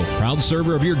 Sodexo, proud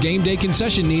server of your game day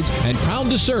concession needs and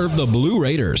proud to serve the Blue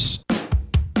Raiders.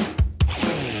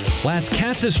 Las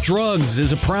Casas Drugs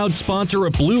is a proud sponsor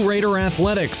of Blue Raider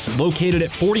Athletics, located at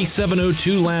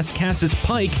 4702 Las Casas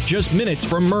Pike, just minutes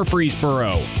from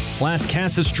Murfreesboro. Las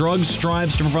Casas Drugs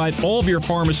strives to provide all of your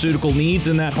pharmaceutical needs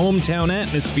in that hometown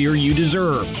atmosphere you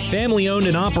deserve. Family-owned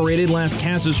and operated, Las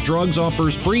Casas Drugs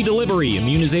offers free delivery,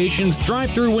 immunizations,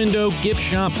 drive-through window, gift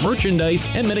shop, merchandise,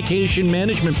 and medication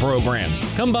management programs.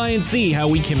 Come by and see how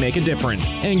we can make a difference.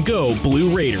 And go Blue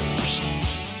Raiders.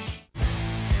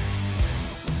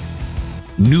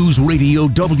 News Radio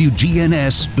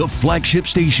WGNS, the flagship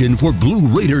station for Blue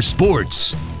Raider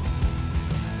sports.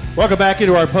 Welcome back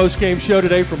into our post-game show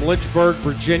today from Lynchburg,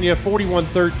 Virginia.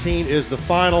 41-13 is the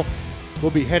final.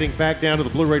 We'll be heading back down to the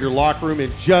Blue Raider locker room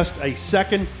in just a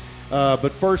second.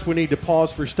 But first, we need to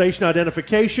pause for station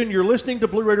identification. You're listening to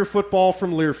Blue Raider football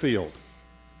from Learfield.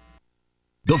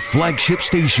 The flagship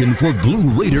station for Blue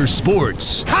Raider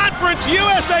sports. Conference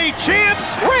USA champs.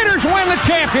 Raiders win the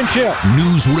championship.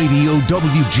 News Radio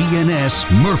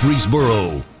WGNS,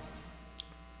 Murfreesboro.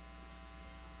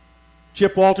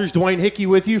 Chip Walters, Dwayne Hickey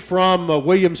with you from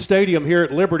Williams Stadium here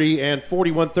at Liberty, and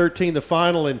 41-13 the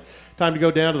final, and time to go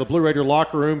down to the Blue Raider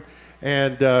locker room.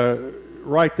 And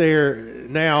right there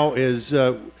now is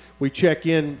we check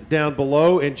in down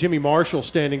below, and Jimmy Marshall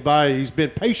standing by. He's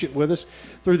been patient with us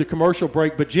through the commercial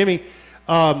break. But Jimmy,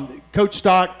 Coach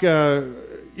Stock,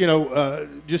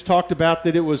 just talked about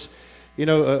that it was,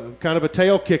 kind of a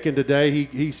tail kicking today.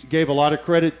 He gave a lot of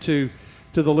credit to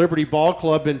the Liberty Ball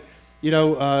Club, and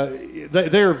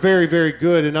they're very, very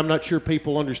good. And I'm not sure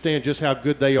people understand just how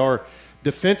good they are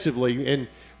defensively. And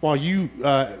while you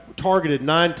targeted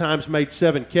 9 times, made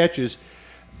 7 catches,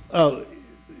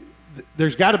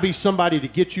 there's got to be somebody to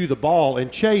get you the ball,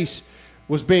 and Chase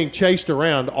was being chased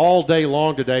around all day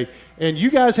long today, and you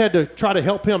guys had to try to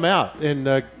help him out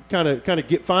and kind of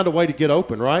find a way to get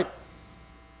open, right?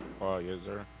 Oh, yes,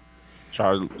 sir.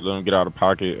 Try to let him get out of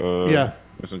pocket.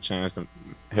 With some chance to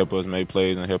help us make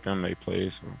plays and help him make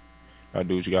plays. So, gotta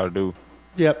do what you gotta do.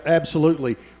 Yep,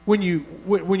 absolutely. When you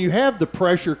have the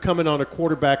pressure coming on a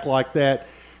quarterback like that,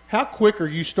 how quick are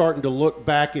you starting to look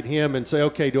back at him and say,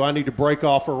 okay, do I need to break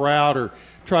off a route or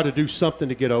try to do something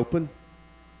to get open?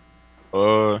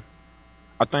 I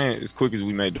think as quick as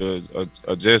we make the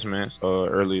adjustments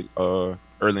early in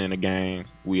the game,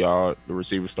 the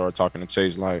receivers start talking to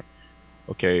Chase like,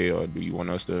 okay, do you want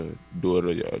us to do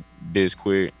it this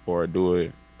quick or do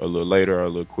it a little later or a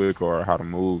little quick, or how to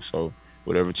move? So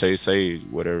whatever Chase says,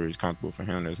 whatever is comfortable for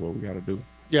him, that's what we got to do.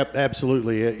 Yep,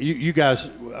 absolutely. You guys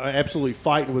are absolutely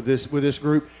fighting with this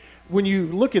group. When you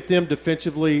look at them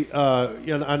defensively,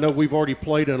 I know we've already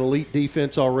played an elite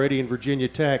defense already in Virginia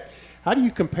Tech. How do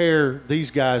you compare these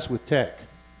guys with Tech?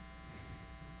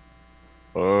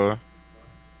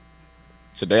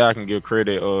 Today I can give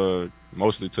credit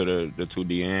mostly to the 2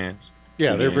 DNs.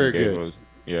 Yeah, they're very good.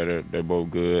 They're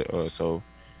both good. So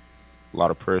a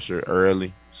lot of pressure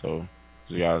early. So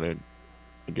just gotta,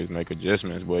 I guess, make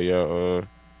adjustments. But 2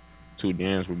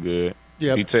 DNs were good.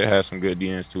 Yep. Tech has some good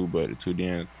DNs too, but the 2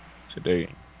 DNs today,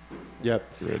 real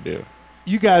deal.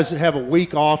 You guys have a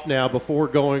week off now before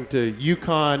going to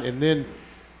UConn and then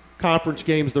conference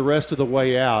games the rest of the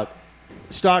way out.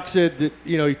 Stock said that,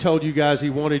 he told you guys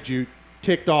he wanted you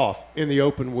ticked off in the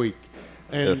open week.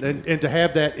 And to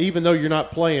have that, even though you're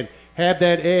not playing, have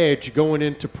that edge going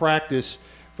into practice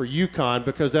for UConn,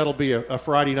 because that'll be a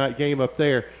Friday night game up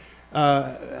there.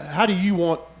 How do you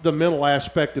want the mental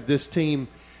aspect of this team,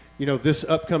 this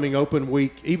upcoming open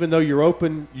week? Even though you're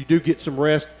open, you do get some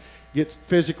rest, get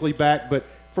physically back. But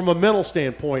from a mental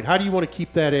standpoint, how do you want to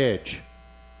keep that edge?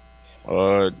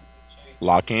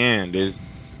 Lock in.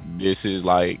 This is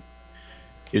like,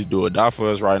 it's do or die for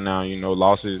us right now. You know,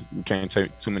 losses, we can't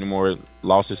take too many more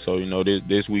losses. So, you know,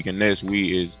 this week and next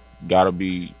week is got to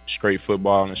be straight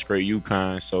football and straight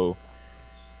UConn. So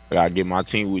I got to get my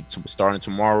team starting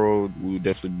tomorrow. We'll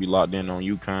definitely be locked in on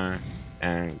UConn,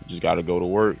 and just got to go to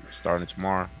work starting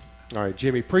tomorrow. All right,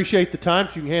 Jimmy, appreciate the time.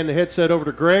 If you can hand the headset over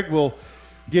to Greg, we'll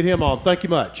get him on. Thank you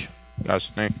much.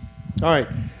 Gotcha, thank you. All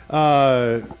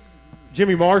right.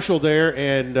 Jimmy Marshall there,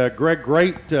 and Greg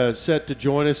Great set to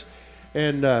join us.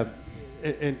 And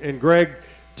Greg,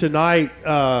 tonight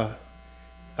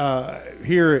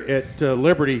here at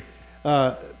Liberty,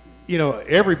 you know,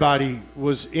 everybody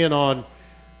was in on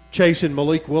chasing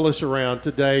Malik Willis around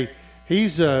today.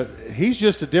 He's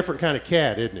just a different kind of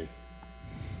cat, isn't he?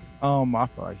 I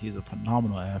feel like he's a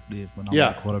phenomenal athlete,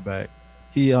 phenomenal quarterback.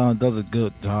 He does a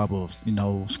good job of, you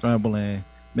know, scrambling,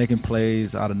 making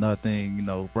plays out of nothing, you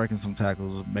know, breaking some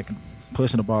tackles,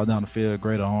 pushing the ball down the field,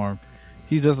 great arm.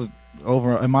 He's just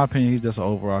in my opinion, he's just an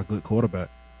overall good quarterback.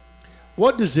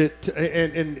 What does it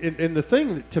and the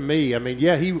thing to me, I mean,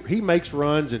 yeah, he makes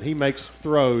runs and he makes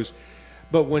throws,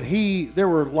 but when there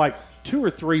were like 2 or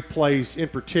 3 plays in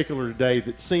particular today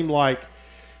that seemed like,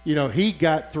 you know, he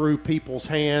got through people's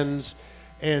hands,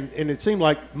 and it seemed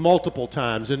like multiple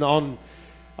times. And on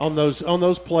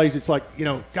those plays, it's like, you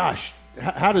know, gosh,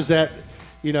 how does that,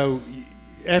 you know,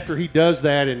 after he does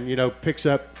that and, you know, picks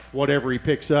up whatever he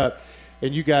picks up,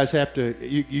 and you guys have to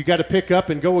you got to pick up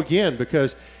and go again,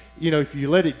 because, you know, if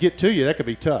you let it get to you, that could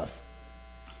be tough.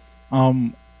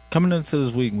 Coming into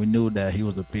this week, we knew that he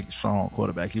was a big, strong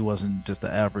quarterback. He wasn't just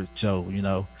the average Joe, you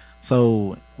know.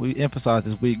 So we emphasized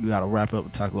this week we got to wrap up the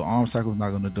tackle. Arm tackle is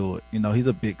not going to do it. You know, he's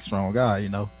a big, strong guy, you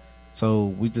know. So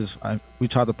we tried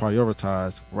to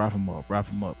prioritize, wrap him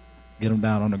up, get him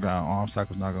down on the ground. Arm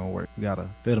tackle is not going to work. We got to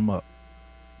fit him up.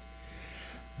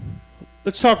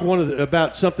 Let's talk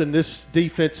about something this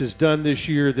defense has done this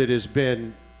year that has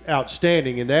been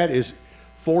outstanding, and that is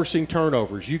forcing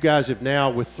turnovers. You guys have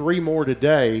now, with 3 more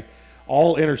today,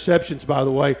 all interceptions, by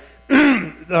the way,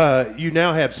 you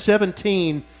now have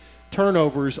 17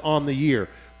 turnovers on the year.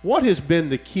 What has been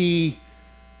the key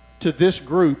to this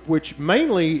group, which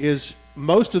mainly is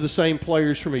most of the same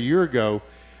players from a year ago,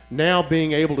 now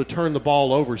being able to turn the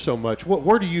ball over so much?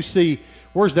 Where do you see,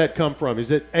 where's that come from?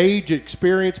 Is it age,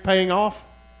 experience paying off?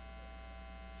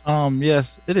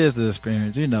 Yes, it is the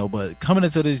experience, you know, but coming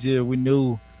into this year, we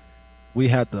knew we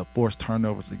had to force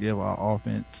turnovers to give our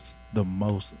offense the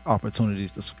most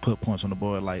opportunities to put points on the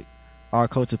board. Like, our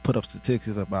coaches put up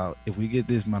statistics about, if we get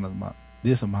this amount of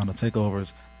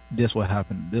takeovers, this will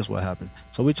happen.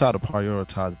 So we try to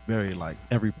prioritize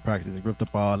every practice, grip the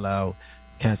ball out,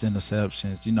 catch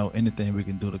interceptions, you know, anything we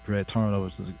can do to create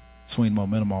turnovers to swing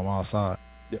momentum on our side.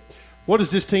 Yeah. What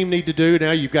does this team need to do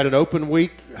now? You've got an open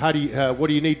week. What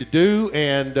do you need to do?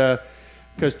 And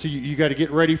because you got to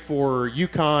get ready for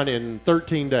UConn in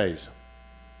 13 days.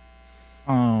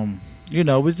 You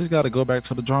know, we just got to go back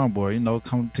to the drawing board. You know,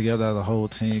 come together as a whole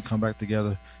team, come back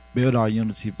together, build our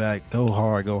unity back, go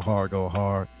hard,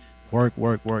 work.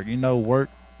 You know, work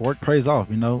pays off.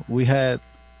 You know, we had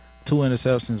 2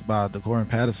 interceptions by DeCorin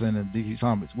Patterson and D.Q.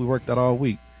 Thomas. We worked that all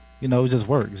week. You know, just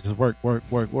work.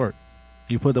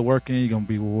 You put the work in, you're going to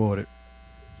be rewarded.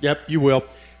 Yep, you will.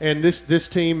 And this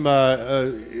team,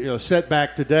 you know, set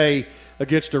back today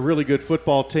against a really good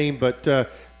football team, but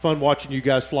fun watching you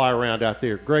guys fly around out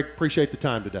there. Greg, appreciate the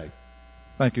time today.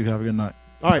 Thank you. Have a good night.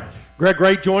 All right. Greg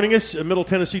Great joining us. Middle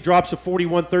Tennessee drops a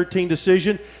 41-13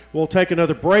 decision. We'll take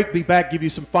another break, be back, give you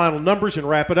some final numbers, and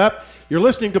wrap it up. You're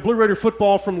listening to Blue Raider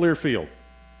football from Learfield.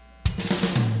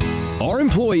 Our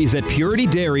employees at Purity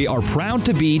Dairy are proud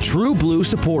to be true blue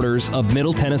supporters of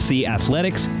Middle Tennessee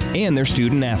athletics and their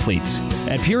student athletes.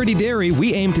 At Purity Dairy,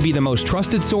 we aim to be the most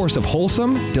trusted source of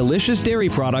wholesome, delicious dairy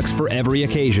products for every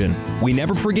occasion. We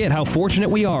never forget how fortunate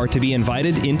we are to be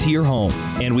invited into your home,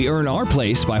 and we earn our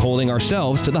place by holding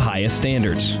ourselves to the highest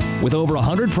standards. With over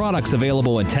 100 products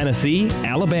available in Tennessee,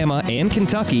 Alabama, and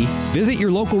Kentucky, visit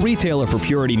your local retailer for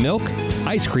Purity milk,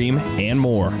 ice cream, and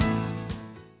more.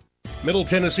 Middle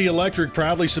Tennessee Electric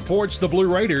proudly supports the Blue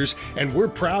Raiders, and we're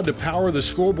proud to power the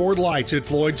scoreboard lights at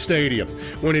Floyd Stadium.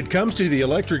 When it comes to the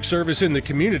electric service in the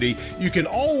community, you can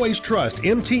always trust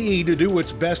MTE to do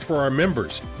what's best for our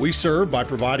members. We serve by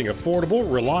providing affordable,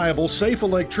 reliable, safe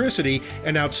electricity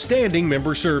and outstanding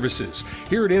member services.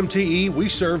 Here at MTE, we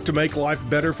serve to make life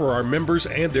better for our members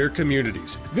and their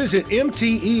communities. Visit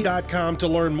MTE.com to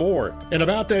learn more. And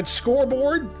about that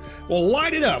scoreboard, well,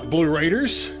 light it up, Blue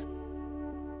Raiders.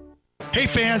 Hey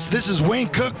fans, this is Wayne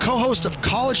Cook, co-host of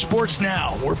College Sports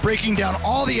Now. We're breaking down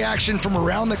all the action from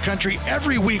around the country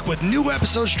every week with new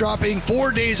episodes dropping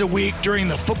 4 days a week during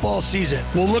the football season.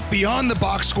 We'll look beyond the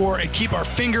box score and keep our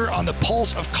finger on the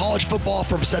pulse of college football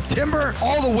from September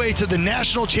all the way to the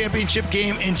national championship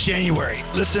game in January.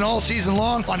 Listen all season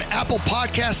long on Apple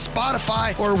Podcasts,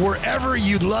 Spotify, or wherever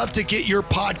you'd love to get your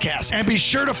podcasts. And be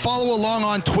sure to follow along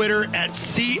on Twitter at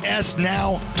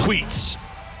CSNowTweets.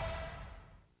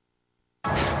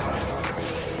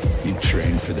 You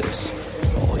trained for this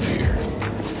all year.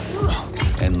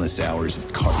 Endless hours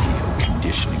of cardio,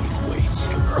 conditioning, and weights.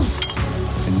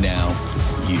 And now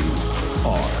you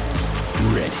are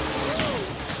ready.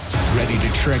 Ready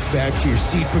to trek back to your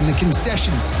seat from the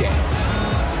concession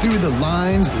stand. Through the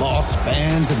lines, lost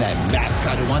fans, and that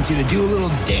mascot who wants you to do a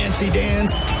little dancey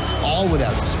dance, all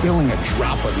without spilling a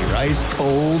drop of your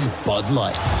ice-cold Bud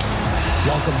Light.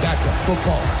 Welcome back to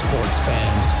football, sports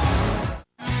fans.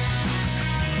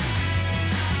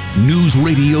 News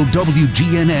Radio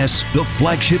WGNS, the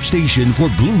flagship station for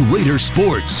Blue Raider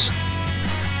sports.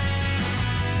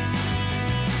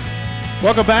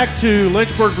 Welcome back to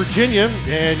Lynchburg, Virginia,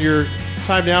 and your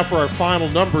time now for our final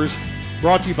numbers,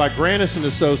 brought to you by Granis &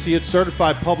 Associates,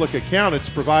 certified public accountants,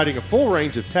 providing a full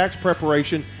range of tax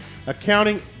preparation,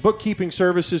 accounting, bookkeeping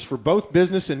services for both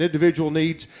business and individual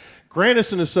needs.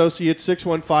 Granis & Associates,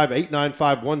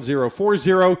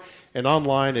 615-895-1040, and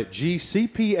online at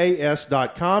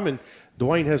gcpas.com. And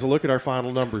Dwayne has a look at our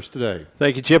final numbers today.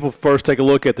 Thank you, Chip. We'll first take a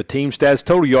look at the team stats.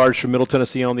 Total yards for Middle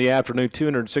Tennessee on the afternoon,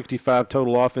 265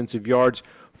 total offensive yards,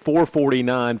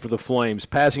 449 for the Flames.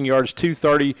 Passing yards,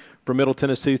 230 for Middle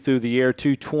Tennessee through the air,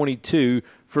 222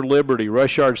 for Liberty.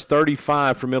 Rush yards,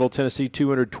 35 for Middle Tennessee,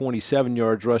 227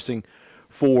 yards rushing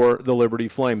for the Liberty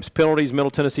Flames. Penalties,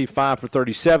 Middle Tennessee 5 for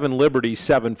 37, Liberty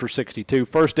 7 for 62.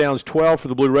 First downs, 12 for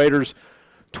the Blue Raiders,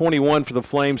 21 for the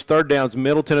Flames. Third downs,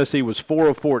 Middle Tennessee was 4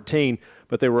 of 14,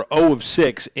 but they were 0 of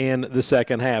 6 in the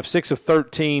second half. 6 of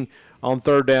 13 on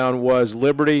third down was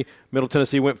Liberty. Middle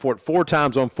Tennessee went for it 4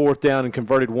 times on fourth down and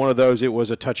converted one of those. It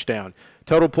was a touchdown.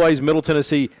 Total plays, Middle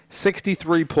Tennessee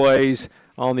 63 plays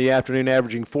on the afternoon,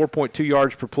 averaging 4.2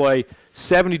 yards per play,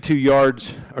 72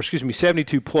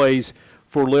 plays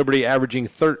for Liberty, averaging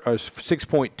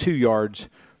 6.2 yards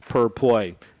per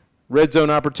play. Red zone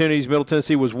opportunities, Middle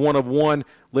Tennessee was 1 of 1,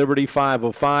 Liberty 5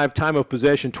 of 5. Time of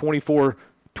possession,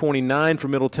 24-29 for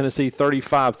Middle Tennessee,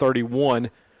 35-31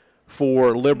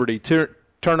 for Liberty.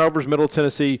 Turnovers, Middle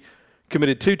Tennessee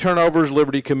committed 2 turnovers,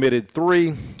 Liberty committed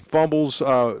 3. Fumbles,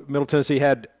 Middle Tennessee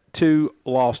had 2,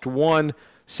 lost 1.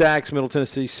 Sacks, Middle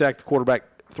Tennessee sacked the quarterback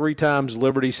 3 times,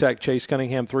 Liberty sacked Chase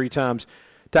Cunningham 3 times.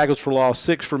 Tackles for loss,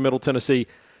 6 for Middle Tennessee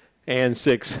and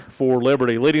 6 for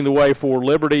Liberty. Leading the way for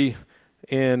Liberty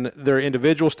in their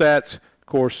individual stats, of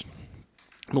course,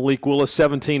 Malik Willis,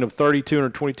 17 of 30,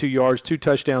 222 yards, 2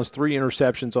 touchdowns, 3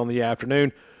 interceptions on the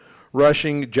afternoon.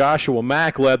 Rushing, Joshua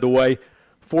Mack led the way,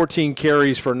 14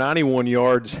 carries for 91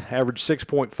 yards, averaged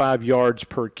 6.5 yards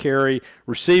per carry.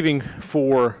 Receiving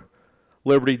for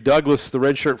Liberty, Douglas, the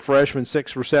redshirt freshman,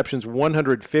 6 receptions,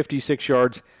 156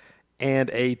 yards, and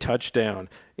a touchdown.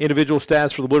 Individual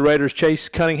stats for the Blue Raiders, Chase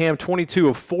Cunningham, 22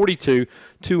 of 42,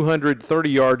 230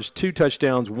 yards, 2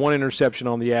 touchdowns, 1 interception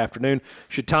on the afternoon.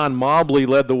 Shaitan Mobley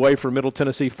led the way for Middle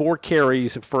Tennessee, 4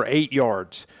 carries for 8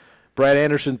 yards. Brad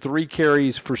Anderson, 3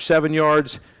 carries for 7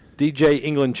 yards. DJ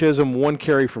England Chisholm, 1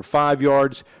 carry for 5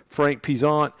 yards. Frank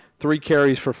Pizant, 3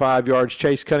 carries for 5 yards.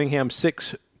 Chase Cunningham,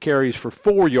 6 carries for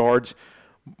 4 yards.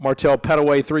 Martell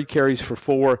Petaway, 3 carries for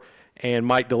 4. And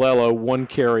Mike DeLello, 1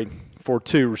 carry for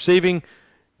 2. Receiving,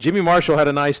 Jimmy Marshall had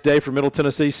a nice day for Middle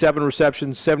Tennessee, 7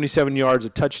 receptions, 77 yards, a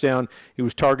touchdown. He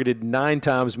was targeted 9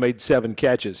 times, made 7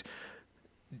 catches.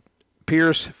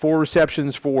 Pierce, 4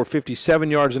 receptions for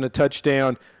 57 yards and a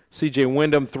touchdown. C.J.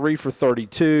 Wyndham, 3 for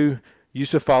 32.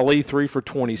 Yusuf Ali, 3 for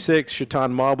 26.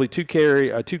 Shaitan Mobley, 2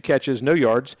 catches, no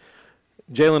yards.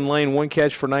 Jalen Lane, 1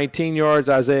 catch for 19 yards.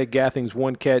 Isaiah Gathings,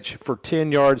 1 catch for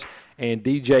 10 yards. And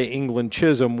DJ England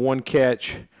Chisholm, 1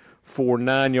 catch for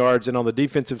 9 yards. And on the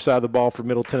defensive side of the ball for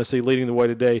Middle Tennessee, leading the way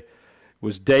today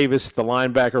was Davis, the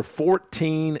linebacker,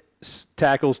 14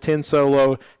 tackles, 10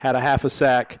 solo, had a half a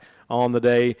sack on the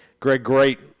day. Greg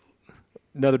Great,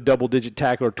 another double-digit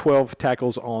tackler, 12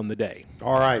 tackles on the day.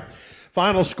 All right.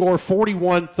 Final score,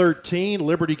 41-13.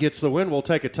 Liberty gets the win. We'll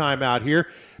take a timeout here.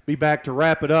 Be back to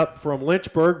wrap it up from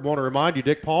Lynchburg. Want to remind you,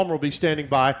 Dick Palmer will be standing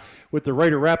by with the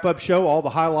Raider Wrap-Up Show, all the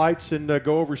highlights, and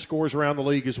go over scores around the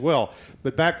league as well.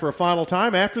 But back for a final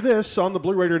time after this on the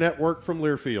Blue Raider Network from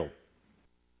Learfield.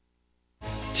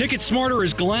 TicketSmarter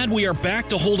is glad we are back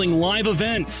to holding live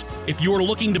events. If you are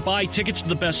looking to buy tickets to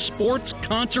the best sports,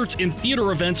 concerts, and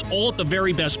theater events all at the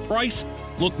very best price,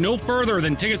 look no further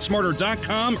than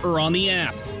TicketSmarter.com or on the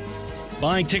app.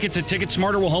 Buying tickets at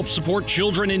TicketSmarter will help support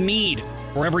children in need.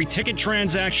 For every ticket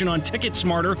transaction on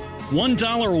TicketSmarter,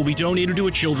 $1 will be donated to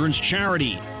a children's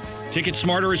charity.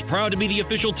 TicketSmarter is proud to be the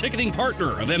official ticketing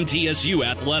partner of MTSU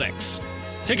Athletics.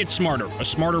 TicketSmarter, a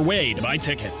smarter way to buy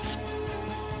tickets.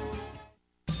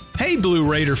 Hey Blue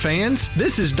Raider fans,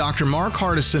 this is Dr. Mark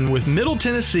Hardison with Middle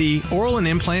Tennessee Oral and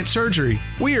Implant Surgery.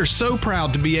 We are so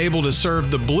proud to be able to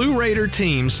serve the Blue Raider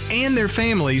teams and their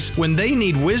families when they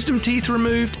need wisdom teeth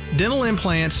removed, dental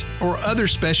implants, or other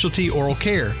specialty oral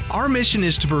care. Our mission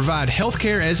is to provide health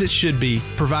care as it should be,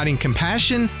 providing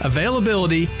compassion,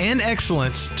 availability, and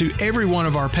excellence to every one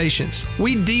of our patients.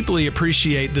 We deeply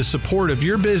appreciate the support of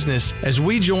your business as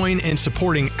we join in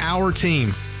supporting our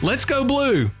team. Let's go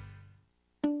Blue!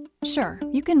 Sure,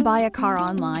 you can buy a car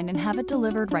online and have it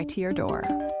delivered right to your door.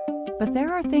 But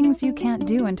there are things you can't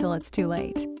do until it's too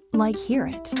late, like hear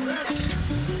it,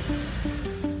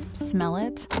 smell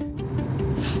it,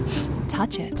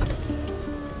 touch it,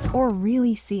 or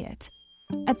really see it.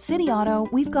 At City Auto,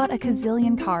 we've got a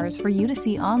gazillion cars for you to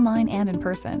see online and in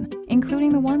person,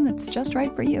 including the one that's just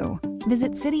right for you.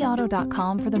 Visit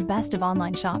cityauto.com for the best of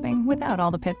online shopping without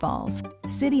all the pitfalls.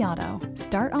 City Auto.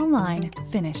 Start online,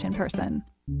 finish in person.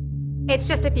 It's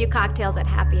just a few cocktails at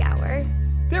happy hour.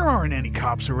 There aren't any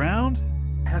cops around.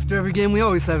 After every game, we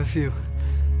always have a few.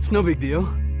 It's no big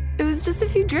deal. It was just a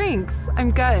few drinks.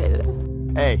 I'm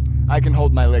good. Hey, I can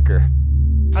hold my liquor.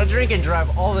 I drink and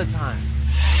drive all the time.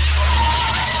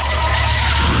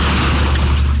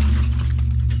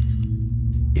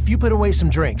 If you put away some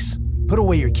drinks, put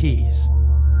away your keys.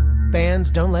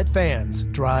 Fans don't let fans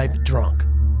drive drunk.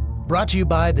 Brought to you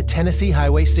by the Tennessee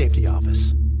Highway Safety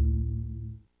Office.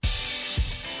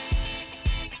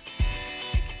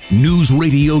 News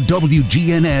Radio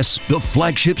WGNS, the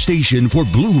flagship station for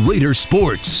Blue Raider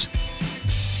sports.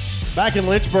 Back in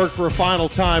Lynchburg for a final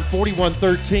time,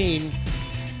 41-13.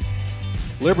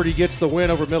 Liberty gets the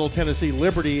win over Middle Tennessee.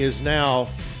 Liberty is now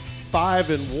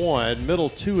 5-1, Middle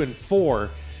 2-4.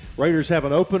 Raiders have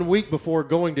an open week before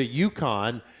going to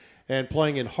UConn and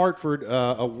playing in Hartford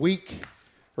a week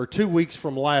or 2 weeks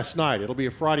from last night. It'll be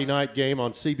a Friday night game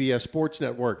on CBS Sports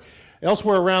Network.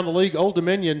 Elsewhere around the league, Old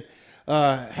Dominion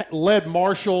led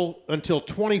Marshall until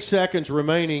 20 seconds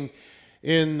remaining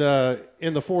in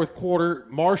the fourth quarter.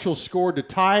 Marshall scored to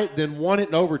tie it, then won it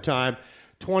in overtime,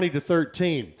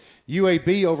 20-13.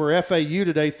 UAB over FAU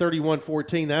today,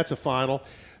 31-14. That's a final.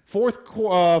 Fourth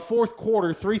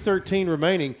quarter, 3:13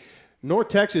 remaining. North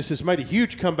Texas has made a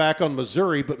huge comeback on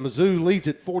Missouri, but Mizzou leads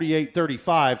at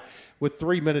 48-35 with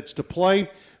 3 minutes to play.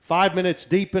 5 minutes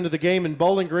deep into the game in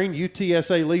Bowling Green,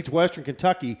 UTSA leads Western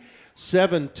Kentucky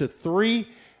 7-3.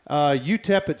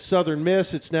 UTEP at Southern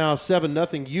Miss. It's now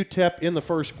 7-0 UTEP in the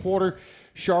first quarter.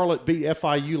 Charlotte beat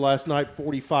FIU last night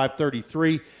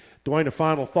 45-33. Dwayne, a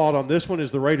final thought on this one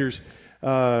is the Raiders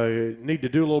need to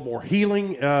do a little more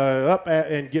healing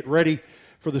and get ready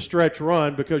for the stretch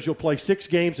run because you'll play 6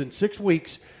 games in 6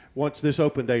 weeks once this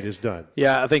open date is done.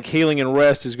 Yeah, I think healing and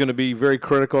rest is going to be very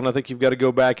critical, and I think you've got to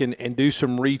go back and do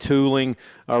some retooling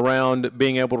around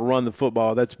being able to run the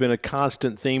football. That's been a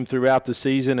constant theme throughout the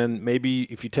season, and maybe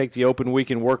if you take the open week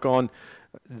and work on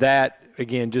that,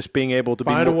 again, just being able to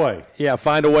find a way. Yeah,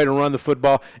 find a way to run the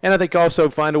football. And I think also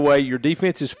find a way. Your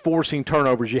defense is forcing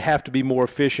turnovers. You have to be more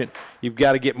efficient. You've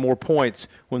got to get more points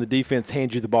when the defense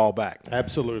hands you the ball back.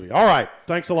 Absolutely. All right.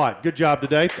 Thanks a lot. Good job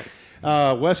today.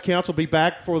 West Council will be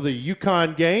back for the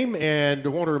UConn game. And I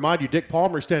want to remind you, Dick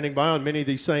Palmer standing by on many of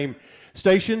these same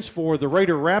stations for the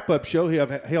Raider wrap-up show.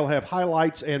 He'll have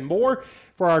highlights and more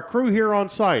for our crew here on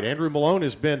site. Andrew Malone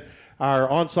has been our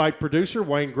on-site producer,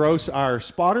 Wayne Gross, our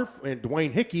spotter, and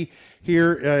Dwayne Hickey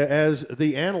here as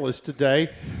the analyst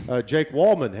today. Jake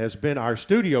Wallman has been our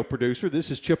studio producer. This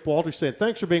is Chip Walters saying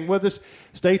thanks for being with us.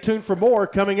 Stay tuned for more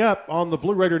coming up on the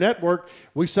Blue Raider Network.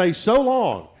 We say so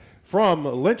long from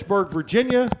Lynchburg,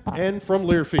 Virginia, and from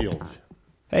Learfield.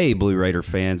 Hey, Blue Raider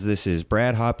fans. This is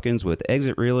Brad Hopkins with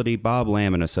Exit Realty Bob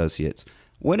Lamb & Associates.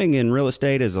 Winning in real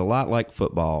estate is a lot like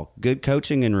football. Good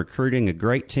coaching and recruiting a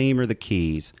great team are the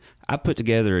keys. I've put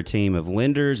together a team of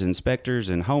lenders, inspectors,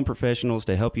 and home professionals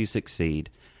to help you succeed.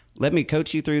 Let me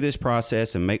coach you through this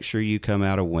process and make sure you come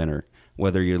out a winner.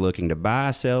 Whether you're looking to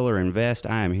buy, sell, or invest,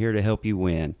 I am here to help you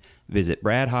win. Visit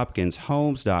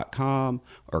BradHopkinsHomes.com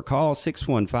or call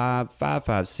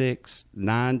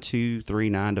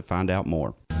 615-556-9239 to find out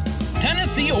more.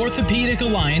 Tennessee Tennessee Orthopedic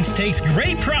Alliance takes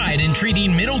great pride in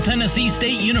treating Middle Tennessee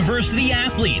State University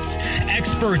athletes.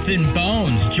 Experts in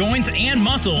bones, joints, and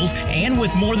muscles, and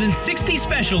with more than 60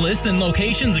 specialists in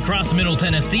locations across Middle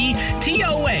Tennessee,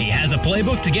 TOA has a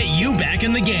playbook to get you back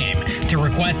in the game. To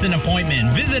request an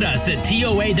appointment, visit us at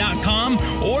TOA.com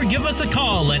or give us a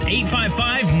call at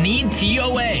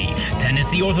 855-NEED-TOA.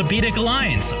 Tennessee Orthopedic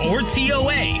Alliance, or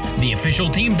TOA, the official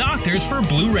team doctors for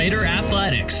Blue Raider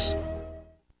Athletics.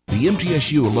 The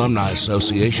MTSU Alumni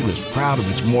Association is proud of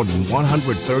its more than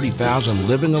 130,000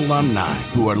 living alumni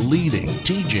who are leading,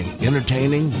 teaching,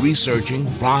 entertaining, researching,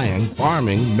 flying,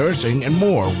 farming, nursing, and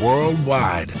more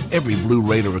worldwide. Every Blue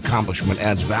Raider accomplishment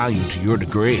adds value to your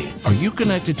degree. Are you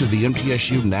connected to the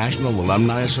MTSU National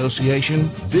Alumni Association?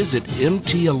 Visit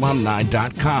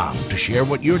mtalumni.com to share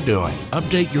what you're doing,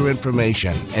 update your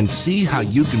information, and see how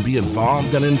you can be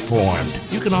involved and informed.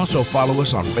 You can also follow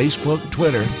us on Facebook,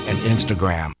 Twitter, and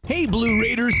Instagram. Hey Blue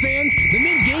Raiders fans, the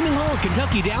Mint Gaming Hall at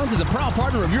Kentucky Downs is a proud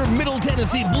partner of your Middle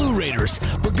Tennessee Blue Raiders.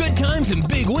 For good times and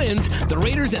big wins, the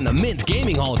Raiders and the Mint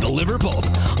Gaming Hall deliver both.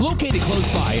 Located close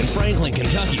by in Franklin,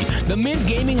 Kentucky, the Mint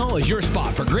Gaming Hall is your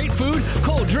spot for great food,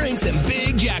 cold drinks, and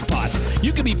big jackpots.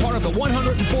 You can be part of the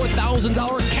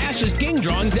 $104,000 Cash is King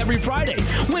drawings every Friday.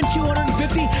 Win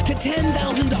 $250,000 to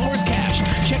 $10,000 cash.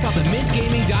 Check out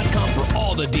themintgaming.com for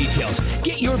all the details.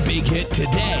 Get your big hit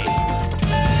today.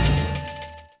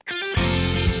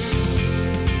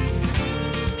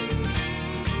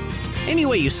 Any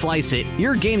way you slice it,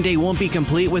 your game day won't be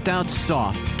complete without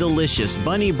soft, delicious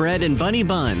Bunny bread and Bunny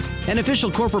buns, an official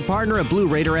corporate partner of Blue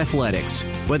Raider Athletics.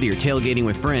 Whether you're tailgating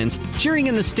with friends, cheering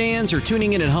in the stands, or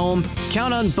tuning in at home,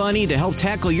 count on Bunny to help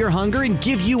tackle your hunger and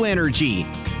give you energy.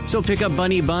 So pick up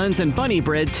Bunny buns and Bunny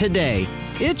bread today.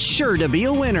 It's sure to be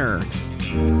a winner.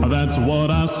 That's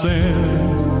what I said.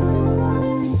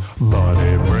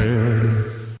 Bunny bread.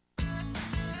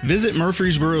 Visit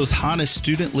Murfreesboro's hottest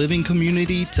student living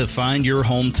community to find your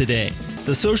home today.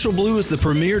 The Social Blue is the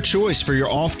premier choice for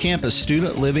your off-campus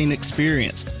student living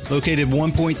experience. Located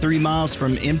 1.3 miles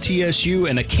from MTSU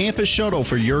and a campus shuttle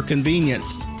for your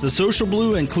convenience. The Social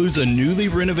Blue includes a newly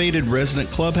renovated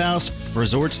resident clubhouse,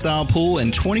 resort-style pool,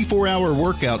 and 24-hour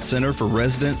workout center for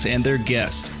residents and their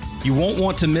guests. You won't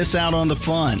want to miss out on the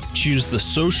fun. Choose the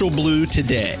Social Blue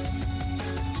today.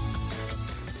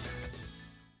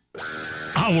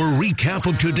 Our recap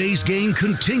of today's game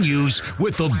continues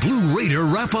with the Blue Raider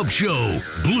Wrap-Up Show.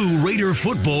 Blue Raider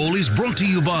football is brought to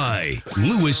you by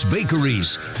Lewis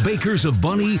Bakeries, bakers of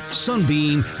Bunny,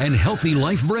 Sunbeam, and Healthy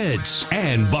Life Breads.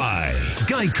 And by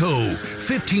Geico.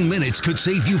 15 minutes could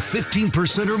save you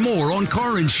 15% or more on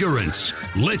car insurance.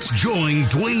 Let's join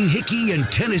Dwayne Hickey and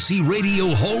Tennessee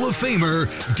Radio Hall of Famer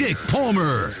Dick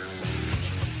Palmer.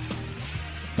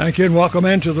 Thank you and welcome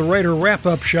into the Raider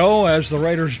Wrap-Up Show as the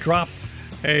Raiders drop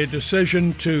a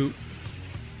decision to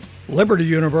Liberty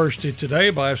University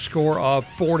today by a score of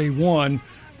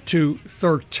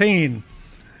 41-13.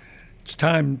 It's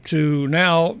time to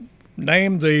now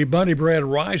name the Bunny Bread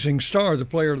Rising Star, the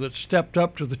player that stepped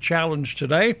up to the challenge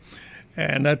today,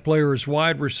 and that player is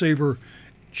wide receiver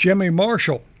Jimmy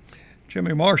Marshall.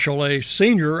 Jimmy Marshall, a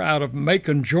senior out of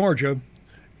Macon, Georgia,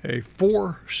 a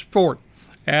four-sport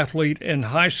athlete in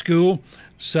high school,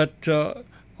 set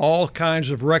all kinds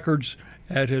of records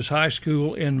at his high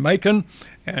school in Macon,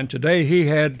 and today he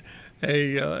had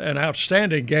an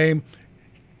outstanding game.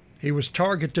 He was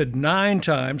targeted 9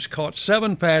 times, caught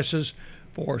 7 passes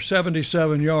for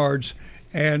 77 yards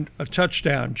and a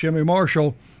touchdown. Jimmy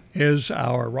Marshall is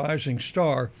our rising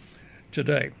star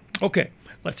today. Okay,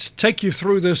 let's take you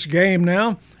through this game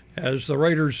now as the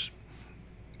Raiders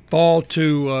fall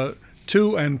to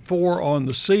 2-4 on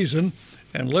the season,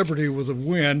 and Liberty with a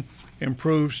win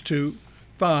improves to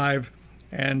 5-1.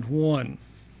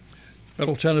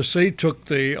 Middle Tennessee took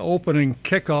the opening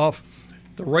kickoff.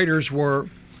 The Raiders were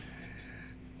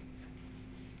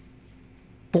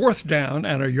 4th down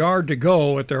and a yard to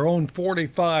go at their own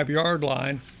 45-yard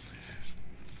line.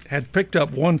 Had picked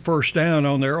up 1 first down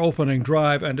on their opening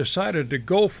drive and decided to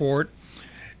go for it.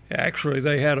 Actually,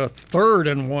 they had a 3rd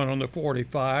and 1 on the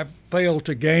 45, failed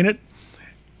to gain it.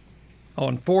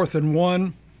 On 4th and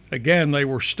 1, again, they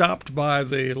were stopped by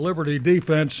the Liberty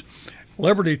defense.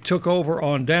 Liberty took over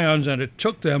on downs, and it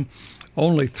took them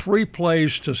only 3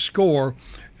 plays to score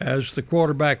as the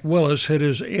quarterback Willis hit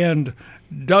his end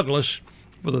Douglas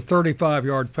with a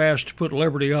 35-yard pass to put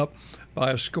Liberty up by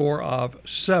a score of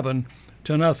 7-0.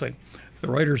 The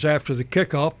Raiders, after the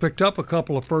kickoff, picked up a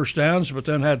couple of first downs, but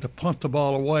then had to punt the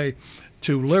ball away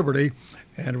to Liberty,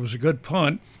 and it was a good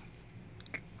punt.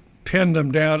 Pinned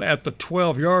them down at the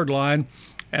 12-yard line,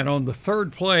 and on the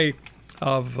 3rd play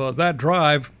of that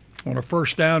drive, on a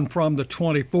first down from the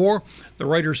 24. The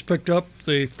Raiders picked up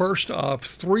the first of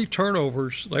 3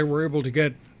 turnovers they were able to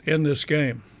get in this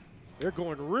game. They're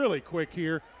going really quick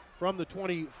here from the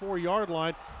 24-yard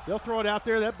line. They'll throw it out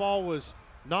there. That ball was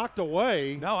knocked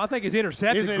away. No, I think it's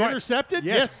intercepted. Is it intercepted?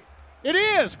 Yes. It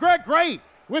is. Greg Great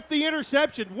with the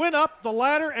interception. Went up the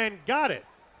ladder and got it.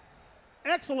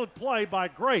 Excellent play by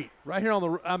Great. Right here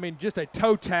just a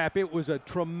toe tap. It was a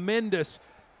tremendous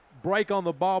break on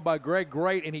the ball by Greg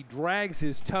Great, and he drags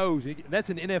his toes.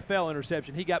 That's an NFL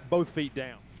interception. He got both feet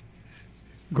down.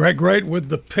 Greg Great with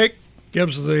the pick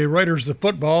gives the Raiders the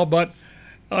football, but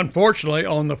unfortunately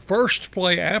on the first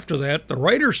play after that, the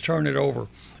Raiders turn it over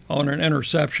on an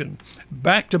interception.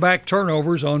 Back-to-back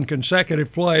turnovers on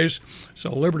consecutive plays,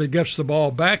 so Liberty gets the ball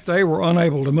back. They were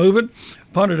unable to move it,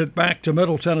 punted it back to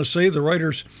Middle Tennessee. The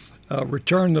Raiders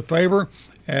returned the favor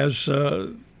as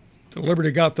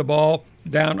Liberty got the ball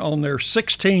down on their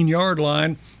 16-yard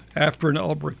line after an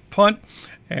Ulbrich punt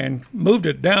and moved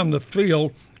it down the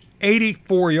field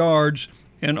 84 yards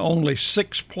in only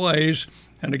 6 plays.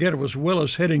 And again, it was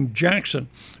Willis hitting Jackson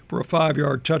for a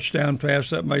 5-yard touchdown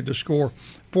pass that made the score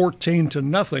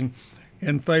 14-0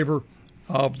 in favor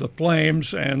of the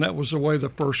Flames, and that was the way the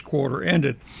first quarter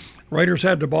ended. Raiders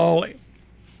had the ball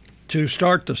to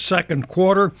start the second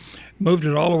quarter, moved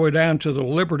it all the way down to the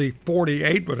Liberty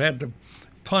 48, but had to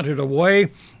punt it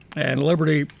away, and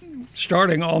Liberty,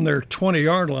 starting on their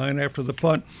 20-yard line after the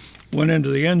punt went into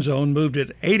the end zone, moved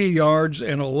it 80 yards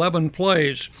in 11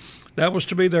 plays. That was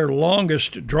to be their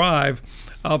longest drive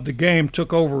of the game,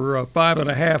 took over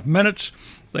 5.5 minutes.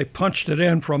 They punched it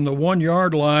in from the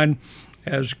 1-yard line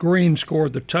as Green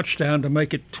scored the touchdown to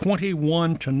make it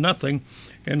 21-0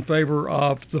 in favor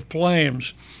of the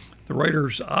Flames. The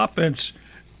Raiders' offense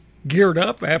geared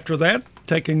up after that,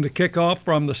 taking the kickoff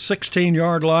from the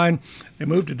 16-yard line. They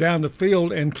moved it down the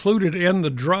field, included in the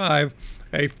drive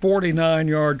a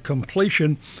 49-yard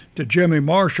completion to Jimmy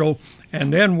Marshall,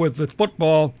 and then with the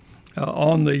football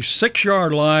on the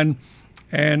 6-yard line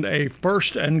and a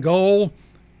 1st and goal,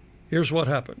 here's what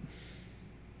happened.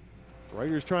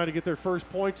 Raiders trying to get their first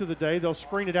points of the day. They'll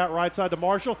screen it out right side to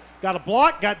Marshall. Got a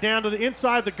block, got down to the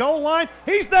inside the goal line.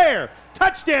 He's there.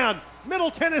 Touchdown, Middle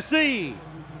Tennessee.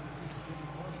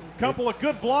 Couple of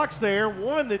good blocks there.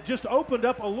 One that just opened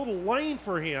up a little lane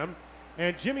for him,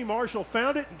 and Jimmy Marshall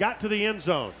found it and got to the end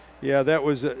zone. Yeah, that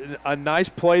was a nice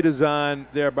play design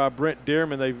there by Brent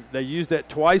Dearman. They used that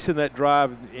twice in that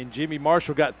drive, and Jimmy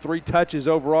Marshall got 3 touches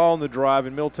overall in the drive,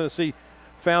 and Middle Tennessee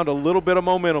found a little bit of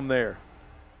momentum there.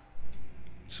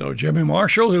 So Jimmy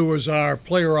Marshall, who was our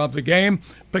player of the game,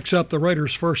 picks up the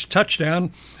Raiders' first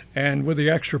touchdown, and with the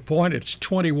extra point, it's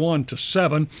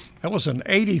 21-7. That was an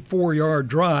 84-yard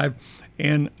drive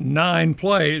in 9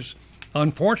 plays.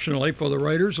 Unfortunately for the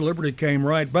Raiders, Liberty came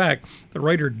right back. The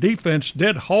Raider defense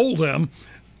did hold them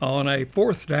on a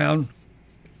 4th down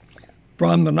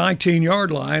from the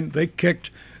 19-yard line. They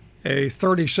kicked a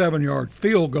 37-yard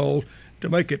field goal to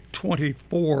make it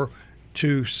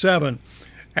 24-7.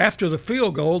 After the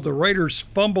field goal, the Raiders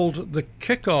fumbled the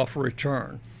kickoff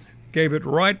return, gave it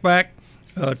right back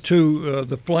to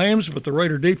the Flames, but the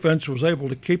Raider defense was able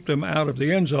to keep them out of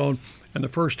the end zone, and the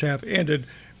first half ended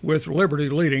with Liberty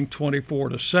leading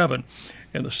 24-7.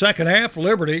 In the second half,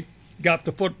 Liberty got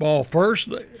the football first,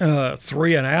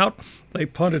 3 and out. They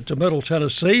punted to Middle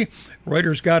Tennessee.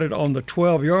 Raiders got it on the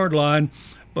 12-yard line,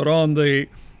 but on the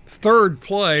 3rd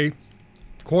play,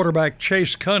 quarterback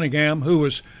Chase Cunningham, who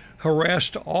was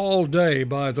harassed all day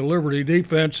by the Liberty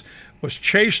defense, was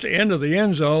chased into the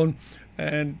end zone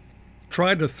and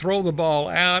tried to throw the ball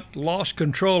out, lost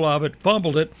control of it,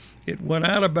 fumbled it. It went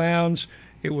out of bounds.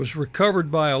 It was recovered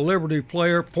by a Liberty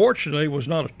player. Fortunately, it was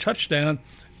not a touchdown.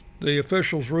 The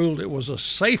officials ruled it was a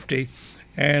safety,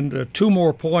 and 2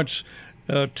 more points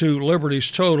to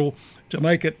Liberty's total to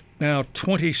make it now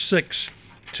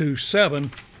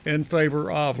 26-7 in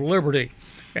favor of Liberty.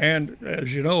 And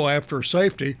as you know, after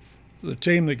safety, the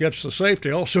team that gets the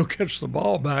safety also gets the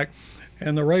ball back,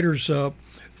 and the Raiders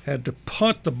had to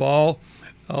punt the ball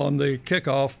on the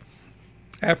kickoff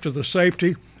after the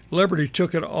safety. Liberty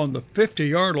took it on the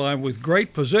 50-yard line with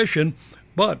great position,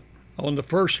 but on the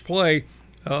first play,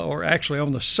 or actually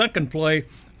on the second play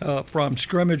from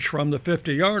scrimmage from the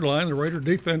 50-yard line, the Raider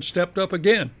defense stepped up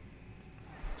again.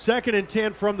 2nd and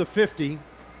 10 from the 50.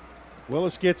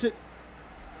 Willis gets it,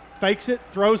 fakes it,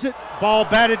 throws it, ball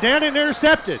batted down and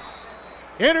intercepted.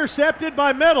 Intercepted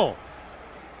by Middle.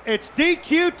 It's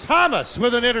DQ Thomas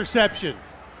with an interception.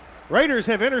 Raiders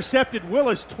have intercepted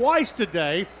Willis twice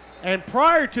today, and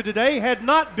prior to today had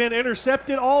not been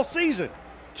intercepted all season.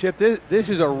 Chip, this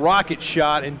is a rocket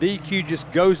shot, and DQ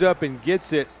just goes up and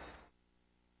gets it.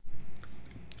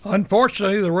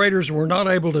 Unfortunately, the Raiders were not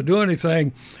able to do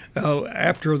anything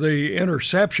after the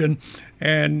interception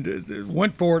and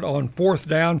went for it on 4th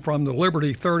down from the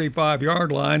Liberty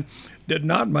 35-yard line. Did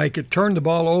not make it, turned the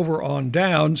ball over on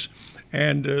downs,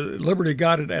 and Liberty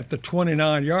got it at the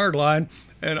 29-yard line.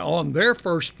 And on their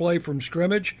first play from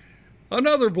scrimmage,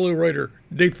 another Blue Raider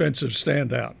defensive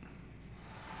standout.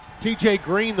 T.J.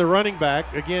 Green, the running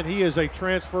back. Again, he is a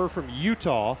transfer from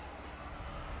Utah.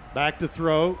 Back to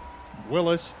throw.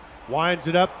 Willis winds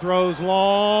it up, throws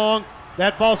long.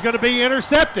 That ball's going to be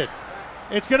intercepted.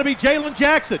 It's going to be Jalen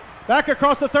Jackson. Back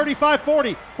across the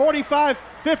 35-40,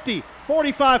 45-50,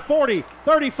 45-40,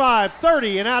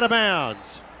 35-30, and out of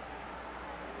bounds.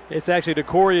 It's actually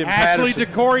DeCorian Patterson. Actually,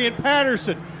 DeCorian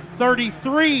Patterson,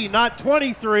 33, not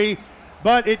 23,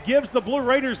 but it gives the Blue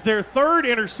Raiders their 3rd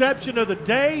interception of the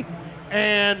day,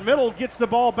 and Middle gets the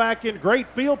ball back in great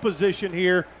field position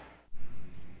here.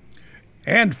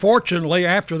 And fortunately,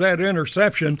 after that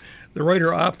interception, the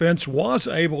Raider offense was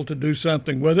able to do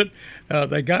something with it.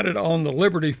 They got it on the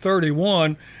Liberty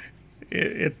 31.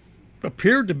 It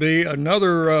appeared to be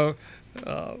another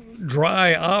dry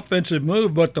offensive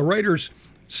move, but the Raiders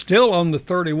still on the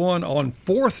 31 on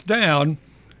 4th down.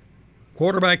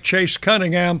 Quarterback Chase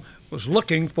Cunningham was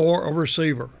looking for a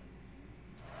receiver.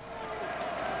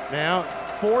 Now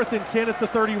 4th and 10 at the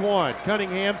 31.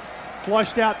 Cunningham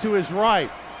flushed out to his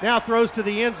right. Now throws to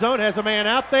the end zone, has a man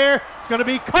out there. It's going to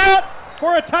be caught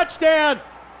for a touchdown.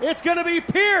 It's going to be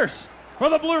Pierce for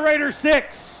the Blue Raiders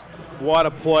 6. What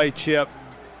a play, Chip.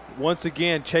 Once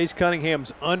again, Chase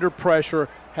Cunningham's under pressure,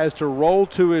 has to roll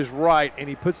to his right, and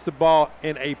he puts the ball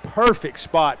in a perfect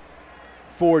spot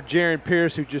for Jaron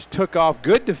Pierce, who just took off.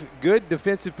 Good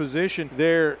defensive position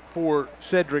there for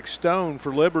Cedric Stone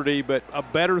for Liberty, but a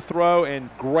better throw and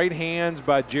great hands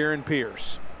by Jaron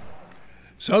Pierce.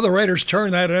 So the Raiders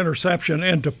turn that interception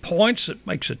into points. It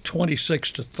makes it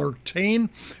 26-13.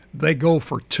 They go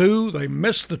for 2. They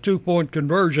miss the 2-point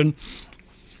conversion.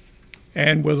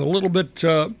 And with a little bit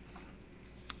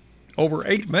over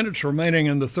 8 minutes remaining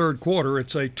in the third quarter,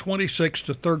 it's a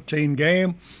 26-13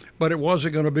 game. But it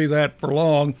wasn't going to be that for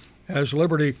long, as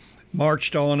Liberty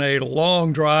marched on a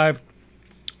long drive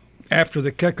after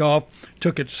the kickoff,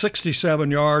 took it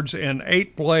 67 yards in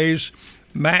 8 plays.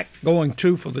 Mack going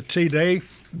 2 for the TD.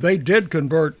 They did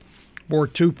convert for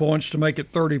 2 points to make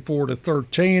it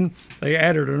 34-13. They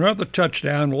added another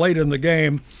touchdown late in the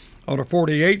game on a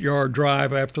 48-yard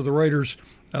drive after the Raiders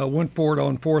went for it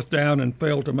on 4th down and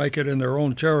failed to make it in their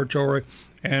own territory.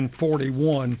 And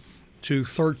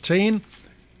 41-13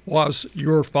 was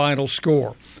your final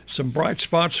score. Some bright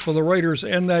spots for the Raiders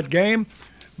in that game,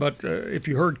 but if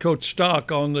you heard Coach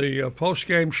Stock on the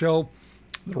post-game show,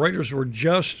 the Raiders were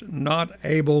just not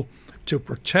able to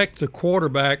protect the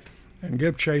quarterback and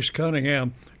give Chase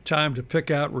Cunningham time to pick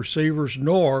out receivers,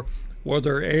 nor were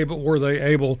they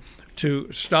able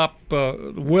to stop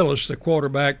Willis, the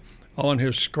quarterback, on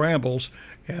his scrambles.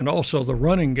 And also the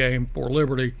running game for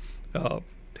Liberty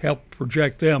helped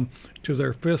project them to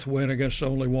their 5th win against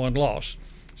only 1 loss.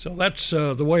 So that's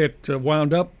the way it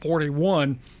wound up,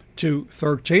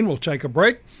 41-13. We'll take a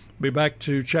break. Be back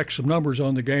to check some numbers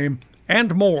on the game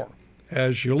and more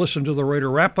as you listen to the Raider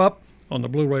Wrap-Up on the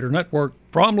Blue Raider Network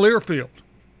from Learfield.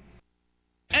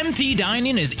 MT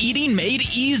Dining is eating made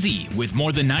easy. With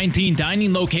more than 19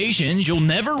 dining locations, you'll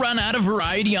never run out of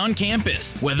variety on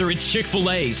campus. Whether it's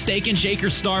Chick-fil-A, Steak and Shake, or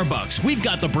Starbucks, we've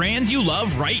got the brands you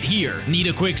love right here. Need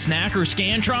a quick snack or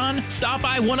Scantron? Stop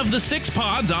by one of the 6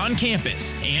 pods on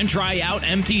campus and try out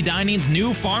MT Dining's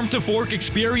new Farm to Fork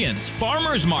experience.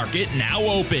 Farmers Market now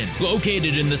open.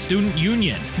 Located in the Student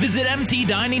Union. Visit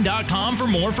mtdining.com for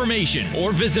more information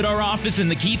or visit our office in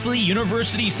the Keithley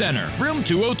University Center, room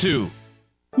 202.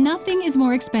 Nothing is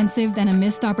more expensive than a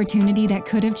missed opportunity that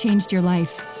could have changed your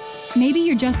life. Maybe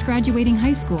you're just graduating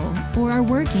high school, or are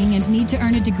working and need to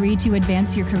earn a degree to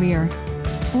advance your career.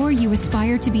 Or you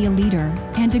aspire to be a leader,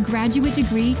 and a graduate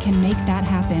degree can make that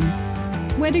happen.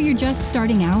 Whether you're just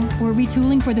starting out or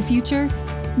retooling for the future,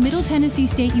 Middle Tennessee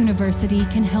State University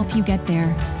can help you get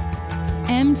there.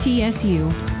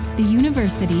 MTSU, the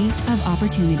University of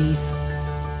Opportunities.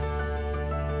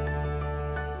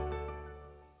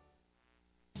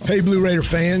 Hey Blue Raider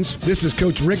fans, this is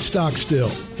Coach Rick Stockstill.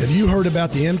 Have you heard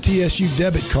about the MTSU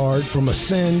debit card from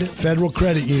Ascend Federal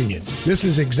Credit Union? This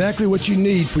is exactly what you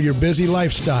need for your busy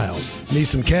lifestyle. Need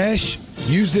some cash?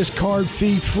 Use this card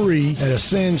fee-free at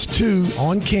Ascend's 2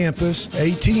 on-campus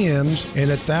ATMs and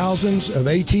at thousands of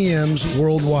ATMs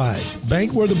worldwide.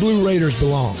 Bank where the Blue Raiders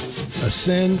belong.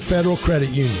 Ascend Federal Credit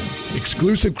Union,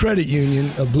 exclusive credit union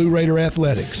of Blue Raider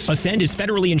Athletics. Ascend is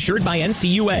federally insured by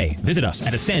NCUA. Visit us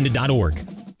at ascend.org.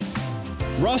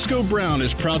 Roscoe Brown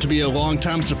is proud to be a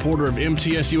longtime supporter of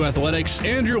MTSU athletics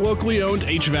and your locally owned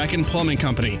HVAC and plumbing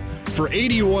company. For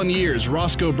 81 years,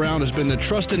 Roscoe Brown has been the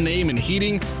trusted name in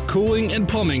heating, cooling, and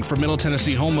plumbing for Middle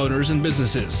Tennessee homeowners and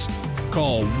businesses.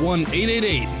 Call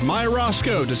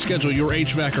 1-888-MY-ROSCOE to schedule your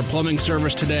HVAC or plumbing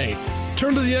service today.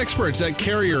 Turn to the experts at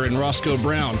Carrier and Roscoe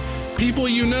Brown. People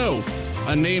you know,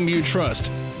 a name you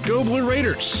trust. Go Blue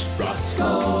Raiders!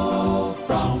 Roscoe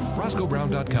Brown.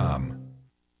 RoscoeBrown.com.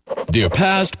 Dear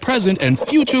past, present, and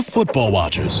future football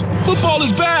watchers, football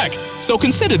is back! So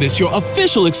consider this your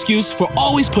official excuse for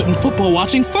always putting football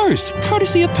watching first,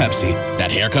 courtesy of Pepsi.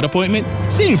 That haircut appointment?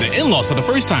 Seeing the in-laws for the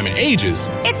first time in ages?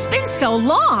 It's been so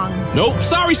long! Nope,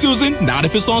 sorry Susan, not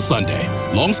if it's on Sunday.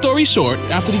 Long story short,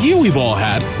 after the year we've all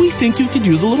had, we think you could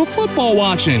use a little football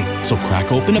watching. So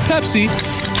crack open a Pepsi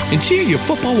and cheer your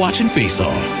football watching face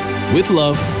off. With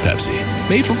love, Pepsi.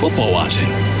 Made for football watching.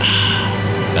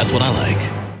 That's what I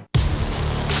like.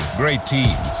 Great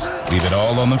teams leave it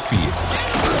all on the field.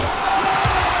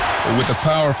 But with the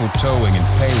powerful towing and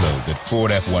payload that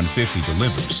Ford F-150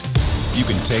 delivers, you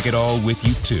can take it all with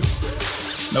you, too.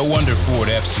 No wonder Ford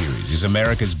F-Series is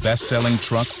America's best-selling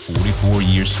truck 44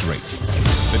 years straight.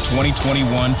 The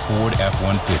 2021 Ford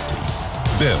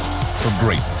F-150. Built for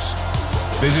greatness.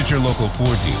 Visit your local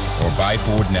Ford dealer or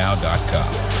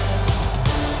buyfordnow.com.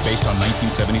 Based on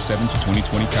 1977 to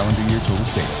 2020 calendar year total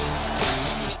sales.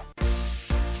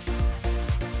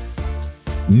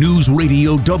 News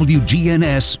Radio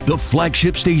WGNS, the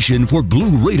flagship station for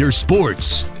Blue Raider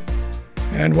sports.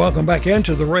 And welcome back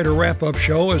into the Raider Wrap-Up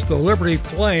Show as the Liberty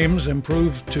Flames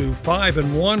improved to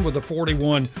 5-1 with a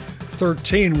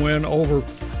 41-13 win over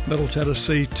Middle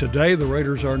Tennessee today. The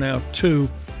Raiders are now 2-4.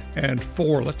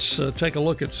 Let's take a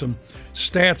look at some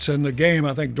stats in the game.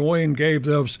 I think Dwayne gave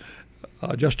those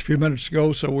just a few minutes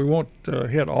ago, so we won't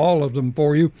hit all of them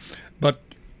for you. But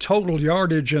total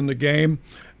yardage in the game,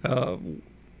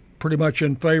 pretty much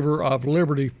in favor of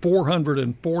Liberty,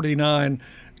 449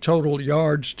 total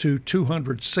yards to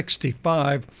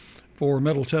 265 for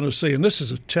Middle Tennessee. And this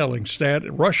is a telling stat.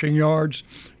 Rushing yards,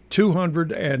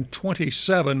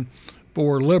 227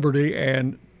 for Liberty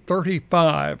and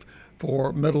 35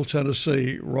 for Middle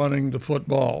Tennessee running the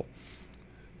football.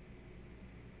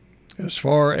 As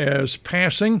far as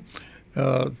passing,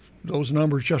 those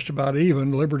numbers just about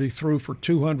even. Liberty threw for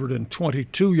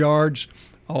 222 yards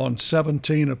on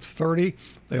 17 of 30.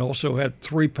 They also had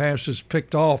 3 passes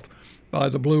picked off by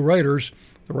the Blue Raiders.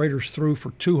 The Raiders threw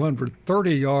for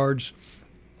 230 yards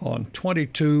on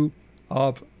 22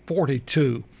 of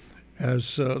 42,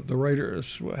 as the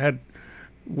Raiders had,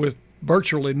 with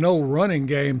virtually no running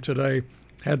game today,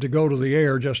 had to go to the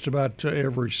air just about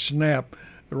every snap.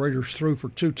 The Raiders threw for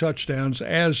 2 touchdowns,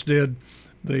 as did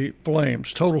the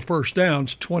Flames. Total first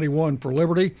downs, 21 for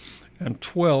Liberty and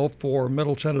 12 for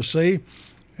Middle Tennessee.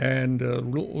 And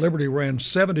Liberty ran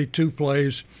 72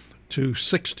 plays to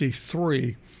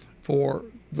 63 for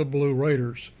the Blue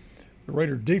Raiders. The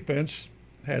Raider defense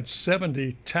had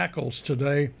 70 tackles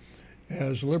today,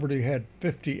 as Liberty had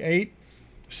 58.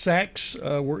 Sacks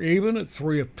were even at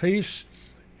 3 apiece.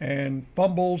 And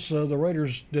fumbles, the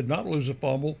Raiders did not lose a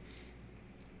fumble.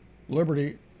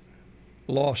 Liberty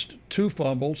lost 2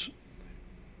 fumbles.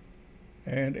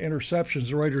 And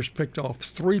interceptions, the Raiders picked off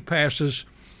 3 passes,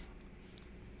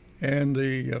 and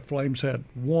the Flames had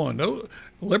 1.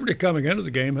 Liberty, coming into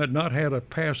the game, had not had a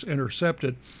pass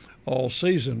intercepted all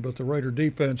season, but the Raider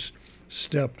defense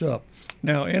stepped up.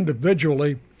 Now,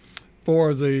 individually,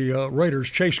 for the Raiders,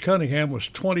 Chase Cunningham was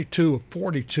 22 of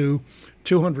 42,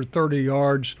 230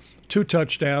 yards, 2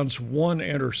 touchdowns, 1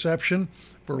 interception.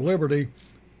 For Liberty,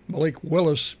 Malik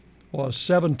Willis was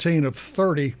 17 of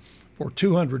 30 for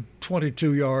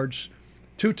 222 yards,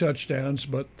 2 touchdowns,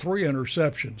 but 3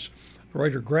 interceptions. The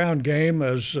Raider ground game,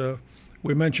 as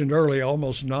we mentioned earlier,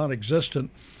 almost non-existent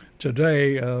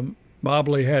today.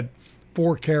 Mobley had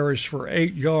 4 carries for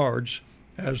 8 yards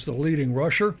as the leading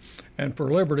rusher. And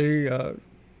for Liberty,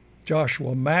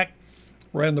 Joshua Mack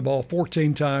ran the ball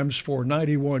 14 times for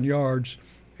 91 yards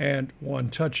and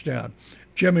 1 touchdown.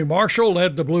 Jimmy Marshall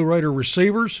led the Blue Raider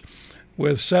receivers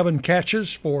with 7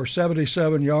 catches for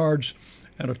 77 yards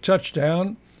and a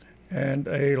touchdown and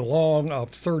a long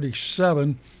of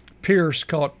 37. Pierce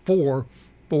caught 4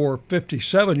 for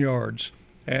 57 yards,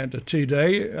 and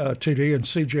TD and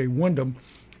C.J. Wyndham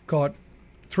caught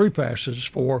 3 passes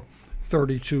for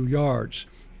 32 yards.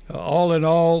 All in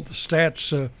all, the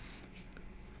stats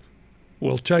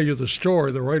will tell you the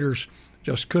story. The Raiders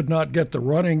just could not get the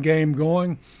running game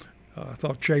going. I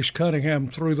thought Chase Cunningham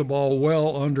threw the ball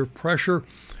well under pressure,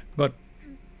 but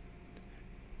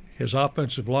his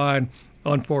offensive line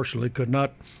unfortunately could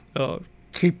not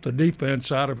keep the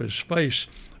defense out of his face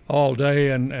all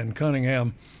day, and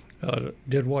Cunningham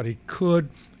did what he could.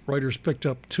 Raiders picked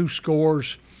up 2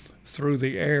 scores through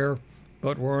the air,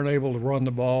 but weren't able to run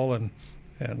the ball, and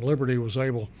Liberty was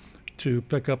able to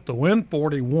pick up the win,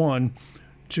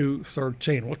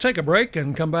 41-13. We'll take a break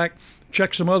and come back,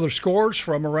 check some other scores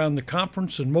from around the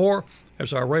conference and more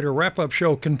as our Raider wrap-up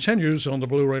show continues on the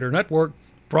Blue Raider Network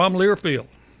from Learfield.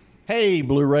 Hey,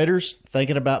 Blue Raiders,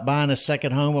 thinking about buying a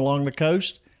second home along the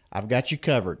coast? I've got you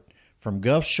covered. From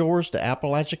Gulf Shores to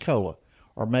Apalachicola,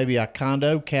 or maybe a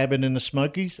condo cabin in the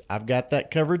Smokies, I've got that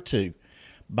covered too.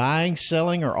 Buying,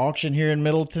 selling, or auction here in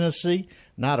Middle Tennessee,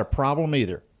 not a problem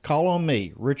either. Call on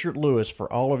me, Richard Lewis,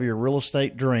 for all of your real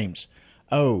estate dreams.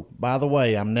 Oh, by the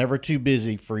way, I'm never too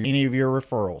busy for any of your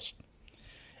referrals.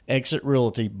 Exit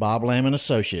Realty, Bob Lamb &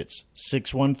 Associates,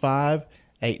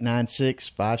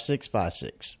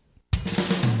 615-896-5656.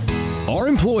 Our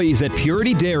employees at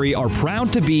Purity Dairy are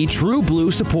proud to be true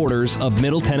blue supporters of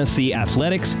Middle Tennessee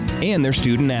athletics and their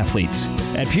student athletes.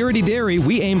 At Purity Dairy,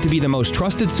 we aim to be the most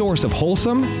trusted source of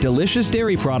wholesome, delicious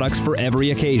dairy products for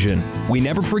every occasion. We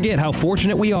never forget how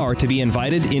fortunate we are to be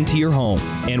invited into your home,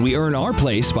 and we earn our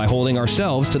place by holding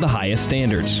ourselves to the highest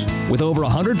standards. With over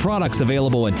 100 products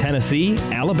available in Tennessee,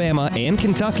 Alabama, and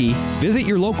Kentucky, visit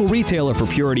your local retailer for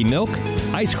Purity milk,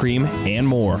 ice cream, and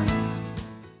more.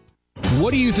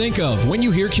 What do you think of when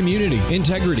you hear community,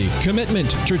 integrity,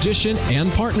 commitment, tradition, and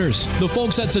partners? The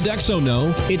folks at Sodexo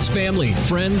know it's family,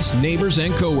 friends, neighbors,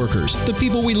 and coworkers. The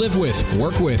people we live with,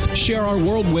 work with, share our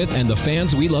world with, and the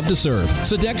fans we love to serve.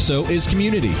 Sodexo is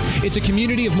community. It's a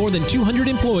community of more than 200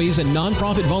 employees and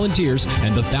nonprofit volunteers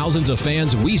and the thousands of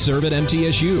fans we serve at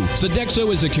MTSU.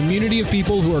 Sodexo is a community of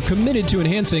people who are committed to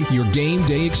enhancing your game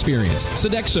day experience.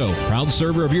 Sodexo, proud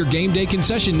server of your game day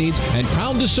concession needs and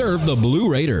proud to serve the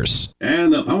Blue Raiders.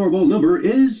 And the Powerball number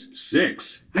is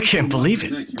 6. I can't believe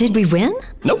it. Did we win?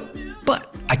 Nope.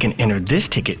 But I can enter this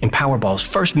ticket in Powerball's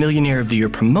first Millionaire of the Year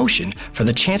promotion for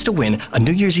the chance to win a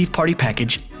New Year's Eve party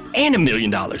package and $1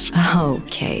 million.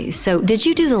 Okay, so did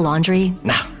you do the laundry?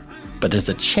 No, but there's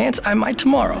a chance I might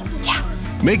tomorrow. Yeah.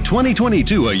 Make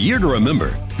 2022 a year to remember.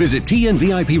 Visit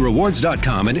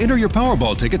TNVIPRewards.com and enter your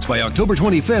Powerball tickets by October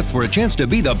 25th for a chance to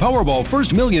be the Powerball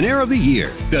First Millionaire of the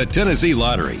Year. The Tennessee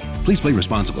Lottery. Please play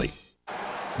responsibly.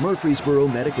 Murfreesboro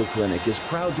Medical Clinic is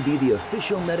proud to be the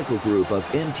official medical group of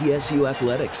MTSU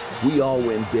Athletics. We all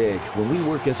win big when we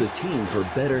work as a team for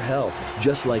better health.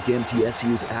 Just like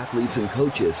MTSU's athletes and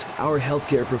coaches, our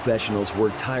healthcare professionals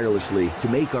work tirelessly to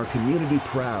make our community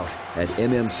proud. At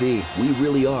MMC, we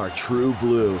really are true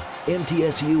blue.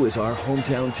 MTSU is our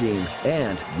hometown team,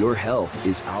 and your health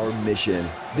is our mission.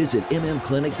 Visit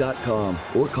mmclinic.com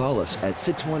or call us at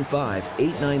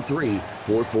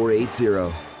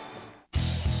 615-893-4480.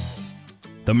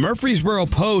 The Murfreesboro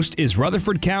Post is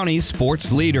Rutherford County's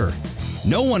sports leader.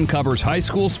 No one covers high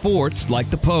school sports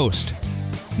like the Post.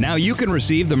 Now you can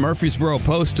receive the Murfreesboro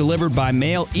Post delivered by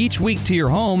mail each week to your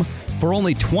home for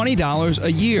only $20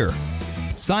 a year.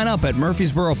 Sign up at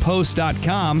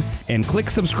murfreesboropost.com and click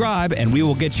subscribe, and we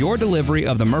will get your delivery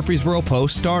of the Murfreesboro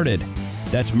Post started.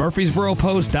 That's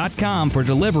murfreesboropost.com for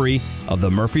delivery of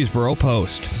the Murfreesboro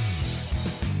Post.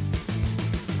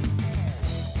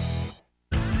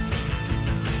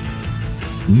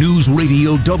 News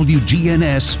Radio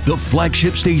WGNS, the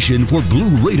flagship station for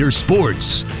Blue Raider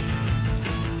sports.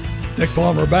 Nick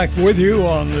Palmer back with you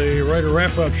on the Raider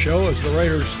Wrap-Up Show as the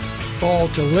Raiders fall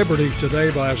to Liberty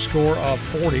today by a score of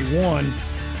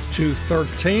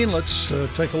 41-13. Let's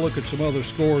take a look at some other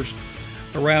scores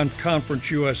around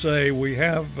Conference USA. We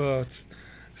have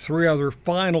 3 other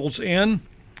finals in.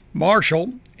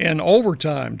 Marshall, in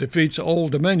overtime, defeats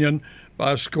Old Dominion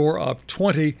by a score of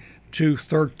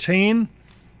 20-13.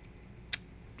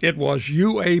 It was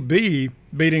UAB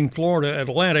beating Florida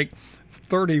Atlantic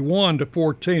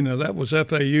 31-14. Now, that was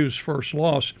FAU's first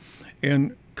loss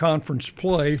in conference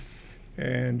play,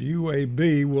 and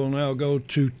UAB will now go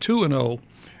to 2-0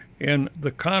 in the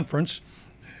conference.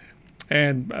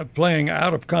 And playing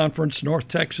out of conference, North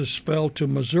Texas fell to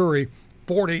Missouri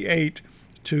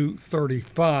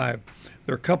 48-35.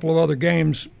 There are a couple of other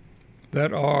games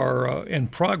that are in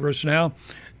progress now.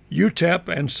 UTEP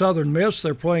and Southern Miss,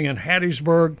 they're playing in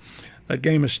Hattiesburg. That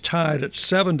game is tied at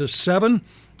 7-7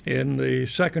 in the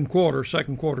second quarter.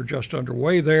 Second quarter just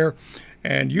underway there.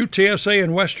 And UTSA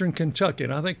and Western Kentucky.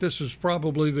 And I think this is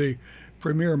probably the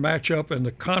premier matchup in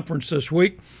the conference this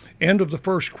week. End of the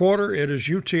first quarter, it is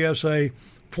UTSA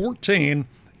 14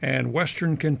 and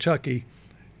Western Kentucky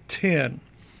 10.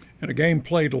 In a game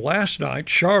played last night,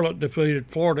 Charlotte defeated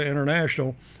Florida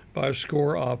International by a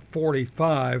score of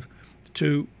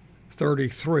 45-34.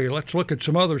 33. Let's look at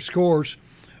some other scores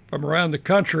from around the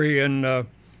country in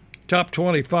top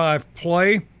 25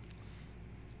 play.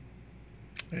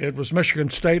 It was Michigan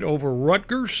State over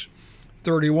Rutgers,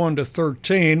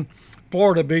 31-13.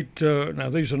 Florida beat, now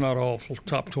these are not all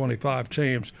top 25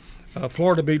 teams.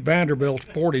 Florida beat Vanderbilt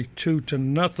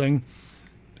 42-0.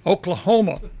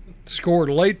 Oklahoma scored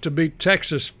late to beat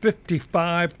Texas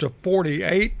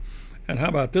 55-48. And how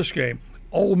about this game?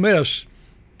 Ole Miss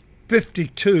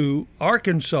 52,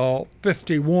 Arkansas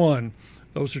 51.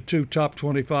 Those are two top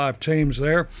 25 teams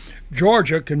there.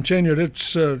 Georgia continued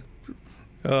its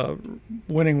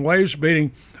winning ways,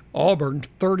 beating Auburn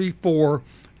 34-10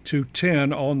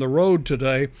 on the road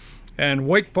today. And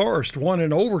Wake Forest won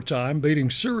in overtime, beating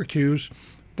Syracuse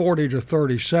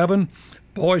 40-37.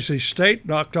 Boise State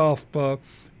knocked off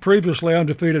previously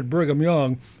undefeated Brigham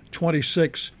Young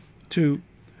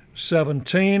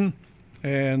 26-17.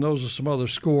 And those are some other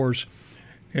scores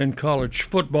in college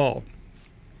football.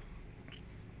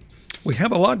 We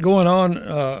have a lot going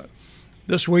on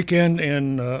this weekend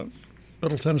in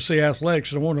Middle Tennessee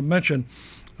athletics, and I want to mention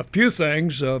a few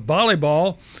things.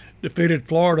 Volleyball defeated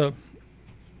Florida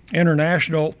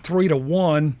International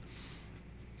 3-1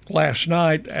 last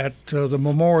night at the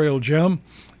Memorial Gym,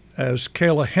 as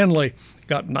Kayla Henley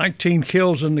got 19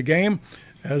 kills in the game,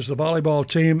 as the volleyball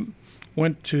team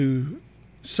went to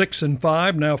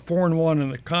 6-5, now 4-1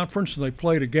 in the conference, and they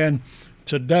played again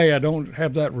today. I don't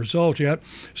have that result yet.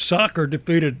 Soccer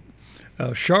defeated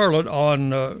Charlotte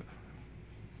on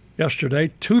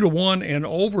yesterday 2-1 in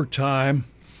overtime,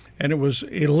 and it was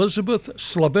Elizabeth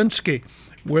Slavinsky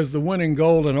with the winning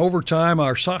goal in overtime.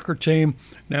 Our soccer team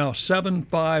now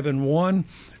 7-5-1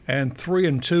 and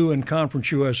 3-2 in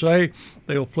Conference USA.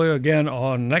 They'll play again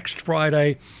on next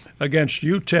Friday against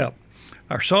UTEP.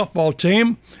 Our softball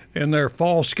team in their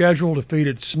fall schedule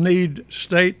defeated Snead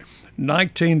State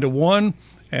 19-1,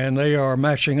 and they are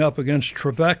matching up against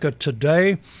Trevecca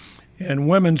today. In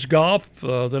women's golf,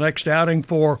 the next outing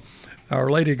for our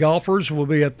lady golfers will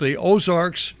be at the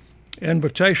Ozarks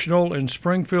Invitational in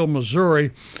Springfield,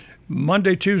 Missouri,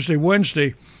 Monday, Tuesday,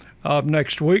 Wednesday of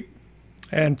next week.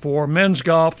 And for men's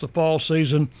golf, the fall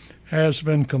season has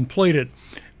been completed.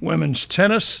 Women's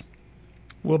tennis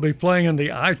will be playing in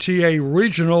the ITA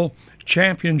Regional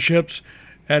Championships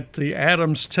at the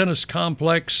Adams Tennis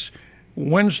Complex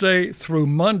Wednesday through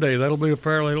Monday. That'll be a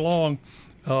fairly long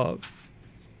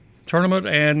tournament,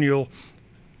 and you'll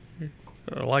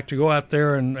like to go out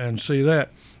there and see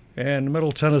that. And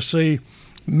Middle Tennessee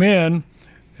men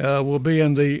will be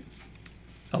in the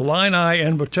Illini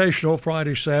Invitational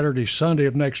Friday, Saturday, Sunday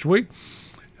of next week.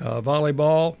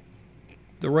 Volleyball,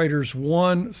 the Raiders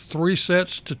won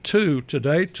 3-2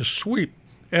 today to sweep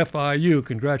FIU.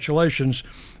 Congratulations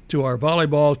to our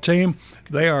volleyball team.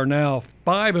 They are now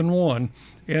 5-1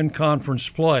 in conference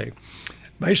play.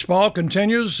 Baseball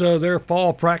continues their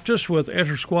fall practice with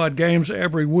inter-squad games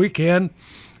every weekend.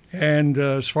 And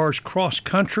as far as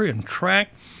cross-country and track,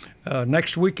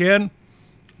 next weekend,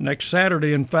 next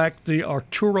Saturday, in fact, the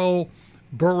Arturo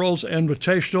Burroughs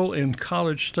Invitational in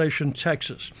College Station,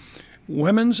 Texas.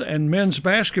 Women's and men's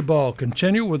basketball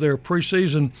continue with their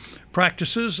preseason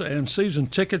practices, and season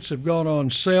tickets have gone on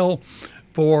sale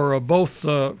for both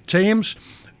teams.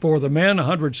 For the men,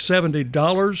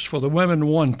 $170. For the women,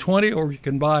 $120. Or you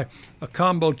can buy a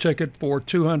combo ticket for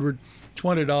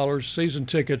 $220. Season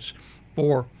tickets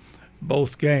for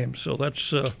both games. So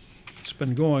that's it's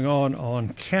been going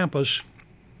on campus.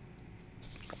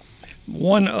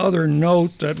 One other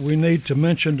note that we need to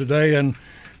mention today, and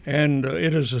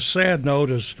it is a sad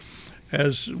note,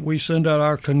 as we send out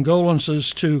our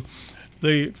condolences to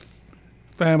the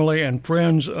family and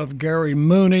friends of Gary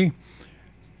Mooney,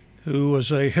 who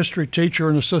was a history teacher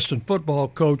and assistant football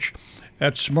coach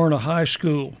at Smyrna High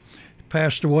School. He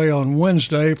passed away on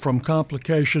Wednesday from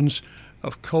complications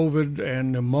of COVID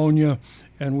and pneumonia,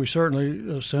 and we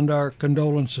certainly send our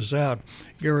condolences out.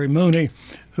 Gary Mooney,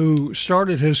 who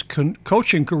started his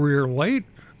coaching career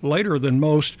later than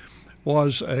most,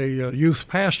 was a youth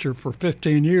pastor for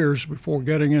 15 years before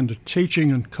getting into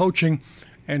teaching and coaching,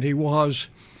 and he was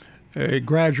a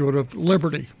graduate of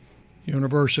Liberty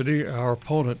University, our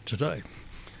opponent today.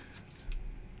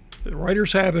 The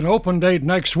Raiders have an open date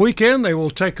next weekend. They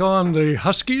will take on the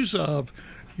Huskies of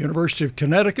University of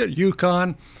Connecticut.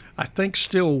 UConn, I think,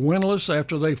 still winless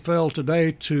after they fell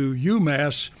today to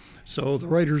UMass. So the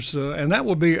Raiders, and that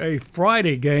will be a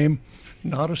Friday game,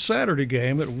 not a Saturday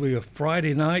game. It will be a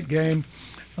Friday night game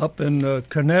up in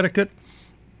Connecticut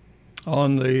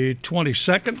on the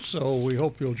 22nd. So we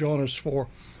hope you'll join us for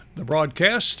the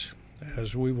broadcast,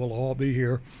 as we will all be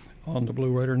here on the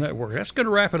Blue Raider Network. That's going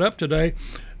to wrap it up today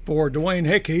for Dwayne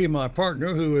Hickey, my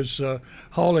partner, who is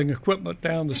hauling equipment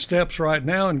down the steps right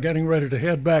now and getting ready to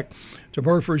head back to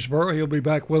Murfreesboro. He'll be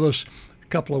back with us a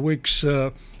couple of weeks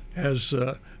as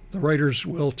the Raiders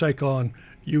will take on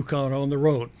UConn on the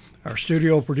road. Our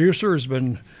studio producer has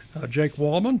been Jake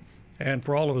Wallman, and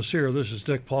for all of us here, this is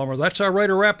Dick Palmer. That's our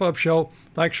Raider Wrap-Up Show.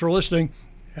 Thanks for listening,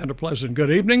 and a pleasant good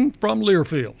evening from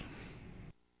Learfield.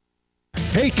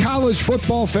 Hey, college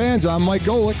football fans, I'm Mike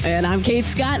Golick. And I'm Kate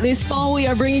Scott. This fall, we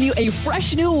are bringing you a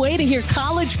fresh new way to hear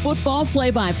college football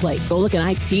play-by-play. Golick and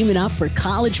I teaming up for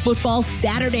College Football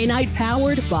Saturday Night,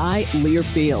 powered by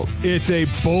Learfield. It's a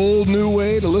bold new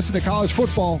way to listen to college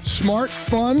football. Smart,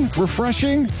 fun,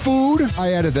 refreshing, food.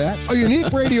 I added that. A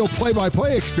unique radio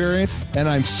play-by-play experience, and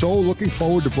I'm so looking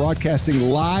forward to broadcasting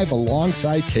live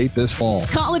alongside Kate this fall.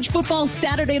 College Football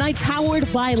Saturday Night, powered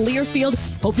by Learfield.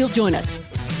 Hope you'll join us.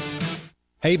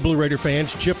 Hey, Blue Raider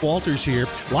fans, Chip Walters here.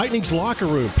 Lightning's Locker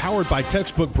Room, powered by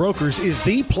Textbook Brokers, is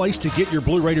the place to get your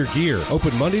Blue Raider gear.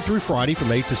 Open Monday through Friday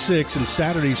from 8 to 6 and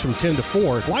Saturdays from 10 to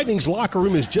 4. Lightning's Locker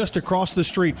Room is just across the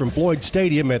street from Floyd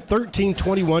Stadium at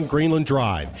 1321 Greenland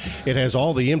Drive. It has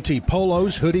all the MT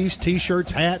polos, hoodies,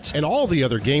 t-shirts, hats, and all the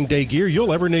other game day gear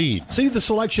you'll ever need. See the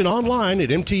selection online at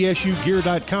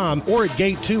mtsugear.com or at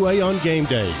Gate 2A on game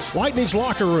days. Lightning's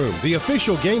Locker Room, the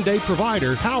official game day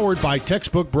provider, powered by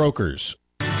Textbook Brokers.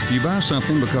 You buy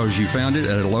something because you found it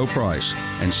at a low price,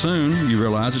 and soon you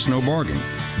realize it's no bargain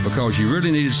because you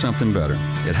really needed something better.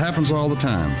 It happens all the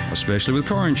time, especially with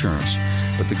car insurance.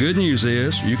 But the good news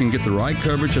is you can get the right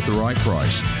coverage at the right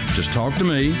price. Just talk to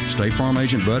me, State Farm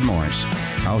Agent Bud Morris.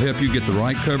 I'll help you get the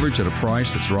right coverage at a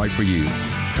price that's right for you.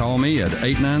 Call me at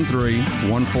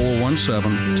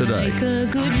 893-1417 today. Like a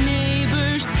good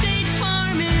neighbor, State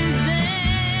Farm is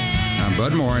there. I'm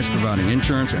Bud Morris, providing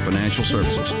insurance and financial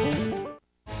services.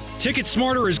 Ticket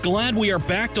Smarter is glad we are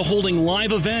back to holding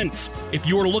live events. If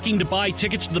you are looking to buy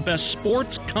tickets to the best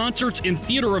sports, concerts, and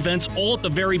theater events all at the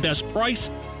very best price,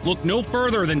 look no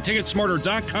further than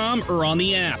Ticketsmarter.com or on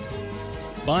the app.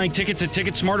 Buying tickets at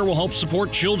Ticket Smarter will help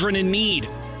support children in need.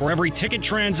 For every ticket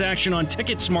transaction on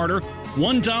Ticket Smarter,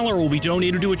 $1 will be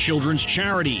donated to a children's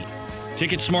charity.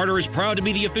 Ticket Smarter is proud to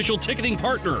be the official ticketing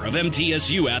partner of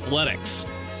MTSU Athletics.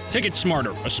 Ticket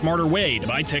Smarter, a smarter way to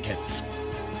buy tickets.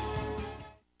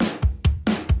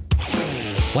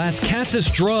 Las Casas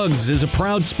Drugs is a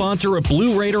proud sponsor of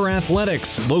Blue Raider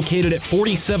Athletics, located at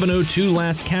 4702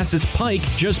 Las Casas Pike,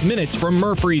 just minutes from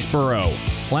Murfreesboro.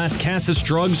 Las Casas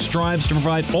Drugs strives to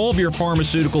provide all of your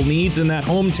pharmaceutical needs in that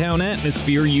hometown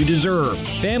atmosphere you deserve.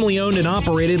 Family-owned and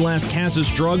operated, Las Casas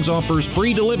Drugs offers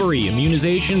free delivery,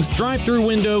 immunizations, drive-through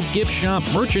window, gift shop,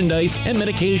 merchandise, and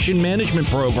medication management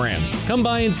programs. Come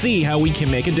by and see how we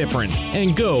can make a difference.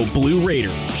 And go Blue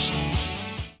Raiders.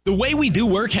 The way we do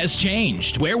work has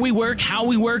changed. Where we work, how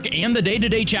we work, and the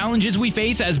day-to-day challenges we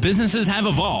face as businesses have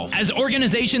evolved. As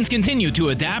organizations continue to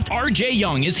adapt, RJ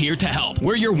Young is here to help.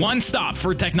 We're your one-stop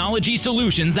for technology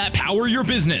solutions that power your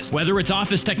business. Whether it's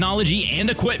office technology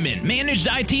and equipment, managed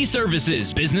IT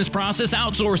services, business process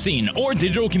outsourcing, or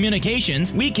digital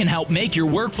communications, we can help make your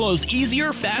workflows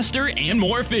easier, faster, and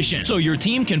more efficient, so your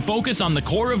team can focus on the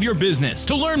core of your business.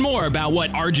 To learn more about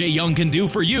what RJ Young can do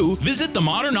for you, visit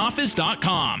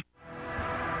themodernoffice.com.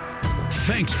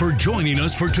 Thanks for joining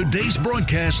us for today's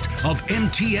broadcast of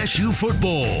MTSU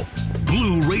Football.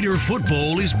 Blue Raider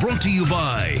Football is brought to you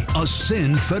by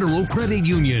Ascend Federal Credit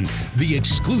Union, the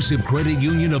exclusive credit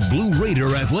union of Blue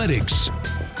Raider Athletics.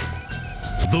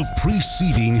 The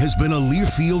preceding has been a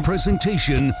Learfield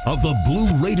presentation of the Blue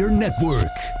Raider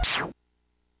Network.